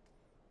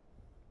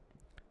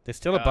 They're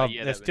still above.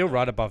 yeah, they're that still window.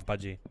 right above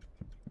Budgie.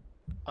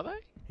 Are they?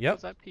 Yep.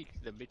 Because I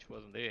peeked, the bitch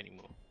wasn't there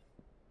anymore.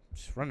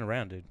 Just run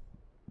around, dude.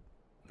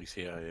 He's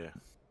here,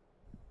 yeah.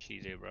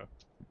 She's here, bro.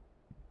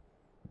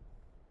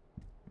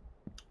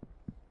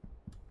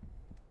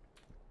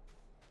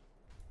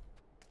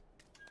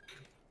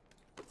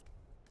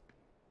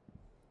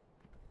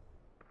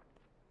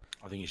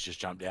 I think he's just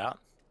jumped out.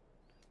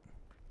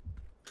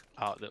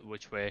 Out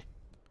which way?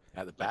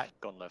 At the back.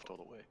 Gone left all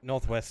the way.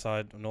 Northwest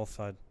side, or north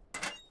side.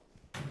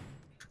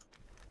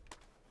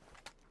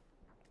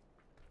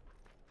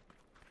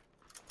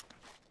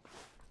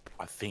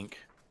 I think.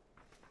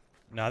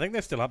 No, I think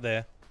they're still up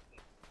there.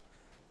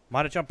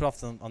 Might have jumped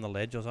off on the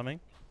ledge or something.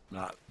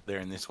 Nah, they're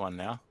in this one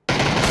now.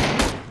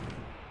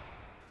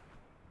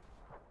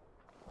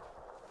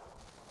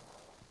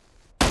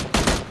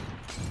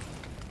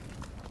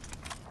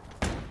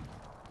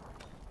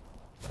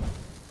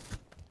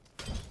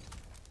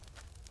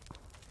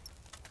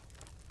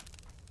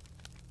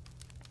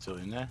 Still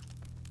in there?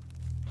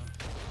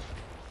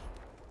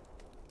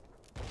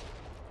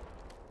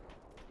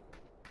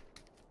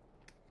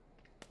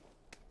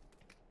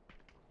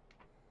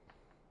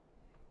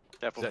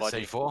 Careful, Is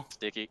that Budgie. C4?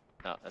 Sticky.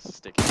 No, that's a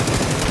sticky.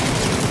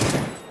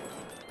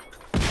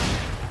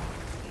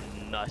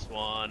 Nice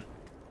one.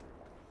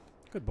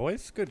 Good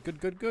boys. Good, good,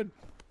 good, good.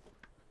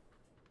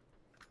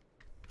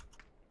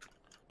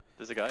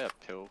 There's a guy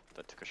uphill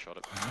that took a shot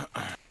at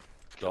me.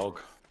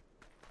 Dog.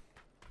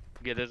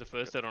 Yeah, there's a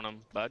first aid on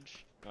him.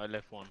 Budge. I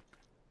left one.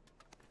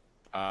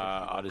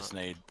 I just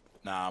need.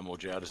 Nah, I'm all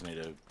G. I just need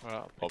a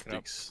Alright, I'll pick it up.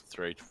 optics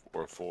 3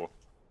 or a 4.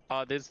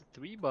 There's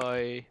 3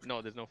 by.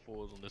 No, there's no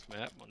 4s on this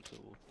map. 1, 2.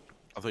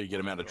 I thought you get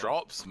them out of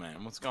drops,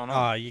 man. What's going Oh,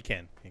 on? you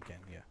can. You can,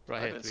 yeah. I Right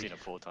here, haven't 3. seen it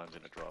 4 times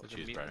in a drop. There's a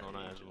Cheers, meeting bro. on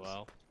it as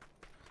well.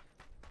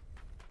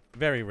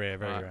 Very rare,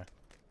 very Alright. rare.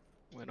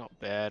 We're not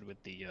bad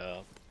with the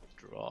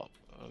drop.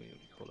 Oh, what do you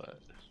call that?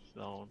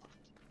 Zone.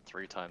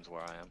 3 times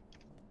where I am.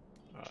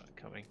 Alright,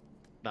 coming.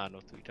 Nah, no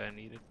 3 time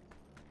needed.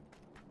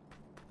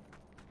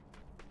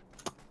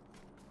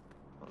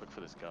 I'll look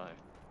for this guy.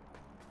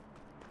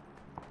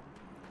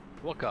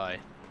 What guy?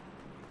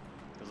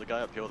 There's a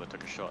guy uphill that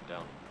took a shot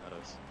down at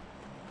us.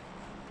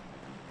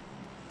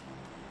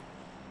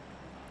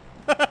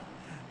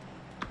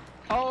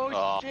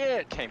 Oh,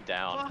 shit! Came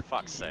down. Fuck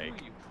Fuck's you, sake.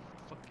 You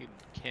fucking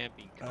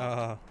camping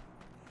cunt.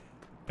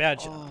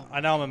 Badge, Oh.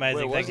 I know I'm amazing.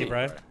 Where was Thank you, he,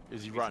 bro.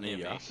 Is he He's right near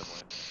near me you?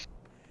 somewhere.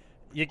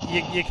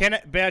 You can,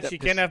 Badge, That you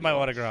can pisses have my me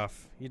off.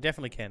 autograph. You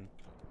definitely can.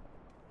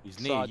 He's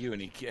near Sarge, you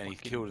and he fucking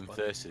killed and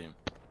fucking- thirsted him.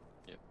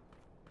 Yep.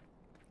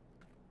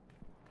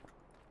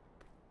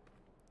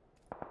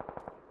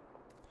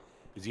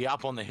 Is he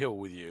up on the hill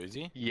with you, is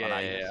he? Yeah, Oh, no,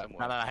 yeah,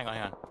 yeah. No, hang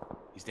on.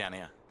 He's down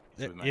here.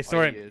 He's with me. You saw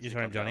Oh, him. he is. You He saw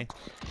him, come Johnny.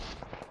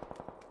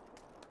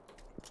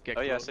 Get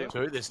Oh, yeah, I closer. see him.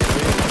 Two, there's 2.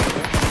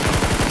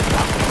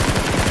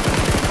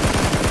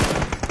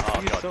 Oh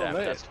He's god so damn,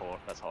 lit.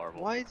 that's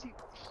horrible. Why is he?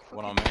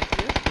 One on fucking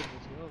me. aggressive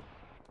as well?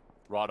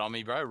 Right on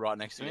me, bro. Right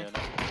next to me. Yeah,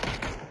 no.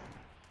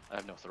 I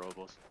have no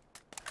throwables.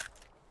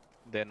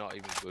 They're not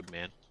even good,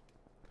 man.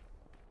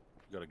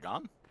 You got a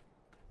gun?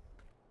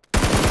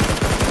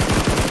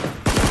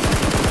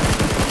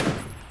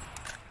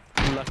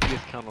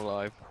 Luckiest cunt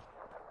alive.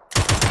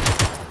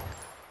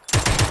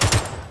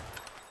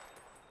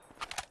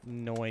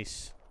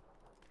 Nice.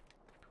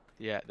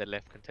 Yeah, the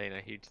left container.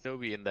 He'd still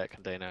be in that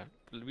container.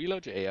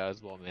 Reload your AR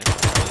as well, man.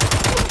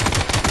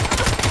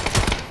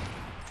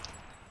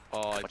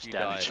 Oh, if Much you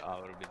damage. died, I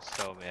would have been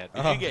so mad.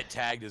 Did Oh. you get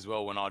tagged as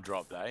well when I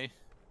dropped, eh?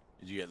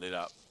 Did you get lit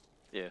up?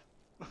 Yeah.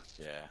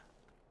 Yeah.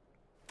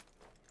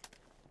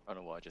 I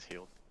don't know why I just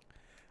healed.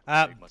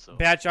 Uh, myself.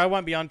 Badge, I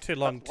won't be on too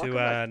long Why to couldn't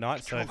I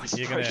night, so control if my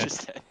you're gonna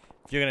sprayers then?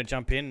 if you're gonna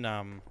jump in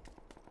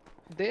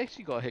They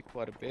actually got hit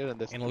quite a bit,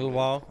 and in a little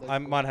while, I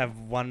might have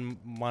one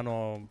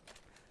or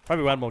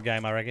probably one more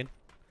game, I reckon.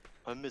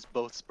 I missed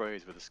both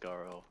sprays with a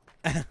Scar L.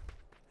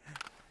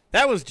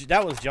 That was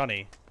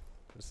Johnny.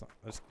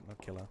 That's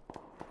not killer.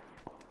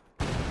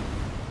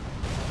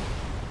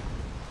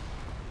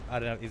 I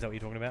don't know. Is that what you're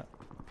talking about?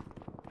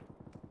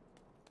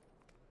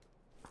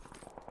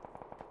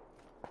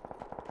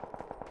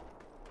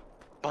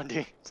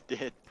 Bundy is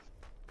dead.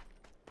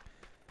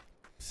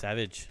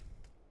 Savage.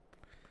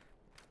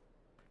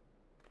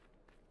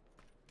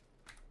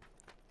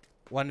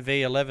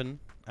 1v11.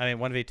 I mean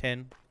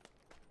 1v10.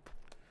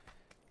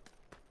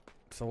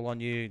 It's all on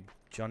you,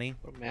 Johnny.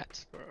 Or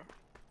Matt's, bro.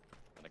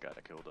 And the guy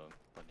that killed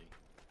Bundy.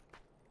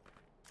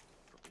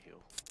 Broke the heel.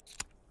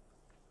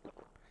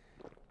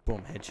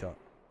 Boom, headshot.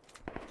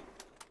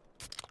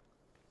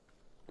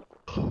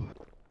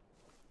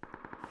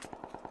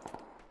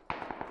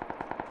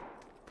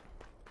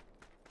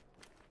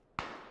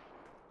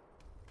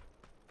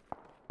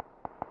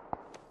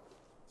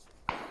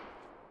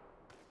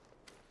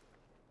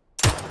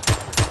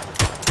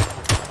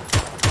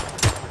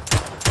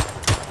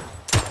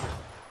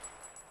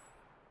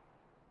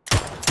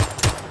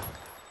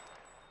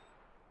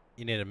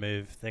 You need to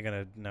move. They're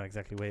gonna know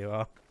exactly where you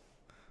are.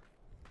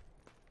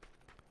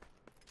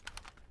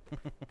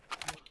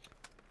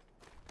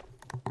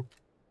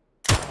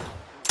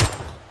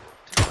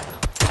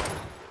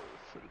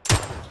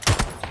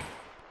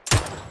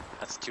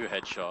 That's 2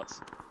 headshots.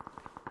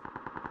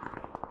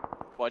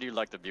 Why do you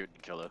like the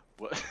mutant killer?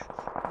 What?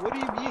 What do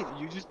you mean?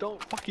 You just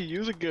don't fucking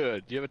use a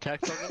gun. Do you have a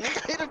tax on I it?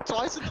 hit him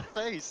twice in the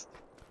face.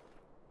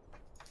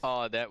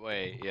 Oh, that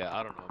way. Yeah,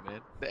 I don't know, man.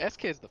 The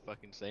SK is the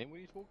fucking same. What are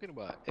you talking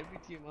about? Every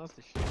team has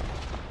the shit.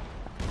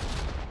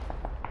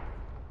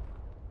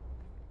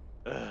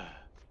 Ugh.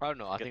 I don't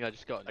know. I think I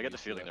just got. I get the used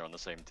to feeling it. they're on the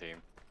same team.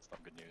 It's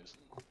not good news.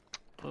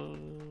 Well,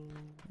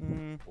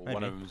 one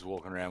Maybe. of them's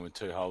walking around with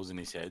 2 holes in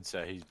his head,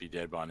 so he'd be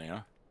dead by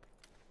now.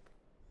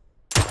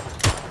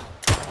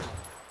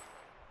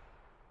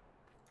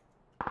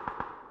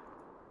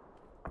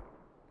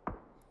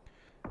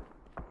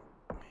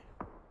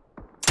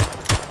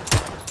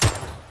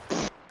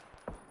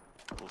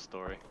 Cool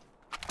story.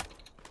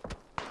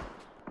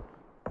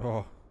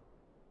 Oh.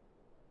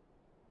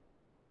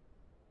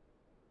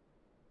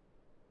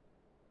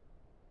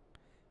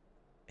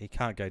 He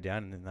can't go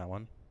down in that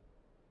one.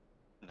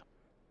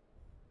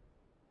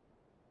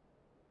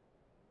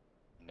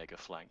 Mega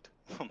flanked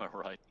on my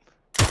right.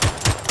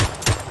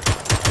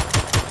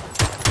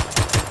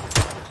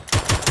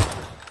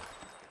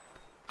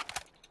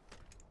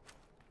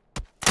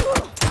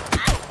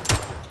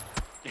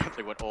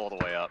 They went all the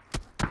way up.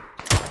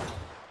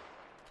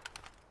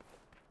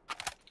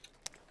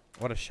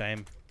 What a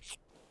shame.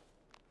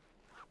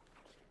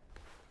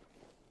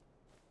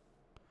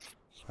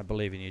 I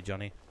believe in you,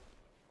 Johnny.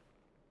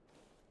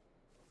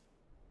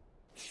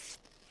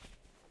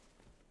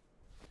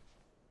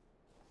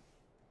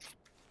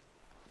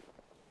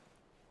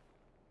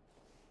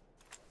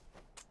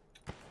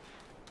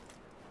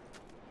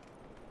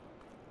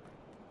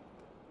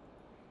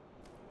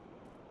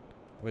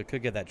 We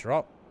could get that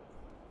drop.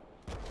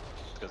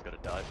 This guy's gotta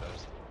die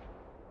first.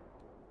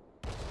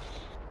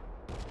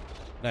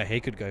 No, he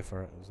could go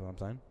for it, is what I'm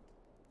saying.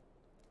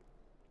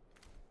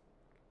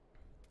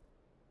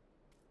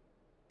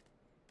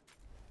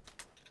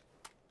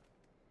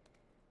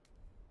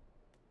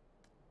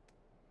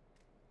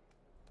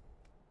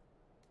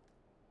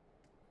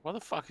 Why the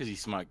fuck has he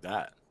smoked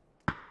that?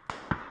 I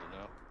don't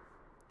know.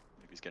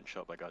 Maybe he's getting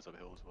shot by guys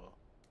uphill as well.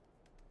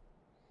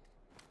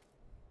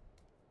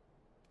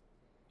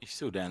 He's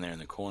still down there in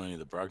the corner near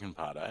the broken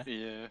part, eh?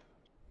 Yeah.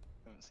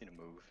 I haven't seen him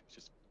move. He's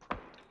just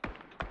probed.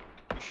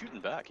 He's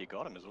shooting back. He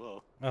got him as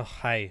well. Oh,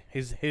 hey.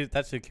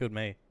 That's who killed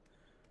me.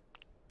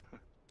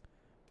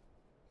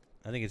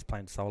 I think he's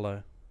playing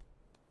solo.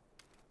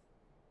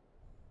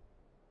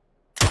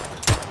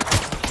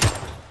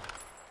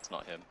 It's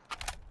not him.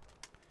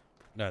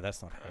 No,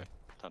 that's not him.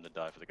 Time to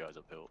die for the guys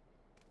uphill.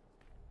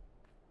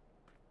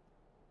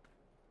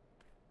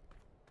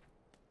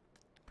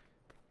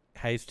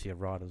 Hayes to your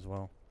right as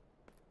well.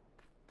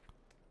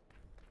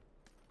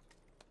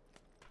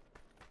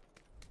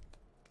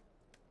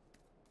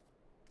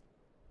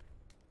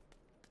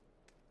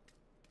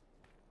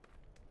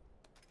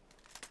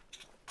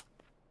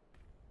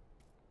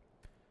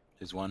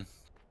 There's one.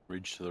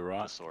 Ridge to the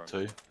right. saw him.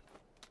 Two.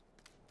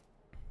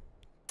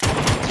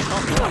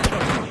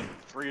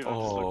 Three of them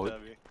just Oh, looked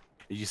at me.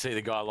 did you see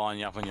the guy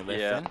lining up on your left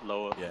Yeah, then?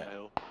 lower Yeah. on the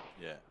hill.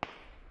 Yeah.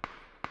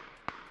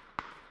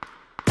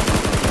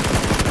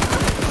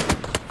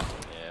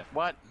 Yeah.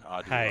 What? Oh, I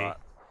did Hey. right.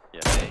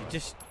 Yeah.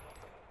 Just...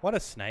 What a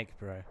snake,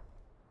 bro.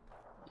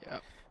 Yeah.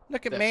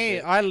 Look at That's me.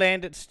 it. I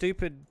land at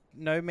stupid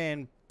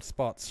no-man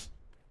spots.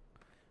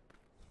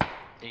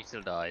 He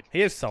still died.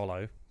 He is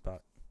solo,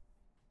 but...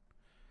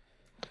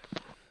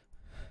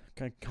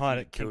 Can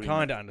kind killed of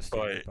him.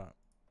 understand it, but...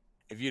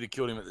 If you'd have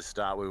killed him at the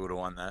start, we would have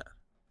won that.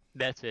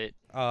 That's it.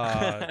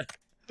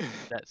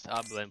 That's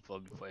I'm blamed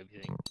for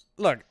everything.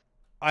 Look,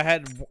 I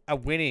had a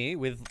Winnie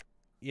with,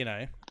 you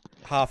know,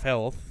 half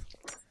health.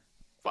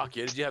 Fuck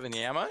yeah, did you have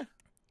any ammo?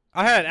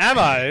 I had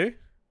ammo,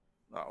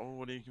 Oh, well,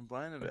 what are you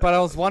complaining about? but I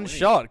was one Winnie.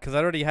 shot because I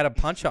already had a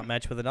punch-up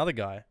match with another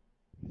guy.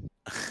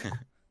 I'm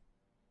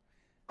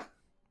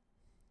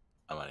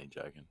only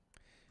joking.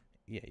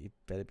 Yeah, you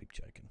better be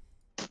joking.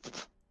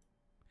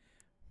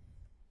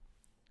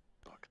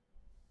 Fuck.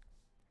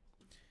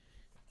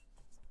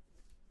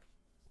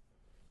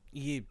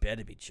 You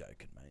better be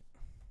joking, mate.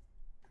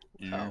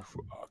 You Oh.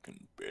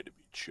 fucking better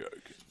be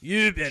choking.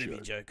 You better be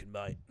Joke. joking,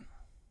 mate.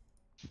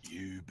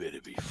 You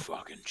better be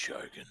fucking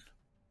choking.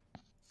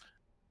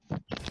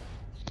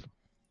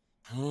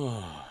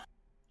 Oh.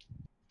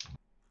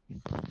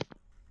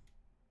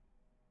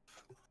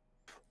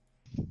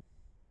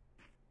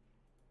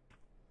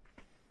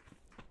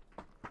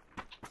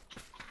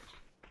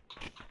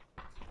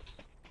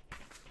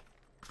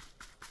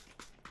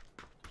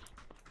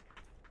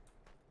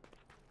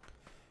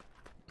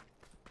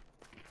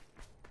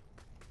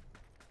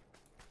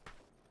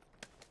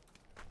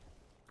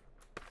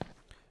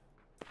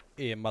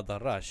 Yeah, Mother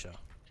Russia.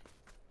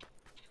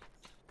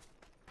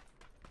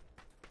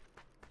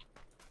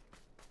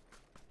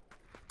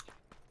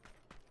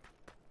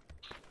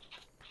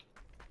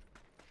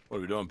 What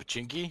are we doing,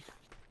 Pachinki?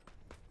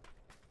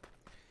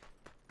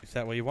 Is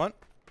that what you want?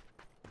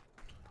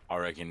 I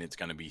reckon it's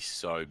going to be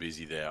so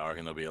busy there. I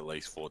reckon there'll be at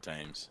least 4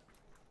 teams.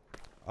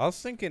 I was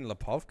thinking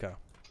Lipovka.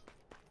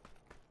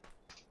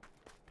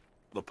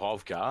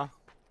 Lipovka,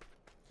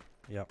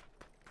 Yep.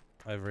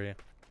 Over here.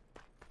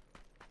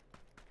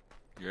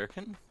 you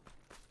reckon?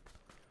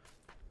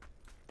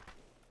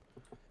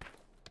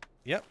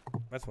 Yep,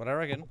 that's what I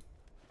reckon.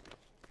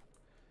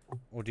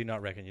 Or do you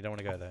not reckon? You don't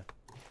want to go there.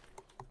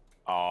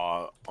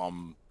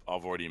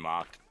 I've already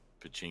marked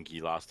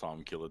Pachinki last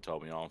time Killer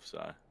told me off, so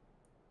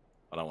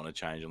I don't want to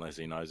change unless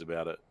he knows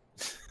about it.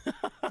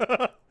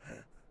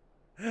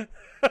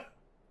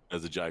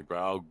 As a joke,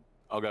 bro.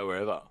 I'll go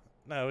wherever.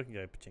 No, we can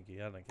go Pachinki.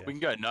 I don't care. We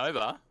can go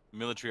Nova,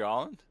 Military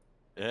Island.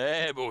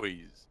 Yeah,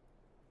 boys.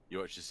 You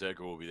watch the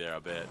circle, we'll be there, I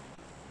bet.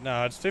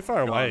 No, it's too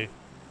far Go away.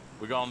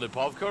 We're going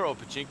Lipovka or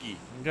Pachinki? We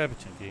can go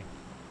Pachinki.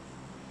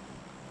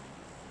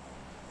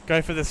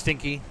 Go for the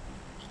stinky.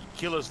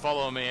 Killer's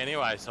following me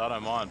anyway, so I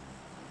don't mind.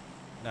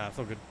 Nah, it's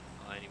all good.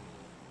 Not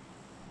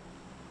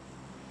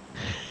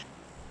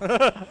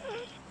anymore.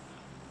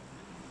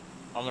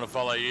 I'm gonna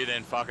follow you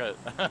then, fuck it.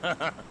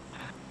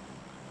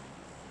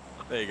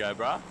 There you go,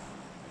 bruh.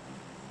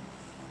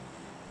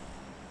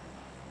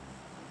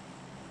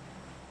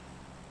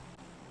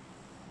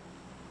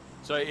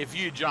 So if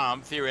you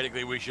jump,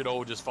 theoretically we should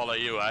all just follow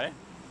you, eh?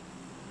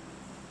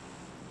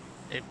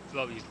 It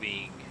probably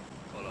being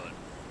unfollow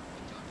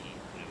Johnny,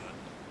 whatever.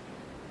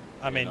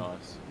 I mean,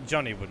 nice.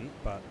 Johnny wouldn't,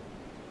 but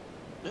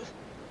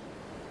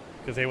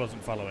because he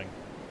wasn't following.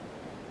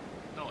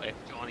 No, if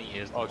Johnny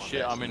is the Oh one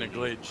shit, that's I'm in a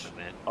really glitch. the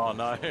man. Oh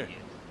no.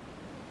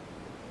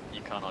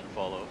 You can't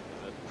unfollow,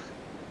 is it?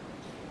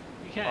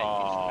 You can't.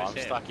 Oh, you I'm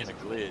just stuck press in a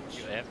F. glitch.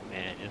 You F,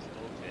 man. Just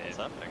hold What's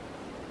F. happening?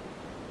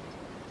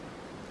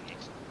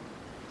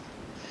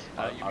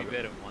 You'll be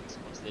better once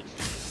that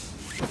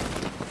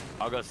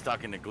I got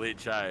stuck in a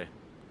glitch, eh?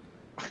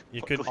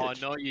 You What could. glitch?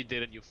 Oh no, you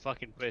didn't. You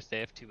fucking pressed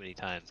F too many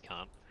times,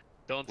 cunt.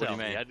 Don't What do tell you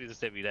me. mean? I do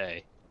this every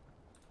day.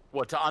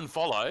 What, to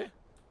unfollow?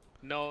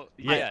 No,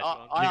 Yeah, yeah,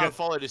 I You got-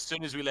 unfollowed as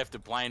soon as we left the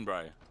plane,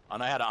 bro. I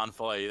know how to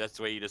unfollow you. That's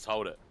where you just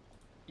hold it.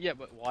 yeah,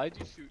 but why'd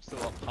you shoot so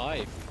up high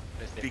if you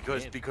pressed F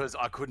again? Because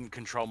I couldn't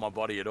control my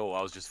body at all.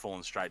 I was just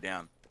falling straight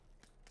down.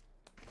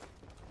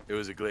 It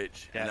was a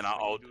glitch, and then That's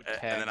I when you do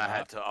and then I tab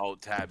had to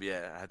alt tab.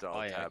 Yeah, I had to alt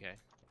Oh yeah, tab. okay.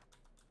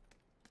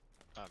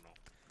 I don't know.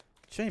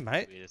 Gee,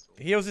 mate. Maybe this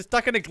will- He was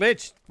stuck in a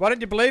glitch. Why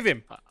don't you believe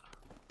him?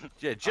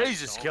 Yeah,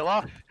 Jesus, don't.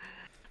 killer.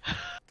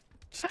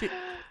 Just get-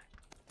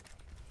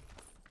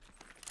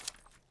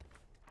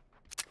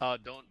 Oh,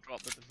 don't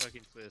drop at the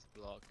fucking first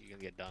block. You're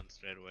gonna get done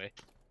straight away.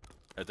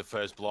 At the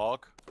first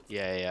block,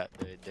 Yeah, yeah.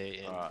 They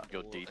in, Alright, go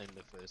all deep. in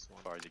the first one.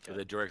 As far as you so can.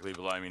 they're directly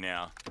below me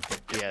now.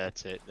 Yeah,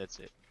 that's it. That's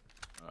it.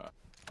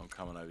 I'm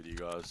coming over to you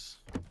guys.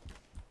 And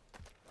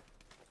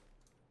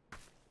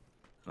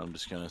I'm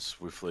just gonna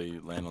swiftly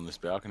land on this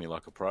balcony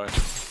like a pro.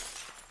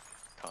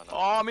 Can't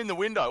Oh, I'm in the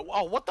window.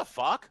 Oh, what the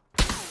fuck?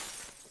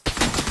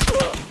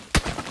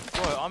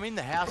 Bro, I'm in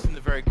the house in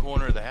the very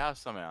corner of the house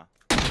somehow.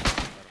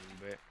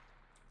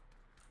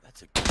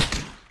 That's a.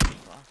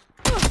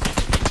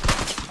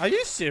 Are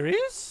you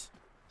serious?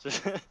 I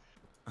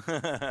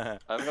haven't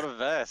got a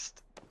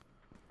vest.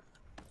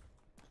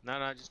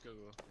 No, just go.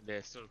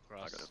 They're still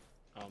across. got it.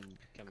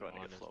 Come Go ahead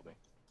on. and get floppy.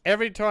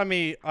 Every time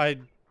I.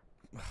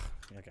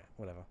 Okay,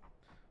 whatever.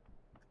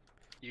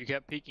 You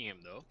kept peeking him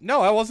though.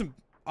 No, I wasn't.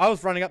 I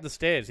was running up the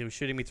stairs. He was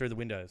shooting me through the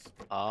windows.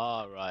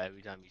 Ah, right.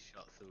 Every time you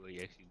shot through,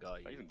 he actually got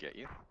I you. even get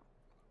you.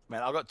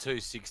 Man, I got 2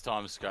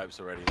 6x scopes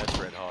already. That's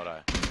red hot,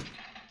 eh?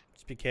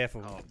 Just be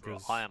careful. Oh, bro,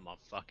 because I am a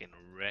fucking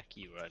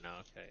wrecky right now.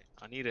 Okay,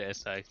 I need a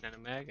SA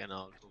extended mag, and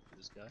I'll talk to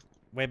this guy.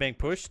 we're being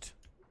pushed.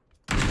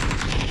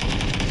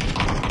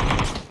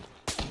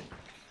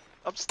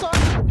 I'm stuck!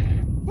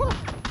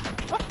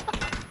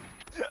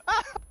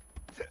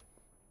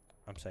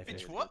 I'm safe Bitch,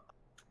 here. what?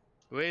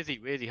 Where is he?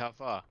 Where is he? How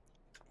far?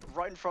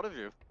 Right in front of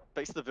you.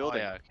 Base of the Oh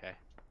building. yeah, okay.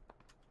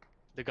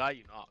 The guy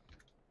you knocked.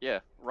 Yeah,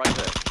 right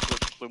there.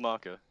 Blue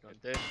marker. You're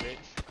dead, bitch.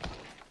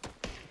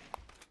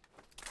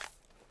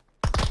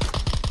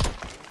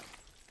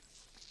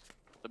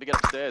 Let me get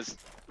upstairs.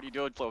 What are you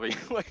doing, Chloe?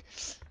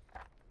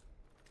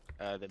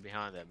 They're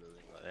behind that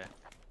building right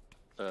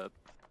there.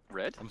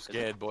 Red? I'm Is it?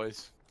 scared,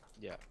 boys.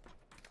 Yeah.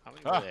 How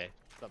many Ah. were there?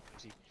 Stop,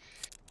 pussy.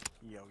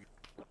 Yo.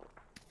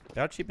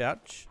 Bouchy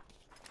bouch.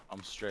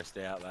 I'm stressed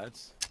out,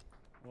 lads.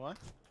 What?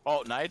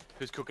 Oh, nade?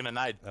 Who's cooking a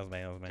nade? That was me.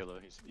 That was me. Killer,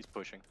 he's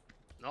pushing.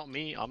 Not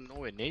me. I'm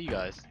nowhere near you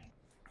guys.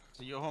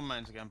 So your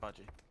hormones again,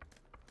 Budgie?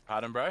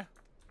 Pardon, bro?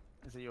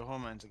 Is it your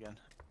hormones again?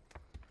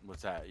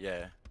 What's that?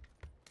 Yeah.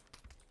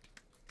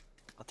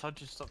 I told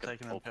you to stop Got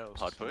taking them old pills.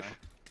 hard you push.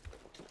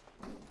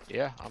 know.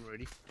 Yeah, I'm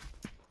ready.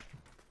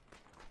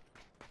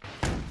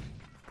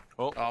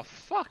 Oh. Oh,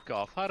 fuck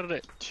off. How did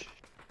it...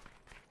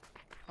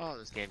 Oh,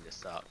 this game just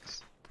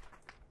sucks.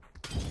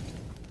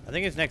 I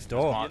think it's next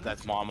door.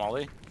 That's my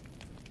molly.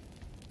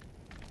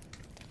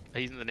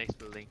 He's in the next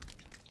building.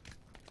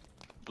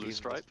 Blue He's in this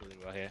stripe? building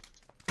right here.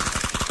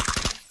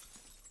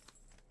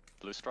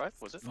 Blue stripe,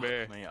 was it? Fuck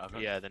Where? me, I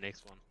got- Yeah, the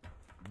next one.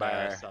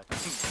 Bear. South.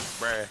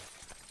 Bruh.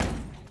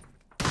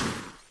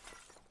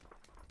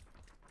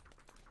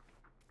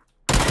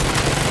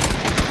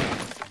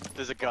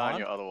 There's a guy on On?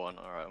 your other one.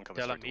 Alright, I'm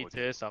coming Tell him straight me towards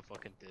you. thirst, I'll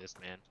fucking thirst,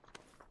 man.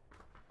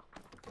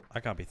 I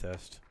can't be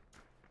thirst.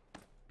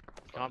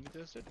 Can't be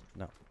thirsted?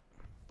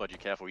 Bud, you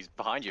careful. He's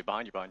behind you,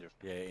 behind you, behind you.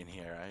 Yeah, in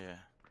here, eh?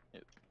 Yeah.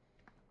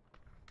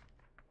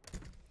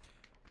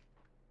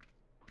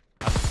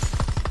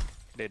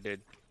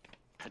 Dead.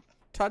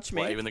 Touch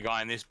me. What, even the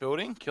guy in this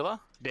building? Killer?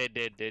 Dead.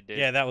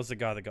 Yeah, that was the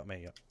guy that got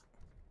me. Yep.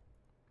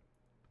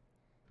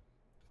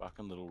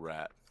 Fucking little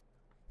rat.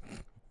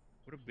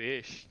 What a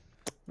bish.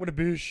 What a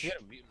bish. He had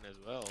a mutant as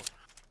well. Did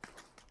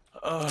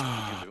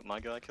Ugh. you loot my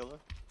guy, Killer?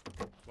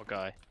 What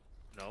guy?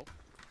 No.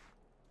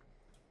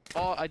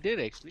 Oh, I did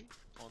actually.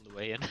 On the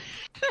way in.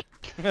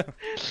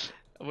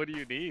 What do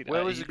you need?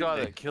 Where was he's the in guy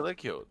there. that Killer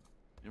killed?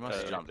 You must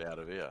have Uh, jumped out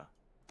of here.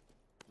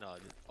 No, I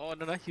didn't. Oh,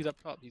 no, he's up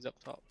top. He's up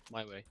top.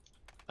 My way.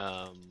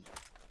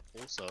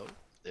 Also,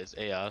 there's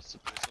AR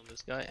suppress on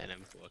this guy, and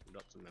M4 I can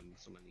drop some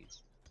someone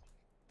needs.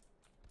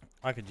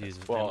 I could use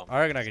it. Well, I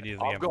reckon I could use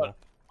the I've M4.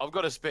 I've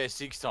got a spare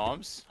 6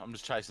 times. I'm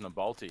just chasing a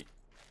bolty.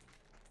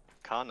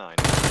 Car 9.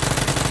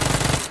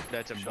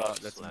 That's a Shot bot.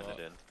 just That's a landed bot.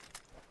 in.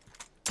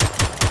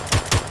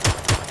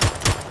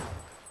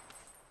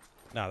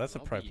 Nah, that's a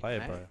pro Lobby, player,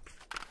 mate. bro.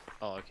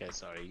 Oh, okay,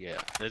 sorry. Yeah,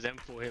 there's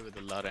M4 here with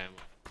a lot of ammo.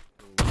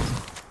 Ooh.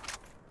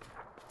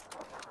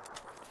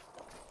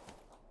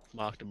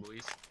 Mark the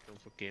boys. Don't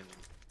fucking.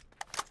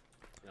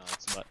 No,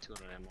 it's about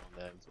 200 ammo on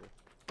there as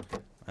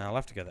well. I'll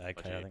have to go the AK,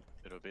 I Budgie, think.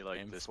 it'll be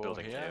like this M4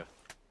 building here? here.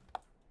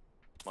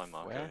 My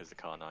marker Where? is the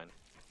car 9.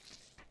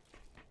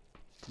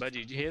 But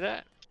did you hear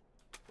that?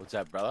 What's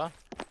that, brother?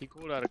 He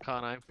called out a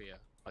car 9 for you,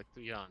 like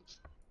 3 times.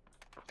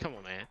 Come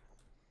on, man.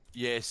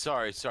 Yeah,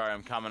 sorry,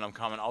 I'm coming.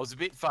 I was a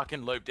bit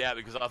fucking looped out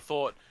because I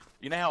thought,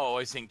 you know how I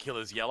always think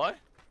Killer's yellow?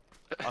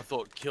 I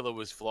thought Killer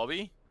was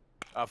Flobby.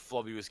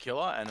 Flobby was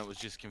Killer, and it was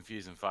just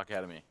confusing fuck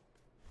out of me.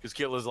 Because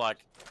Killer's like,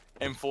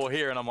 M4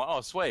 here, and I'm like,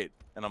 oh, sweet.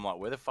 And I'm like,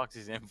 where the fuck's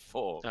his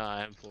M4?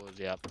 M4 is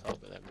the up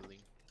top of that building.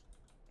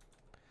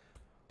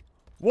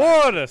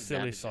 What a silly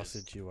Damages.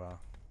 sausage you are.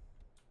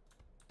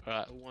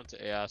 Alright, who wants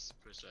an AR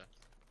suppressor?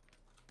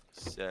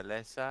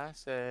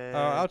 Oh,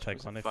 I'll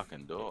take one a if-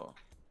 fucking door.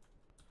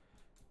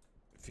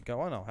 If you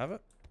go on, I'll have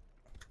it.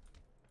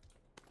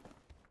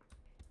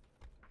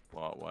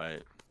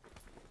 Wait.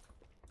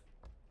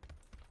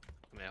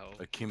 No.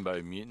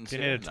 Akimbo mutant. Do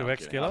you need a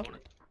 2x killer?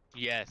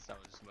 Yes, I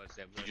was just about to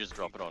say. Did you just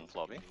drop it on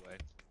Flobby? Anyway.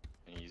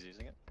 And he's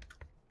using it?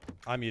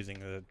 I'm using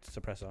the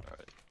suppressor.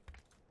 Alright.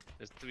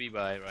 There's 3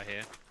 by right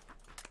here.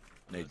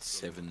 Need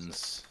Let's go.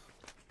 7s.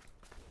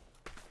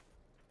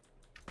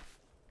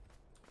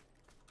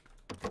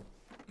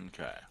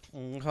 Okay.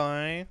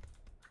 Okay.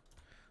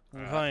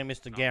 Okay, Alright.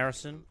 Mr.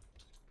 Garrison.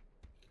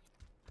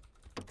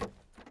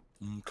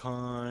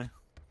 Okay.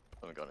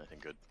 Haven't got anything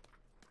good.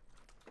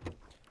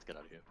 Let's get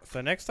out of here.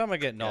 So next time I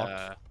get knocked,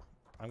 Yeah,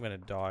 I'm gonna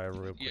die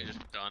real you're quick.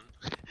 just done.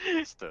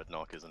 It's third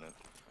knock, isn't it?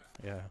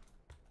 Yeah.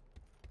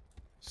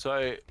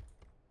 So.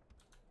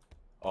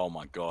 Oh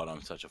my god,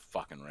 I'm such a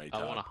fucking retard.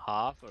 I want a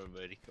half or a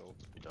vertical.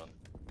 Be done.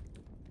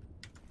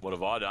 What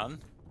have I done?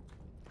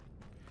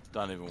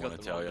 Don't even Got want the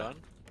to tell wrong you. gun?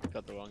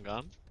 Got the wrong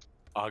gun?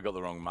 I got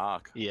the wrong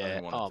mark. I Yeah.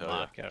 didn't want Oh, to tell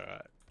mark.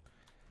 Alright.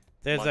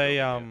 There's My a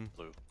building, yeah,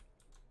 blue.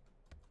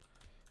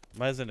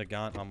 Mosin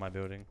Nagant on my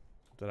building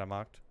that I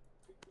marked.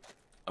 you.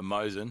 A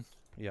Mosin.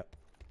 Yep.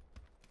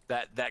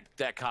 That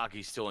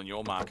khaki's still in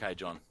your mark, hey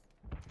John?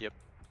 Yep.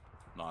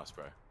 Nice,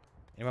 bro.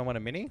 Anyone want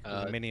a mini?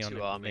 There's a Uh, mini on 2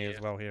 me army, as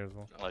yeah. well here as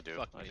well. Oh, I do,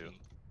 fuck I do. me.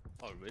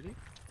 Oh, really?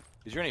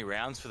 Is there any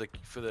rounds for the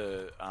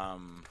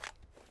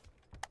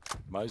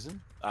Mosin?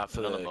 For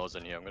Another the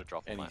Mosin here, I'm gonna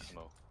drop all my any-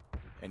 ammo.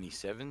 any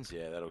 7s?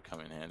 Yeah, that'll come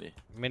in handy.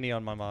 Mini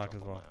on my mark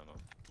Drop as all well. my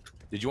ammo.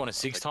 Did you want a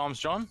 6 times,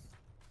 John?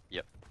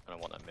 I don't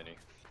want that mini.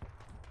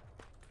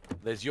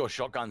 There's your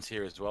shotguns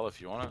here as well if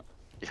you want it.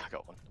 Yeah, I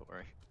got one, don't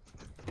worry.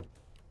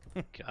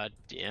 God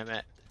damn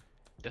it.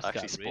 Just I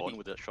actually got spawned ready.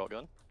 with that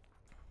shotgun.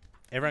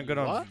 Everyone good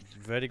on What?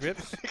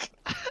 vertigrips?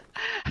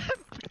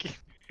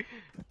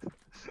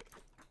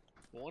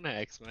 One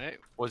hacks, mate.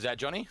 Was that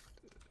Johnny?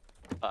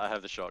 I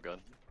have the shotgun.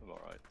 I'm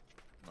alright.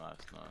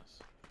 Nice.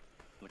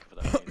 Looking for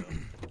that mini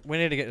though. We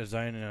need to get the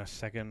zone in a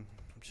second.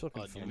 I'm just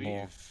looking Oh, for do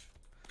more. we?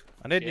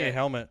 I need a new Yeah.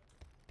 helmet.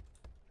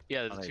 Yeah,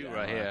 Oh, there's 2 yeah, right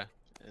right. here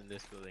in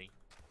this building.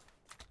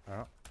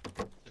 Alright.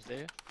 Is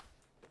there?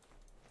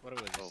 What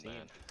was Oh it seeing?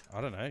 man.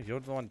 I don't know. You're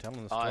the one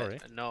telling the Oh, story.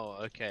 no,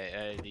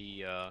 okay,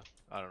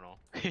 I don't know.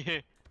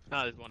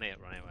 No, there's one here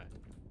right away.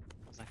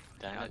 I was like,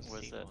 Dang I it, just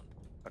where's seen that? one.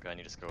 Okay, I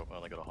need to scope. I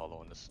only got a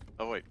hollow in this.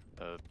 Oh wait,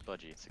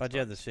 Budgie. 6 But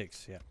yeah, times. the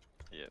 6, yeah.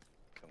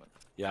 Come on.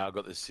 Yeah, I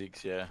got the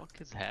 6, yeah. What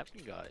is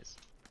happening, guys?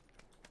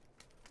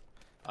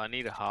 I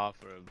need a half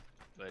or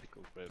a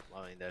vertical grip.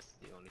 I mean, that's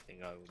the only thing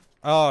I would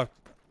Oh,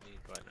 need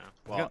right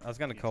now. I was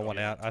gonna you call draw one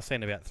your- out. I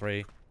seen about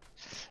 3.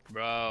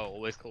 Bro,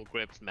 always call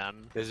grips,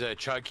 man. There's a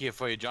choke here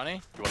for you,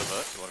 Johnny. You want a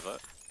vert? You want a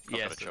vert? I've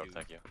Yes, got a I choke, do.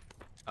 thank you.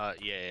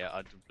 Yeah,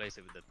 I'd replace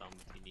it with the thumb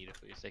if you need it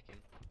for your second.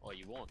 Oh,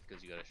 you won't,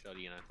 because you got a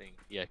shotty and I think.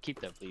 Yeah, keep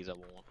that, please, I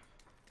won't.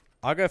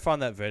 I'll go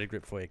find that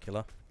vertigrip for you,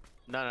 killer.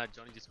 No,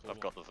 Johnny just called I've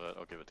got the vert.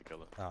 I'll give it to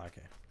Killer. Oh,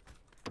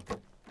 okay.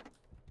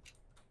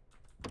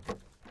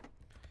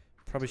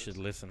 Probably should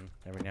listen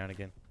every now and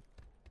again.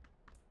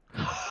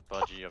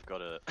 Budgie, I've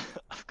got a,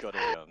 I've got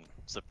a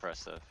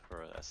suppressor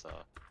for a SR.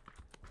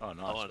 Oh, I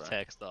nice, want bro. a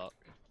tech stock.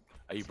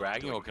 Are you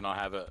bragging or can I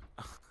have it?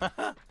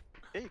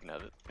 Yeah, you can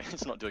have it.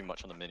 It's not doing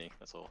much on the mini.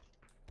 That's all.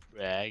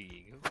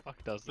 Bragging. Who the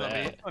fuck does That'll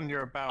be that? on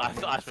your about.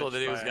 I thought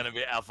that he was gonna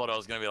be. I thought I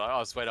was gonna be like,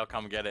 oh sweet, I'll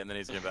come get it, and then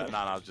he's gonna be like, no,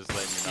 I was just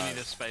letting You you need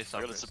know. a space.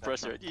 I got a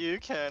suppressor. You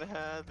can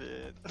have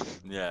it.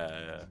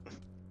 Yeah.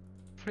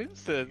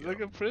 Princess, look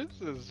at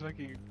Princess.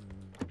 Fucking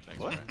Thanks,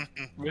 What?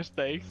 bro.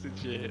 mistakes and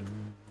shit.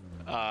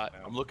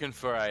 I'm looking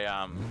for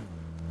a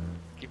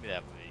Give me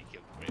that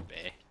vertical grip,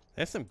 eh?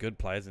 There's some good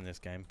players in this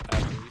game.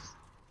 Please.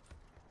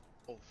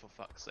 Oh, for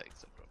fuck's sake,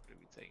 so probably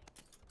we take.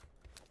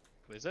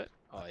 Where's it?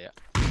 Oh, yeah.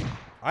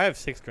 I have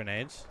 6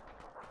 grenades.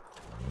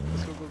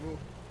 Let's go.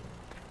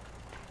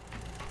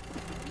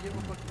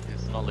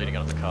 It's not leading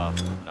out of the car.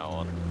 from now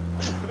on.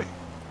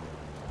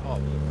 Oh,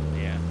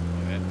 yeah.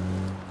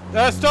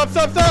 Okay. Stop!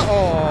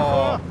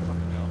 Oh!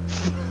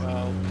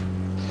 Well,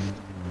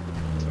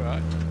 it's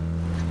alright.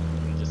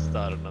 We just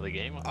start another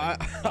game. I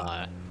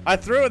think. I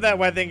threw it that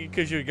way thinking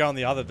because you would go in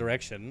the other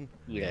direction.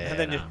 Yeah. And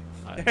then no,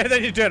 and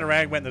then you turn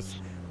around and went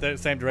the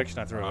same direction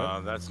I threw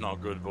it. that's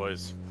not good,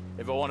 boys.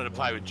 If I wanted to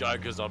play with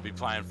jokers, I'd be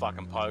playing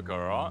fucking poker,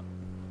 alright?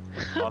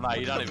 Oh no,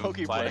 you don't even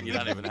Pokey play. play. You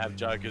don't even have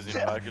jokers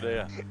in poker, do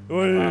you?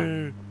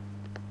 Woo.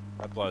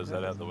 That blows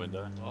that out the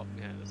window. Oh,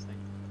 behind this thing.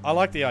 I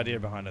like the idea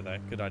behind it though.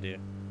 Good idea.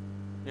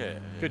 Yeah.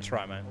 Good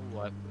try, mate. Oh,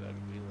 I forgot to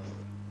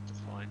reload. It's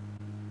fine.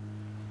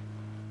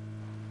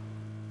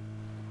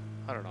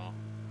 I don't know.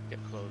 Get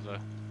closer.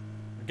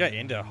 Go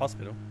into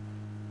hospital.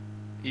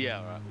 Yeah,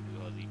 alright,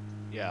 we'll do Aussie.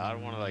 Yeah, I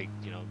don't want to like,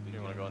 you know.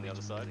 You want to go on the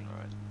other side?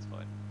 Alright, that's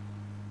fine.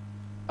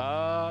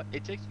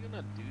 It takes you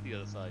gonna do the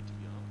other side, to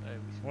be honest. Hey,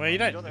 we should Well, you You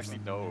don't. don't actually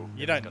know.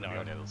 You if don't it's gonna be know.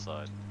 on the other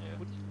side.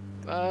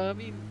 Yeah. I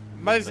mean,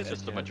 Most It's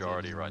just the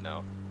majority right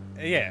now.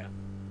 Yeah.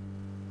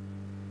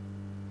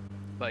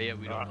 but yeah,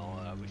 we don't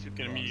Alright. know. We should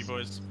Get him, you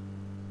boys.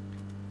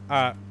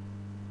 Uh,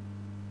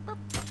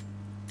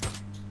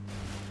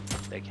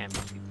 There can be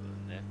people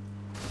in there.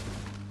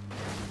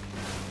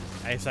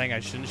 are you saying I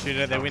shouldn't shoot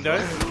at their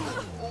windows?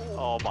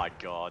 Oh my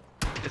god.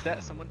 Is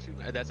that someone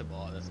shooting? That's a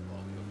bot. That's a bot.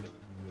 We go kill him.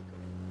 We go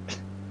kill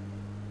him.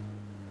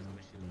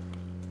 Someone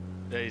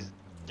shooting. There's.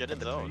 Get in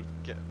the the zone. tree.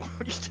 Get. What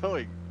are you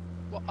doing?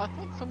 Well, I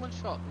thought someone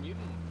shot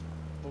Mutant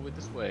over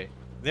this way.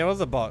 There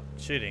was a bot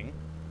shooting.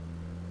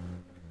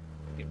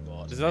 Get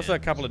bots, There's also a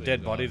man. couple of Swear to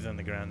dead God. bodies on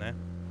the ground there.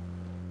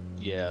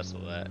 Yeah, I saw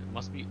that. It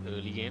must be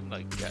early game,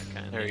 like that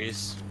kind of. There he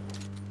is.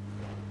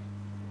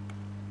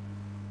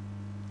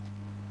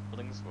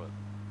 Buildings? What?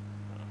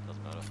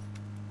 Doesn't matter.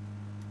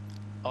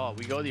 Oh,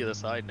 we go the other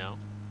side now.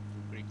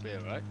 We're pretty clear,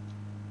 right?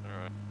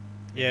 Alright.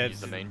 Yeah, Use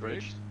it's, the main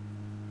bridge.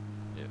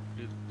 Yeah.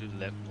 Do the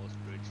leftmost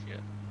bridge, yeah.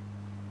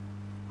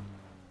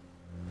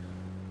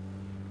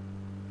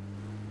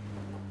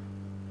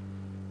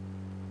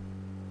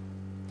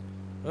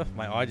 ugh,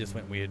 my eye just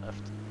went weird.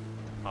 Left.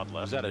 Hard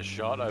left. Was that a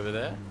shot over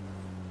there?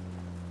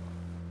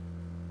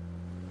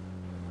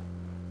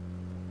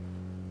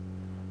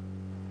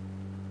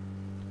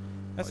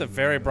 That's a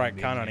very bright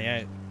car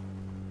 98.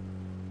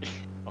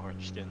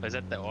 Orange skin. Is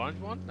that the orange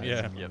one? That's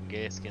Yeah. the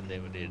gayest skin they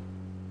ever did.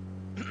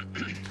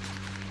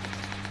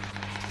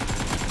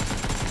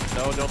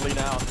 No, don't lean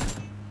out.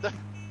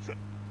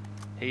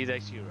 He's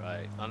actually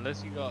right.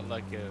 Unless you got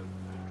like a good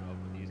drop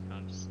with these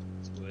guns,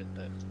 it's worth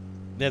it.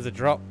 There's a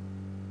drop.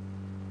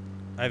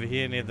 Over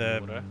here near the...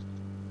 Water.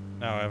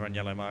 No, over on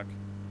yellow mark.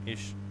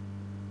 Ish.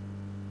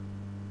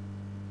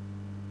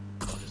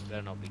 Oh, this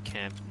better not be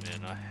camping,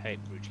 man. I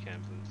hate bridge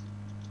campers.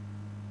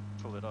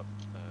 Pull it up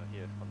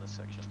here on this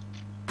section.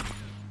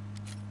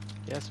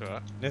 Yeah, that's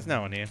alright. There's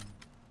no one here.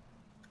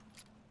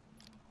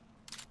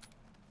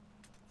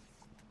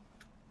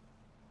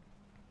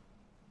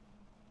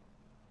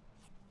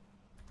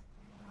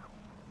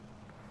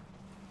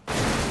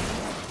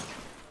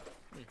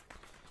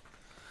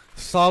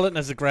 Silent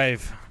as a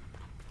grave.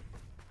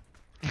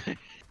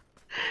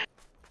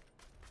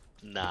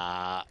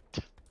 Not.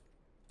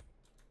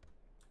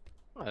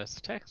 Oh, that's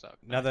a tax arc.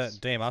 Another Nice.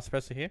 DMR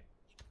suppressor here.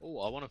 Oh,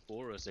 I want a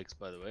 4 or a 6,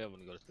 by the way. I want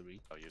to go to 3.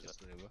 I'll use it.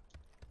 Just whenever.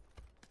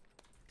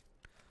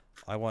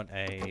 I want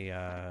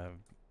a...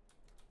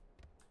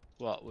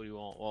 What? What do you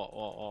want?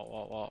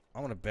 What? I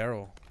want a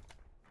barrel.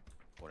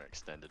 Or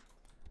extended.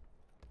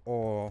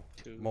 Or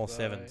Two more guys.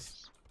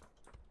 sevens.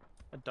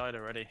 I died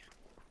already.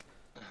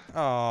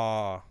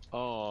 Oh,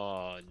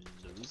 Oh,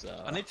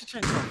 loser. I need to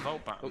change my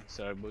vault Oh, button.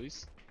 sorry,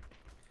 boys.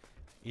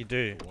 you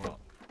do. What?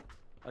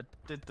 I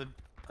did the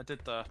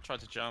tried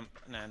to jump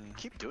and then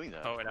Keep doing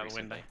that. oh it out the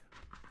recently. window.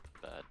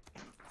 Bad.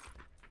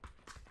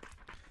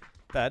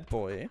 Bad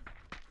boy.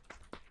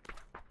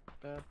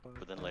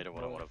 But then later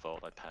when I want to vault,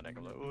 I panic.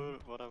 I'm like,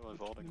 what am I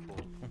vaulting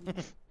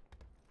for?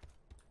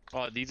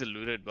 Oh, these are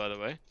looted, by the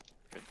way.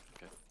 Good,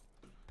 okay.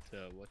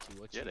 So, what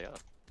you? Yeah, they are.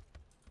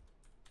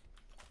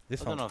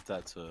 This I don't one. know if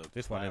that's a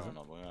This one player or isn't.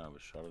 not. We're gonna have a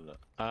shot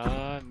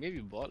at it. Maybe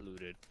bot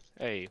looted.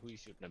 Hey, who you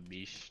shooting a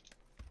beach?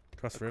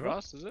 Cross the river.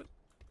 Across, is it?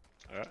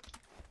 Alright.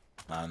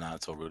 No,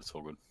 it's all good. It's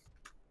all good.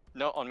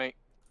 No, on me.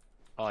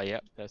 Oh, yeah,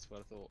 that's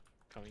what I thought.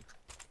 Coming.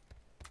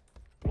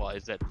 What,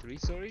 is that 3,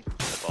 sorry?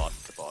 The bot.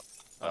 The bot.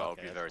 Oh, I'll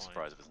okay, be that's very fine.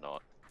 surprised if it's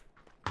not.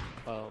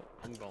 Well,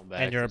 I'm going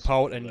back. And you're a just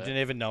poet for and you that.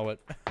 didn't even know it.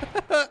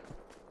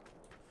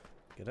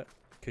 Get it?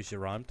 Because you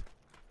rhymed.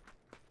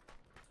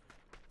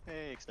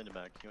 Hey, extended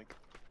mag. Yoink.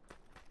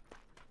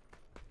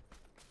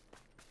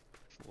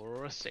 4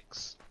 or a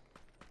 6.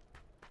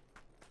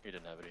 He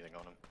didn't have anything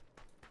on him.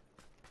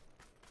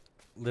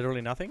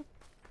 Literally nothing?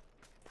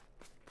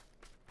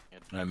 He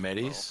had No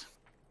medis.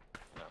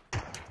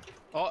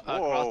 Oh, Whoa.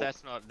 cross,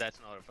 that's not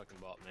a fucking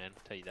bot, man.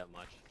 Tell you that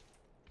much.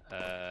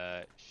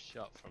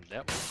 Shot from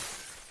that one.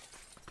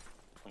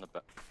 on the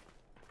back.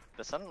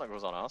 That sounded like it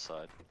was on our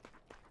side.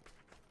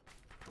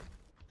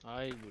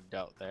 I would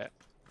doubt that.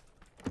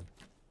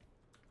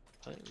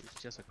 I think it was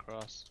just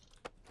across.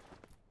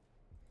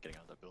 Getting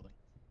out of that building.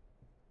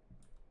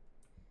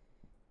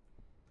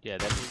 Yeah,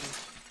 that building.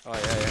 Oh,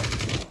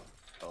 yeah, yeah.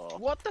 Oh.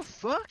 What the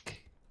fuck?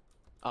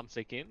 I'm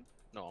second.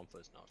 No, I'm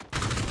first now.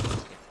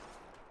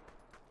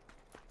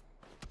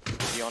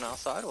 Is he on our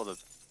side or the...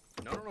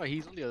 No,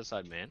 he's on the other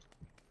side, man.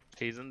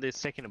 He's in the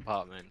second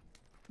apartment.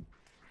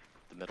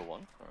 The middle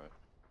one?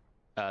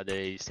 Alright.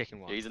 The second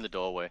one. Yeah, he's in the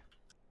doorway.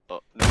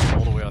 Oh, no,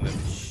 all the way on the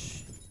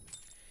Shh.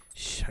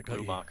 Shh, I got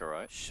blue you. marker,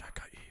 right? Shh, I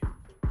got you.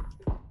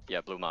 Yeah,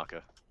 blue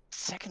marker.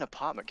 Second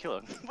apartment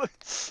killer.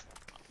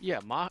 Yeah,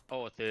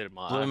 third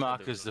mark. Blue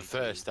marker's the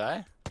first,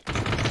 eh?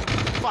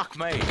 Fuck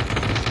me.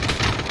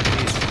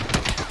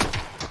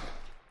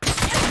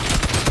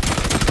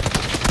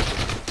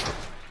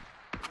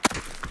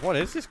 What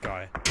is this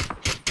guy?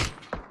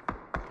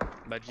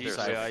 But There's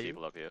where are some you?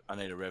 people up here. I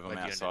need to rev him But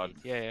you're outside.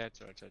 underneath. Yeah,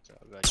 it's alright.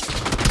 I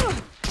got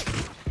you.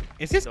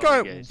 Is this Don't guy?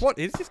 engage. What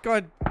is this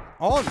guy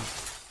on?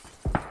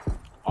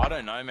 I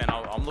don't know, man.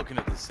 I'm looking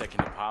at the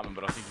second apartment,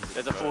 but I think he's.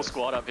 There's a full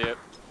squad up here.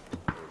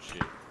 Oh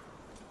shit.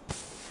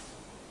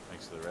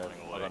 Thanks for the rev.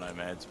 I got no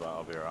meds, but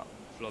I'll be alright.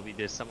 Flobby,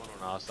 there's someone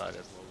on our side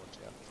as well. Watch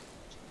out.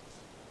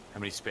 How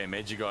many spare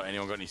meds you got?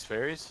 Anyone got any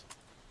spares?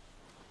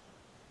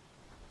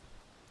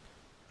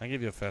 I'll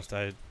give you a first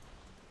aid.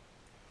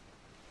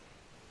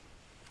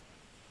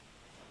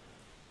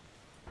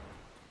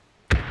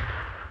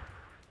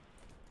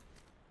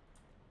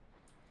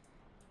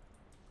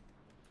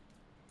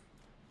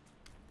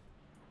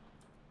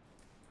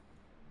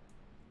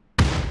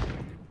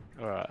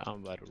 Alright, I'm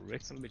about to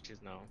wreck some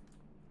bitches now.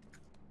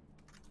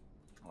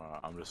 Alright,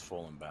 I'm just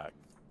falling back.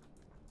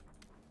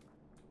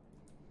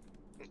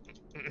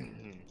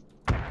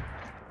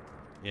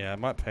 Yeah, I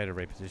might pay to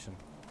reposition.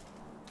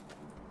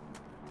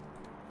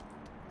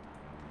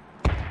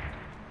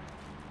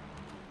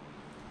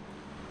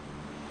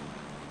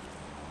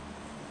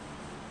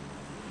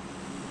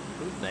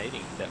 Who's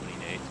nading that many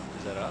nades?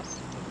 Is that us?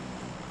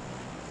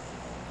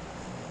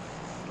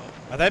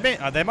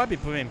 They might be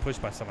being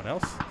pushed by someone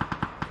else.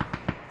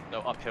 No,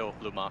 uphill,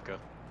 blue marker.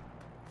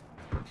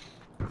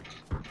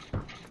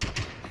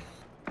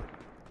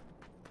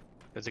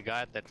 There's a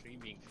guy at that tree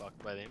being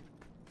fucked by them.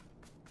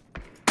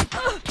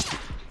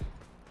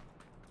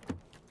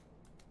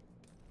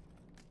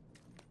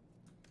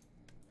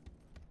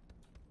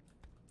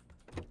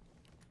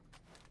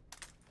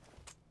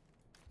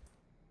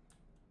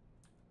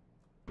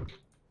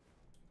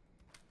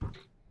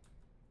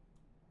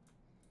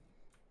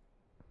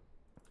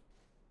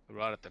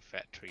 Right at the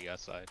fat tree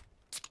outside.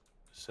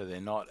 So they're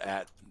not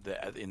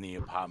in the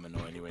apartment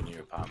or anywhere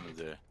near apartment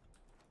there.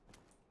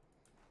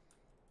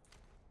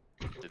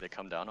 Did they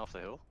come down off the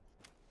hill?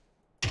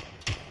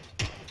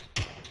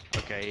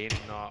 Okay,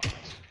 not.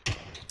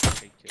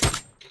 Thank you.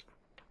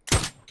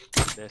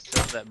 They're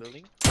still in that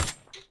building?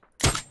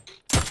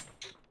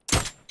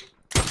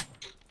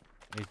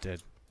 He's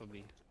dead.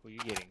 Probably. Who are you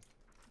getting?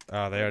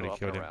 Oh, they Go already up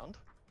killed and him. around?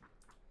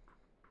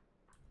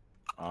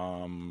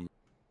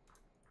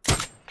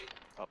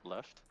 Up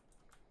left.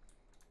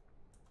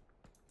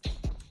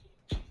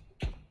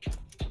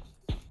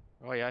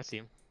 Oh yeah, I see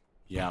him.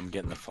 Yeah, I'm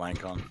getting the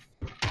flank on.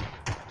 Shot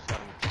him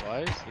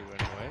twice, he ran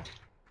away.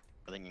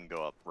 I think you can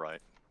go up right.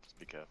 Just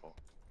be careful.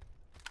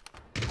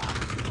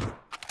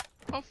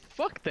 Oh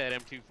fuck that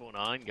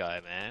M249 guy,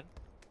 man.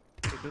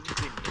 It doesn't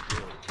seem to do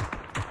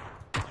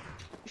it.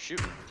 He's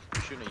shooting.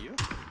 He's shooting at you?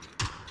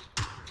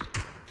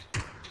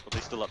 Or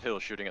he's still uphill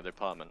shooting at the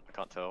apartment. I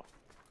can't tell.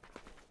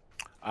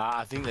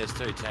 I think there's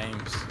two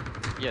teams.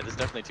 Yeah, there's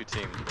definitely two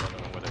teams, but I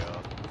don't know where they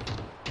are.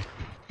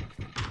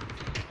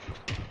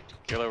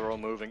 Killer, we're all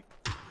moving.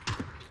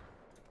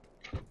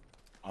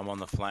 I'm on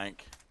the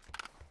flank.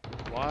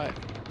 Why?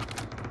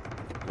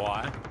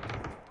 Why?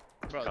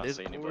 Bro, Can't there's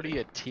see already anybody.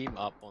 a team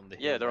up on the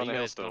hill. Yeah, they're Why on the you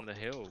hill guys still. on the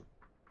hill.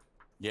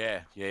 Yeah,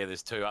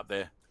 there's two up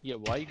there. Yeah,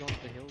 why are you going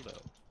to the hill though?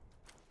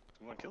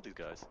 We want to kill these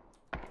guys.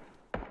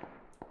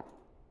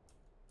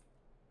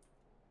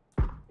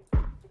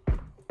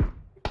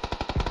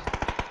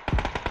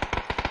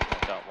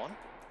 Knocked out one.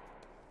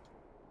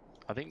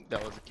 I think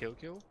that was a kill.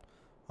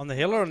 On the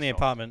hill or in the Shot.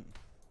 apartment?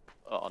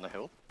 On the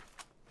hill.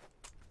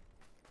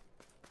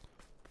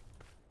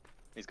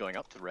 He's going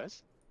up to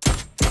res.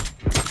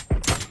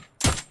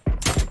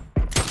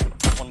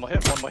 One more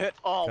hit, one more hit.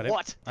 Oh, Got him.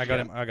 what? I got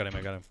him.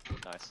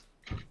 Nice.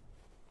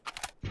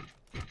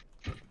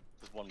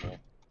 There's one more.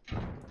 I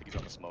think he's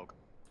on the smoke.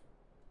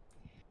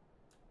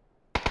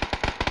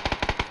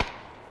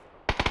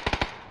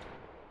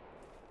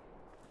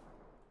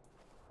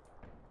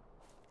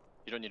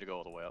 You don't need to go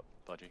all the way up,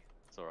 Budgie.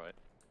 It's alright.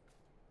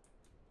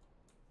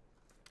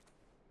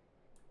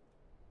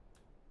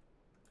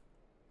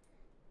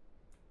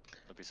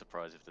 I'd be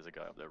surprised if there's a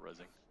guy up there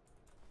rezzing.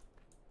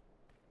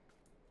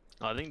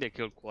 I think they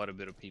killed quite a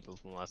bit of people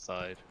from our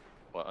side.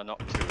 Well, I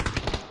knocked two.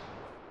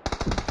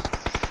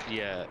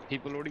 Yeah,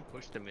 people already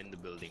pushed them in the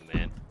building,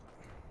 man.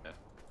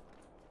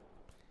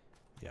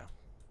 Yeah.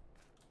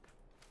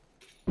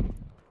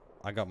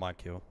 I got my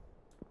kill.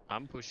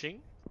 I'm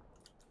pushing.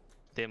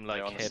 Them like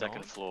They're on the head second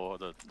on. floor,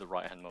 the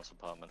right-hand most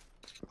apartment.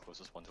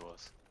 Closest one to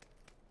us.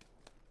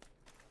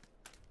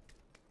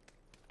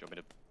 Do you want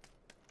me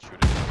to shoot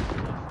it?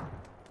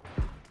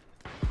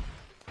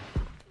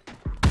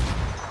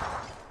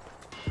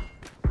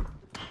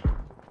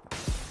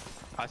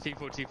 I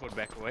C4,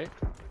 back away.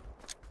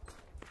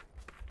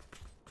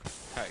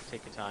 Alright,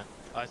 take your time.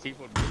 I C4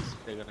 boost,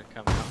 they're gonna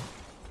come out.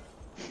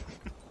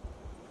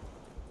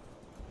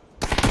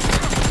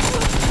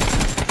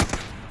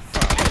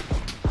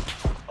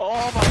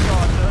 Oh my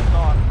god, they're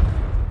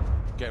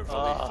not. Get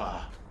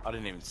ready. I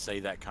didn't even see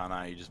that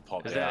cunt. You just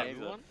popped Is out. that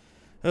everyone?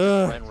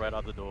 Ran right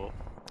out the door.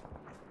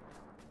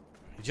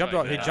 He jumped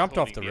off. He jumped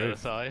off the other roof.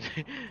 side.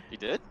 He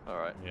did?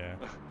 Alright. Yeah.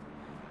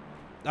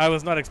 I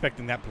was not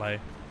expecting that play.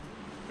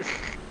 There you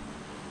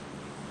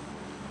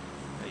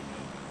go.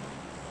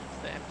 It's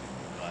the empty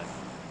vibe.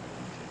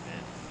 Shit,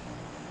 man.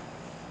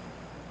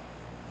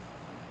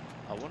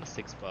 I want a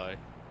 6x.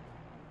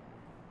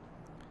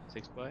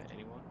 6x?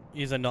 Anyone?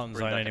 He's not in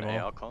Bring zone back an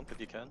anymore. AR comp if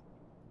you can.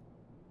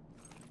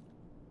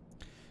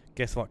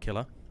 Guess what,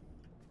 killer?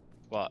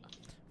 What?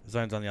 The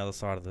zone's on the other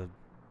side of the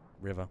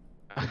river.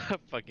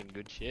 Fucking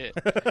good shit.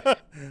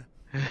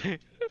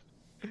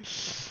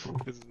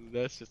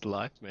 That's just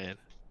life, man.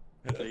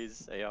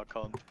 Please, AR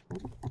comp.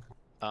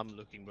 I'm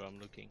looking, bro. I'm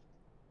looking.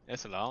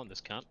 SLR on this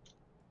cunt.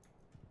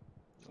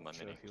 For my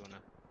Sure mini. if you wanna.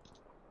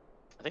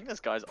 I think this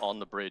guy's on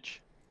the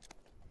bridge.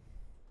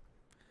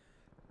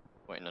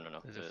 Wait, no.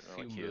 There's They're a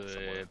like few here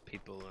somewhere.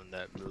 people in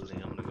that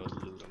building. I'm gonna go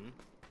loot them.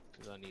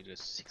 Cause I need a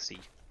sexy.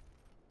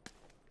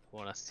 I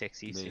want a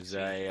sexy. There's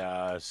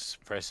a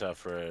suppressor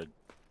for a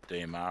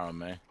DMR on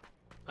me.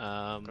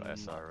 Um, Got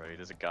SR ready.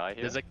 There's a guy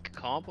here. there's a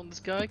comp on this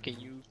guy. Can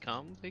you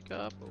come pick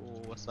up or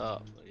what's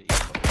up?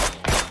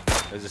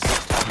 There's a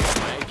 6 on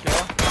me,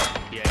 killer.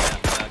 Yeah.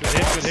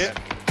 Good hit.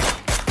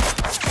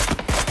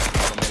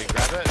 Want me to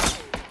grab it?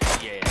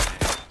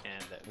 Yeah.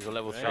 And There's a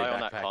level 3 guy on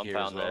that backpack here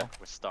as compound well. there.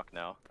 We're stuck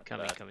now.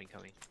 That's coming.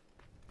 bad.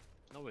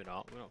 No, we're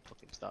not. We're not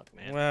fucking stuck,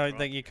 man. Well, I Bro.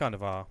 think you kind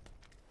of are.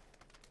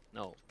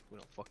 No, we're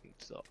not fucking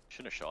stuck.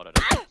 Shouldn't have shot at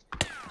him.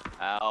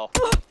 Ow.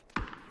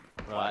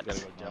 Right, What? gotta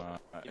go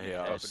jump. Give me Yeah, a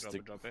I'll drop it,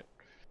 stick drop it.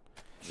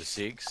 the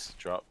 6.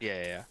 Drop.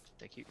 Yeah.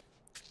 Thank you.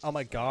 Oh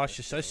my gosh,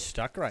 you're so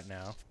stuck right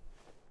now.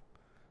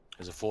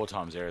 There's a 4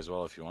 times there as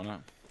well if you want it.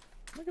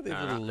 Look at these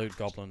Nah. little loot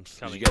goblins.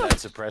 Did you get that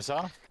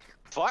suppressor?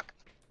 Fuck!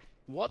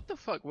 What the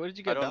fuck? Where did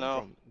you I get don't that know.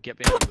 from? Get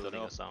behind the Don't building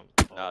know. or something.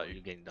 Nah, Oh, you-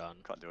 you're getting done.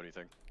 Can't do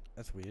anything.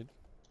 That's weird.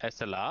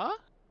 SLR?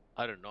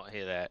 I did not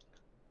hear that.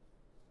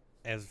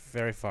 It's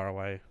very far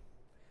away.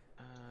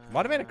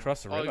 Might have been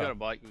across the Oh, we river. got a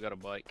bike. We got a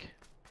bike.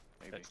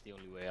 Maybe. That's the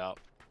only way out.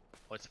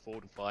 Oh, it's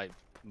 4 to 5.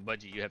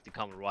 Budgie, you have to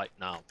come right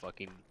now.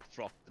 Fucking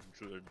frock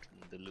through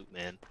the loot,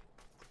 man.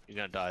 You're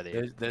gonna die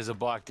there. There's a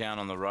bike down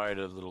on the road,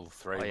 a little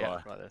 3 Oh, by.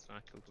 yeah. Right, that's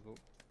nice. Cool.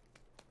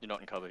 You're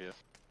not in cover here.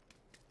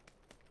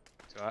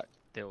 It's alright.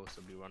 They'll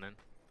also be running.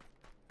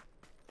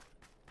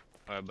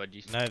 Alright,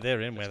 Budgie. No,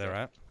 they're in where Let's they're go.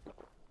 at.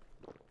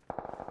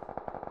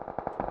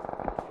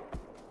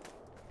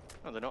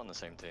 Oh, they're not on the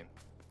same team.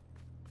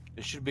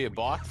 There should be a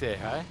bike there,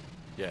 hey?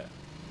 Yeah.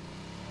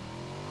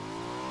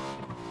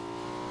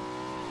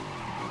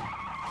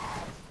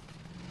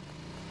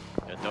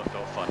 Yeah,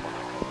 don't fight on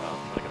that compound.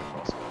 I'm trying to get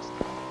across first.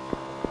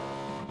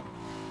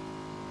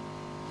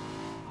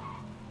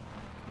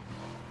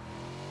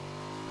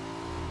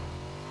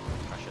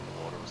 Crash in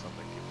the water or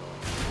something. Keep going.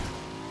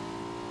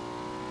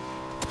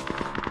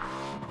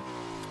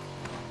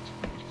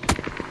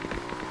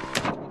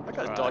 That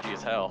guy's Right. dodgy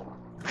as hell.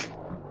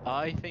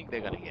 I think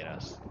they're gonna get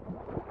us.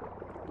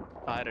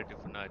 I had a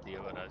different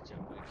idea when I was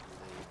jumping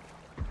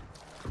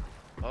into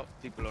the... Oh,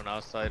 people on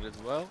our side as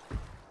well.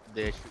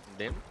 They're shooting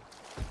them.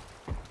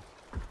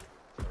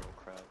 Feral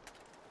crab.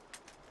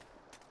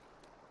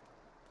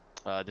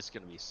 This is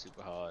gonna be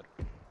super hard.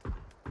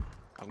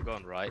 I'm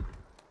going right.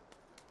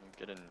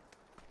 You get in.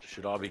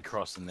 Should I be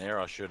crossing there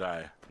or should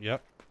I?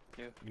 Yep.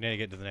 Yeah. You need to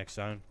get to the next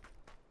zone.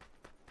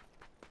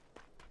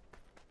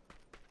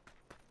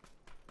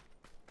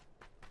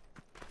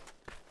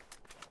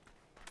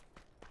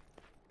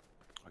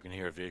 I can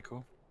hear a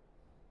vehicle.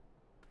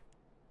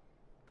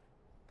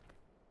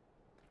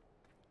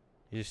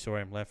 You just saw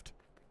him left.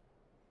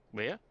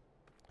 Where?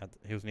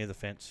 He was near the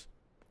fence.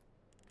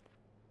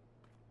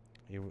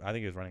 I think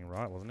he was running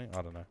right, wasn't he?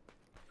 I don't know.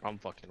 I'm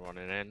fucking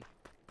running in.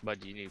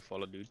 But you need to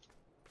follow, dude.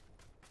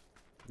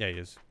 Yeah, he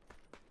is.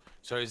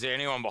 So is there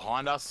anyone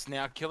behind us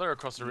now, killer,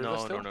 across the river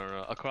No. still?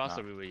 Across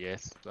the No. river,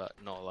 yes, but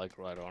not like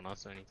right on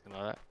us or anything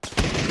like that.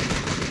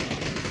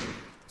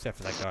 Except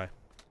for that guy.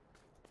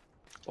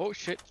 Oh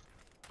shit!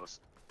 Close.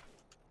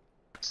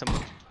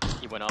 Someone.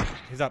 He went up.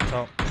 He's up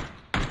top.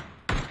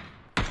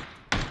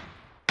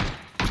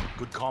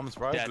 Good comms,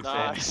 bro. Yeah, Good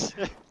nice. comms.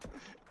 Nice.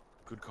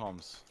 Good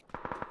comms.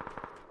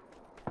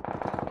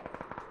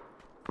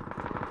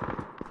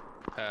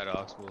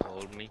 Paradox will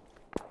hold me.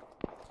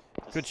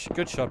 Good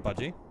shot,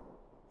 Budgie.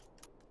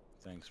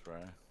 Thanks, bro.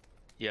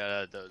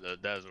 Yeah, that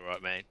was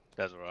alright, man.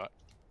 That's alright.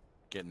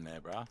 Getting there,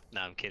 bro.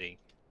 Nah, I'm kidding.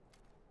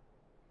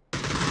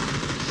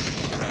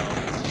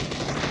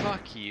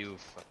 Fuck you,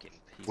 fucking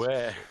piece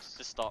Where? of shit.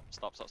 Just stop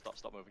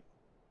moving.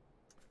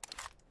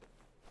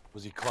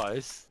 Was he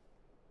close?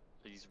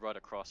 He's right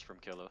across from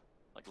Killer,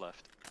 like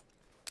left.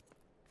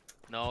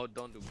 No,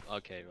 don't do.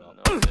 Okay, well.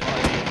 No,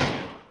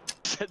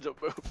 said don't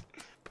move.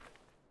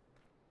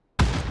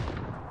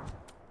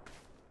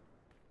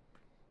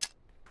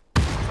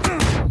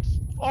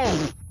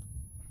 Oh!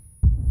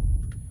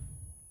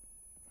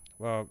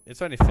 Well,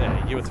 it's only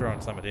fair. You were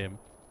throwing some at him.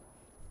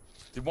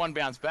 Did one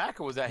bounce back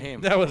or was that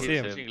him? That was He's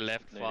him. pushing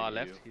left, Maybe far you.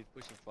 left. He's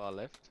pushing far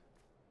left.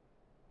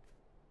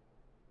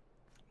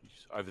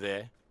 over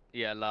there.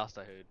 Yeah, last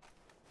I heard.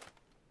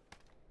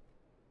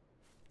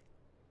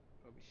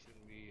 Probably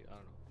shouldn't be. I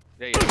don't know.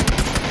 There you go.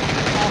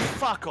 Oh,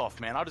 fuck off,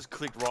 man. I just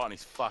clicked right on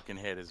his fucking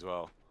head as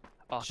well.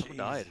 Oh, someone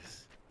died.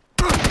 Jesus.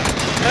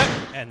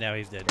 And now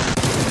he's dead.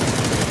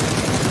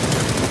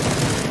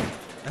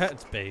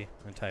 It's B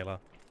and Taylor.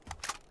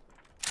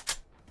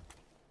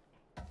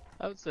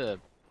 That was a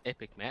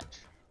epic match.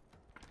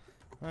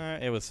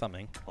 It was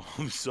something.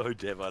 I'm so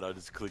devout. I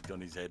just clicked on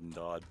his head and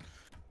died.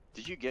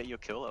 Did you get your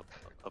kill up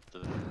to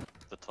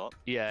the top?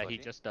 Yeah, he Lucky?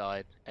 just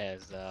died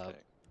as Okay.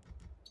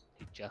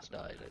 he just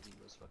died as he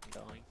was fucking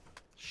dying.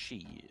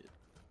 Shit.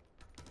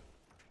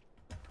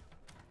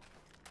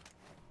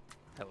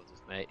 That was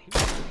his mate.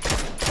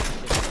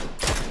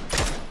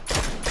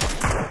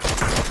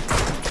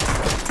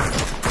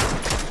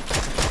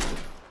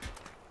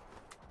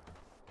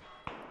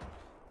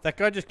 That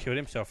guy just killed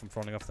himself from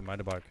falling off the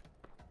motorbike.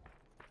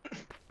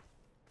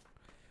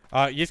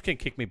 You just can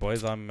kick me,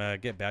 boys. I'm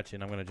get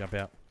Bouchy, I'm gonna jump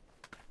out.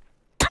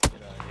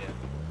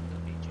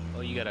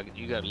 Oh, you gotta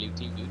leave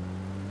team, dude.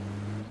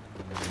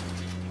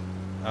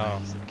 Oh,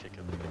 He said kick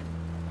him.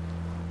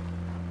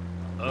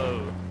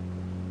 Oh.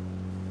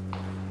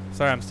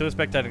 sorry, I'm still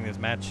spectating this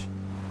match.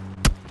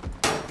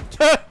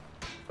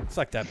 It's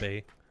like that,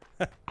 B.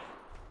 What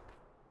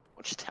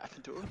just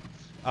happened to him?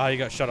 Oh, you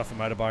got shot off a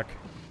motorbike.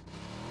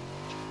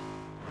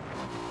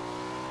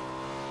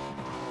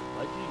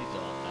 Budgie's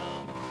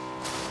on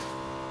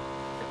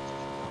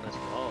as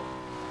well.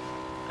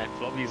 And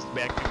Flobby's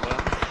back to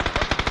one.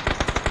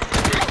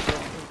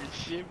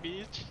 Shit,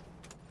 bitch.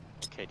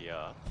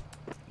 KDR.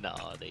 No,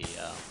 the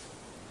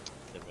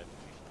revolution.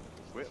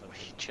 Where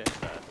you check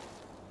that?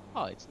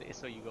 Oh, it's there.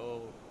 So you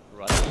go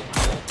right.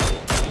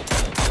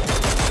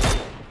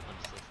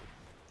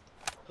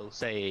 It'll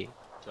say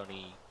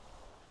Johnny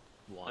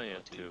 1 Oh yeah, or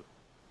 2.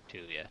 2,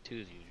 yeah. 2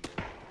 is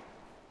usual.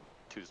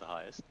 2's the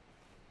highest.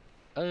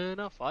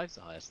 No, 5's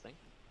the highest thing.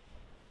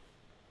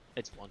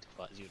 It's 1 to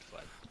 5, 0 to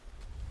 5.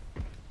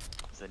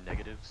 Is there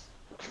negatives?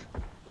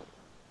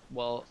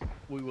 Well,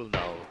 we will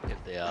know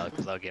if they are,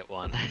 because I'll get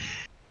one.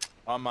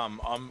 I'm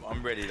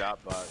readied up,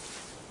 but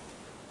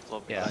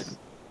Flop, Yeah. guys.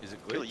 is it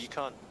Killer, glitched? you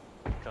can't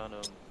kick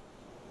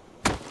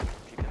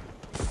him.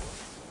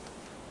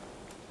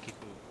 Kick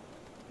who?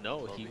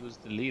 No, he Flobby. was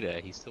the leader.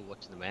 He's still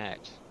watching the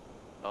match.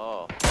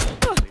 Oh.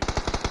 Oh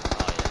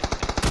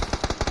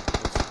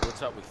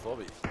What's up with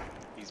Flobby?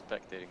 He's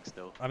spectating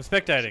still. I'm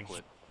spectating.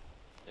 Split.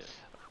 yeah.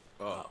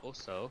 Oh,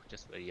 Also,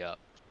 just ready up.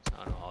 I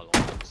don't know how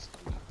long this is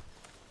gonna be.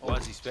 why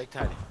is he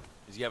spectating?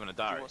 Is he having a Who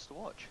diary? wants to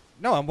watch?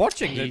 No, I'm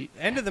watching He- the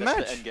end of the That's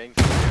match. the end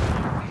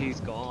game. He's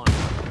gone.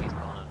 He's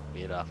gone a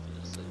bit after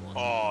this. So he wants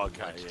Oh,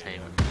 okay, yeah,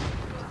 entertainment.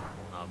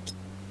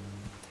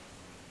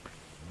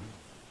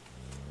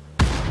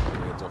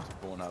 He gets off to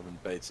Pornhub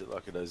and beats it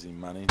like it owes him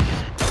money.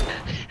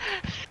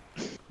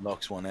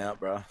 Knocks one out,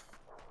 bro.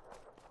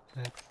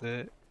 That's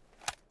it.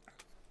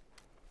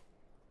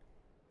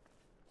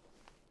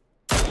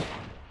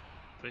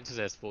 Princess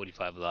has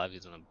 45 live.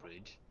 He's on a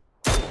bridge.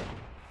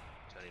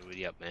 Johnny,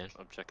 ready up, man.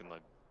 I'm checking my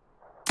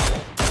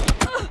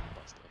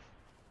stuff.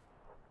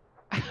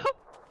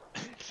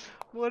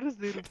 What is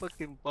there to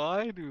fucking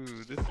buy,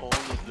 dude? All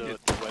of the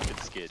weapon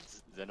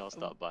skids. Then I'll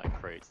start buying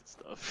crates and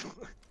stuff.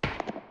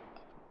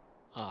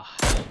 Ah.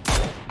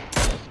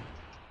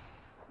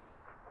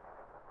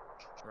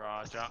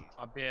 Roger.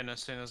 I'll be in as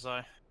soon as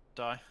I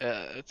die.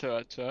 It's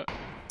alright, it's alright.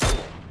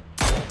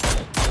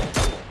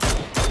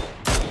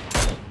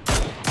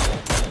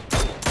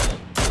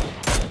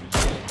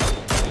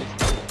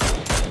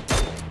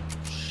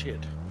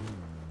 Shit.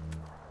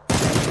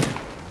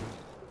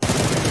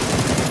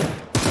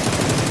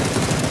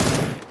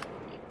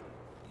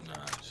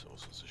 Nah, it's all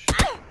sorts of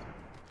shit.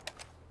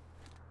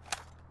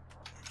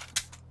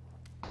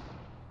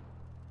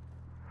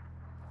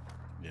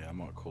 Yeah, I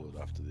might call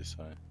it after this,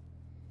 hey?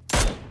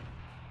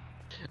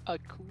 A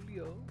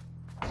coolio.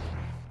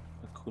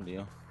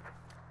 Coolio.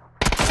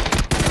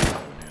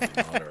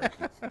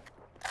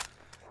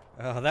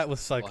 Oh, that was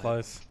so Why?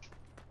 close.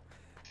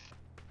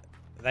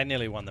 They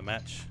nearly won the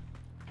match.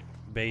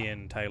 B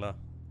and Taylor.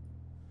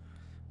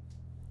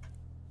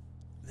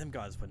 Them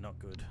guys were not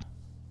good.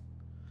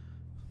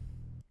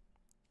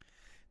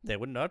 They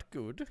were not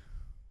good.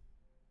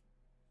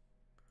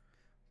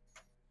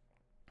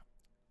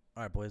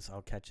 Alright, boys.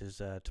 I'll catch us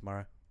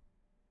tomorrow.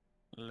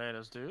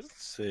 Laters, dude.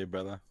 See you,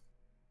 brother.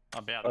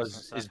 I'll be out Oh, in a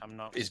sec. I'm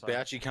not. Is so-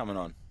 Bouchy coming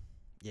on?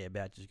 Yeah,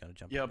 Badge is going to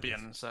jump Yeah, I'll into be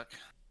this. in a sec.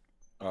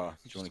 Oh,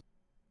 do you want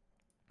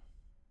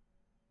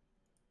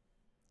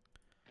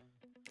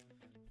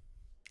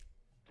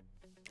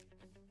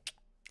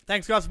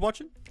Thanks, guys, for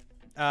watching.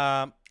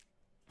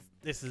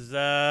 This is,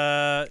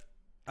 I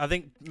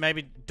think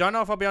maybe, don't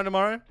know if I'll be on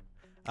tomorrow.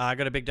 I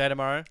got a big day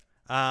tomorrow.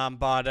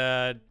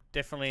 But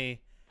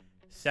definitely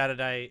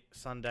Saturday,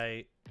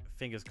 Sunday,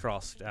 fingers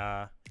crossed.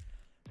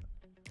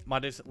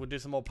 We'll do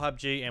some more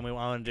PUBG, and we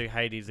want to do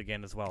Hades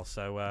again as well.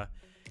 So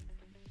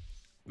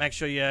make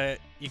sure you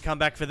come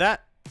back for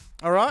that.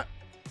 All right,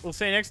 we'll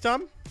see you next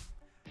time.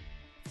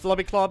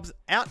 Flobby Clobs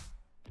out.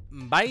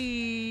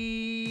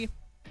 Bye.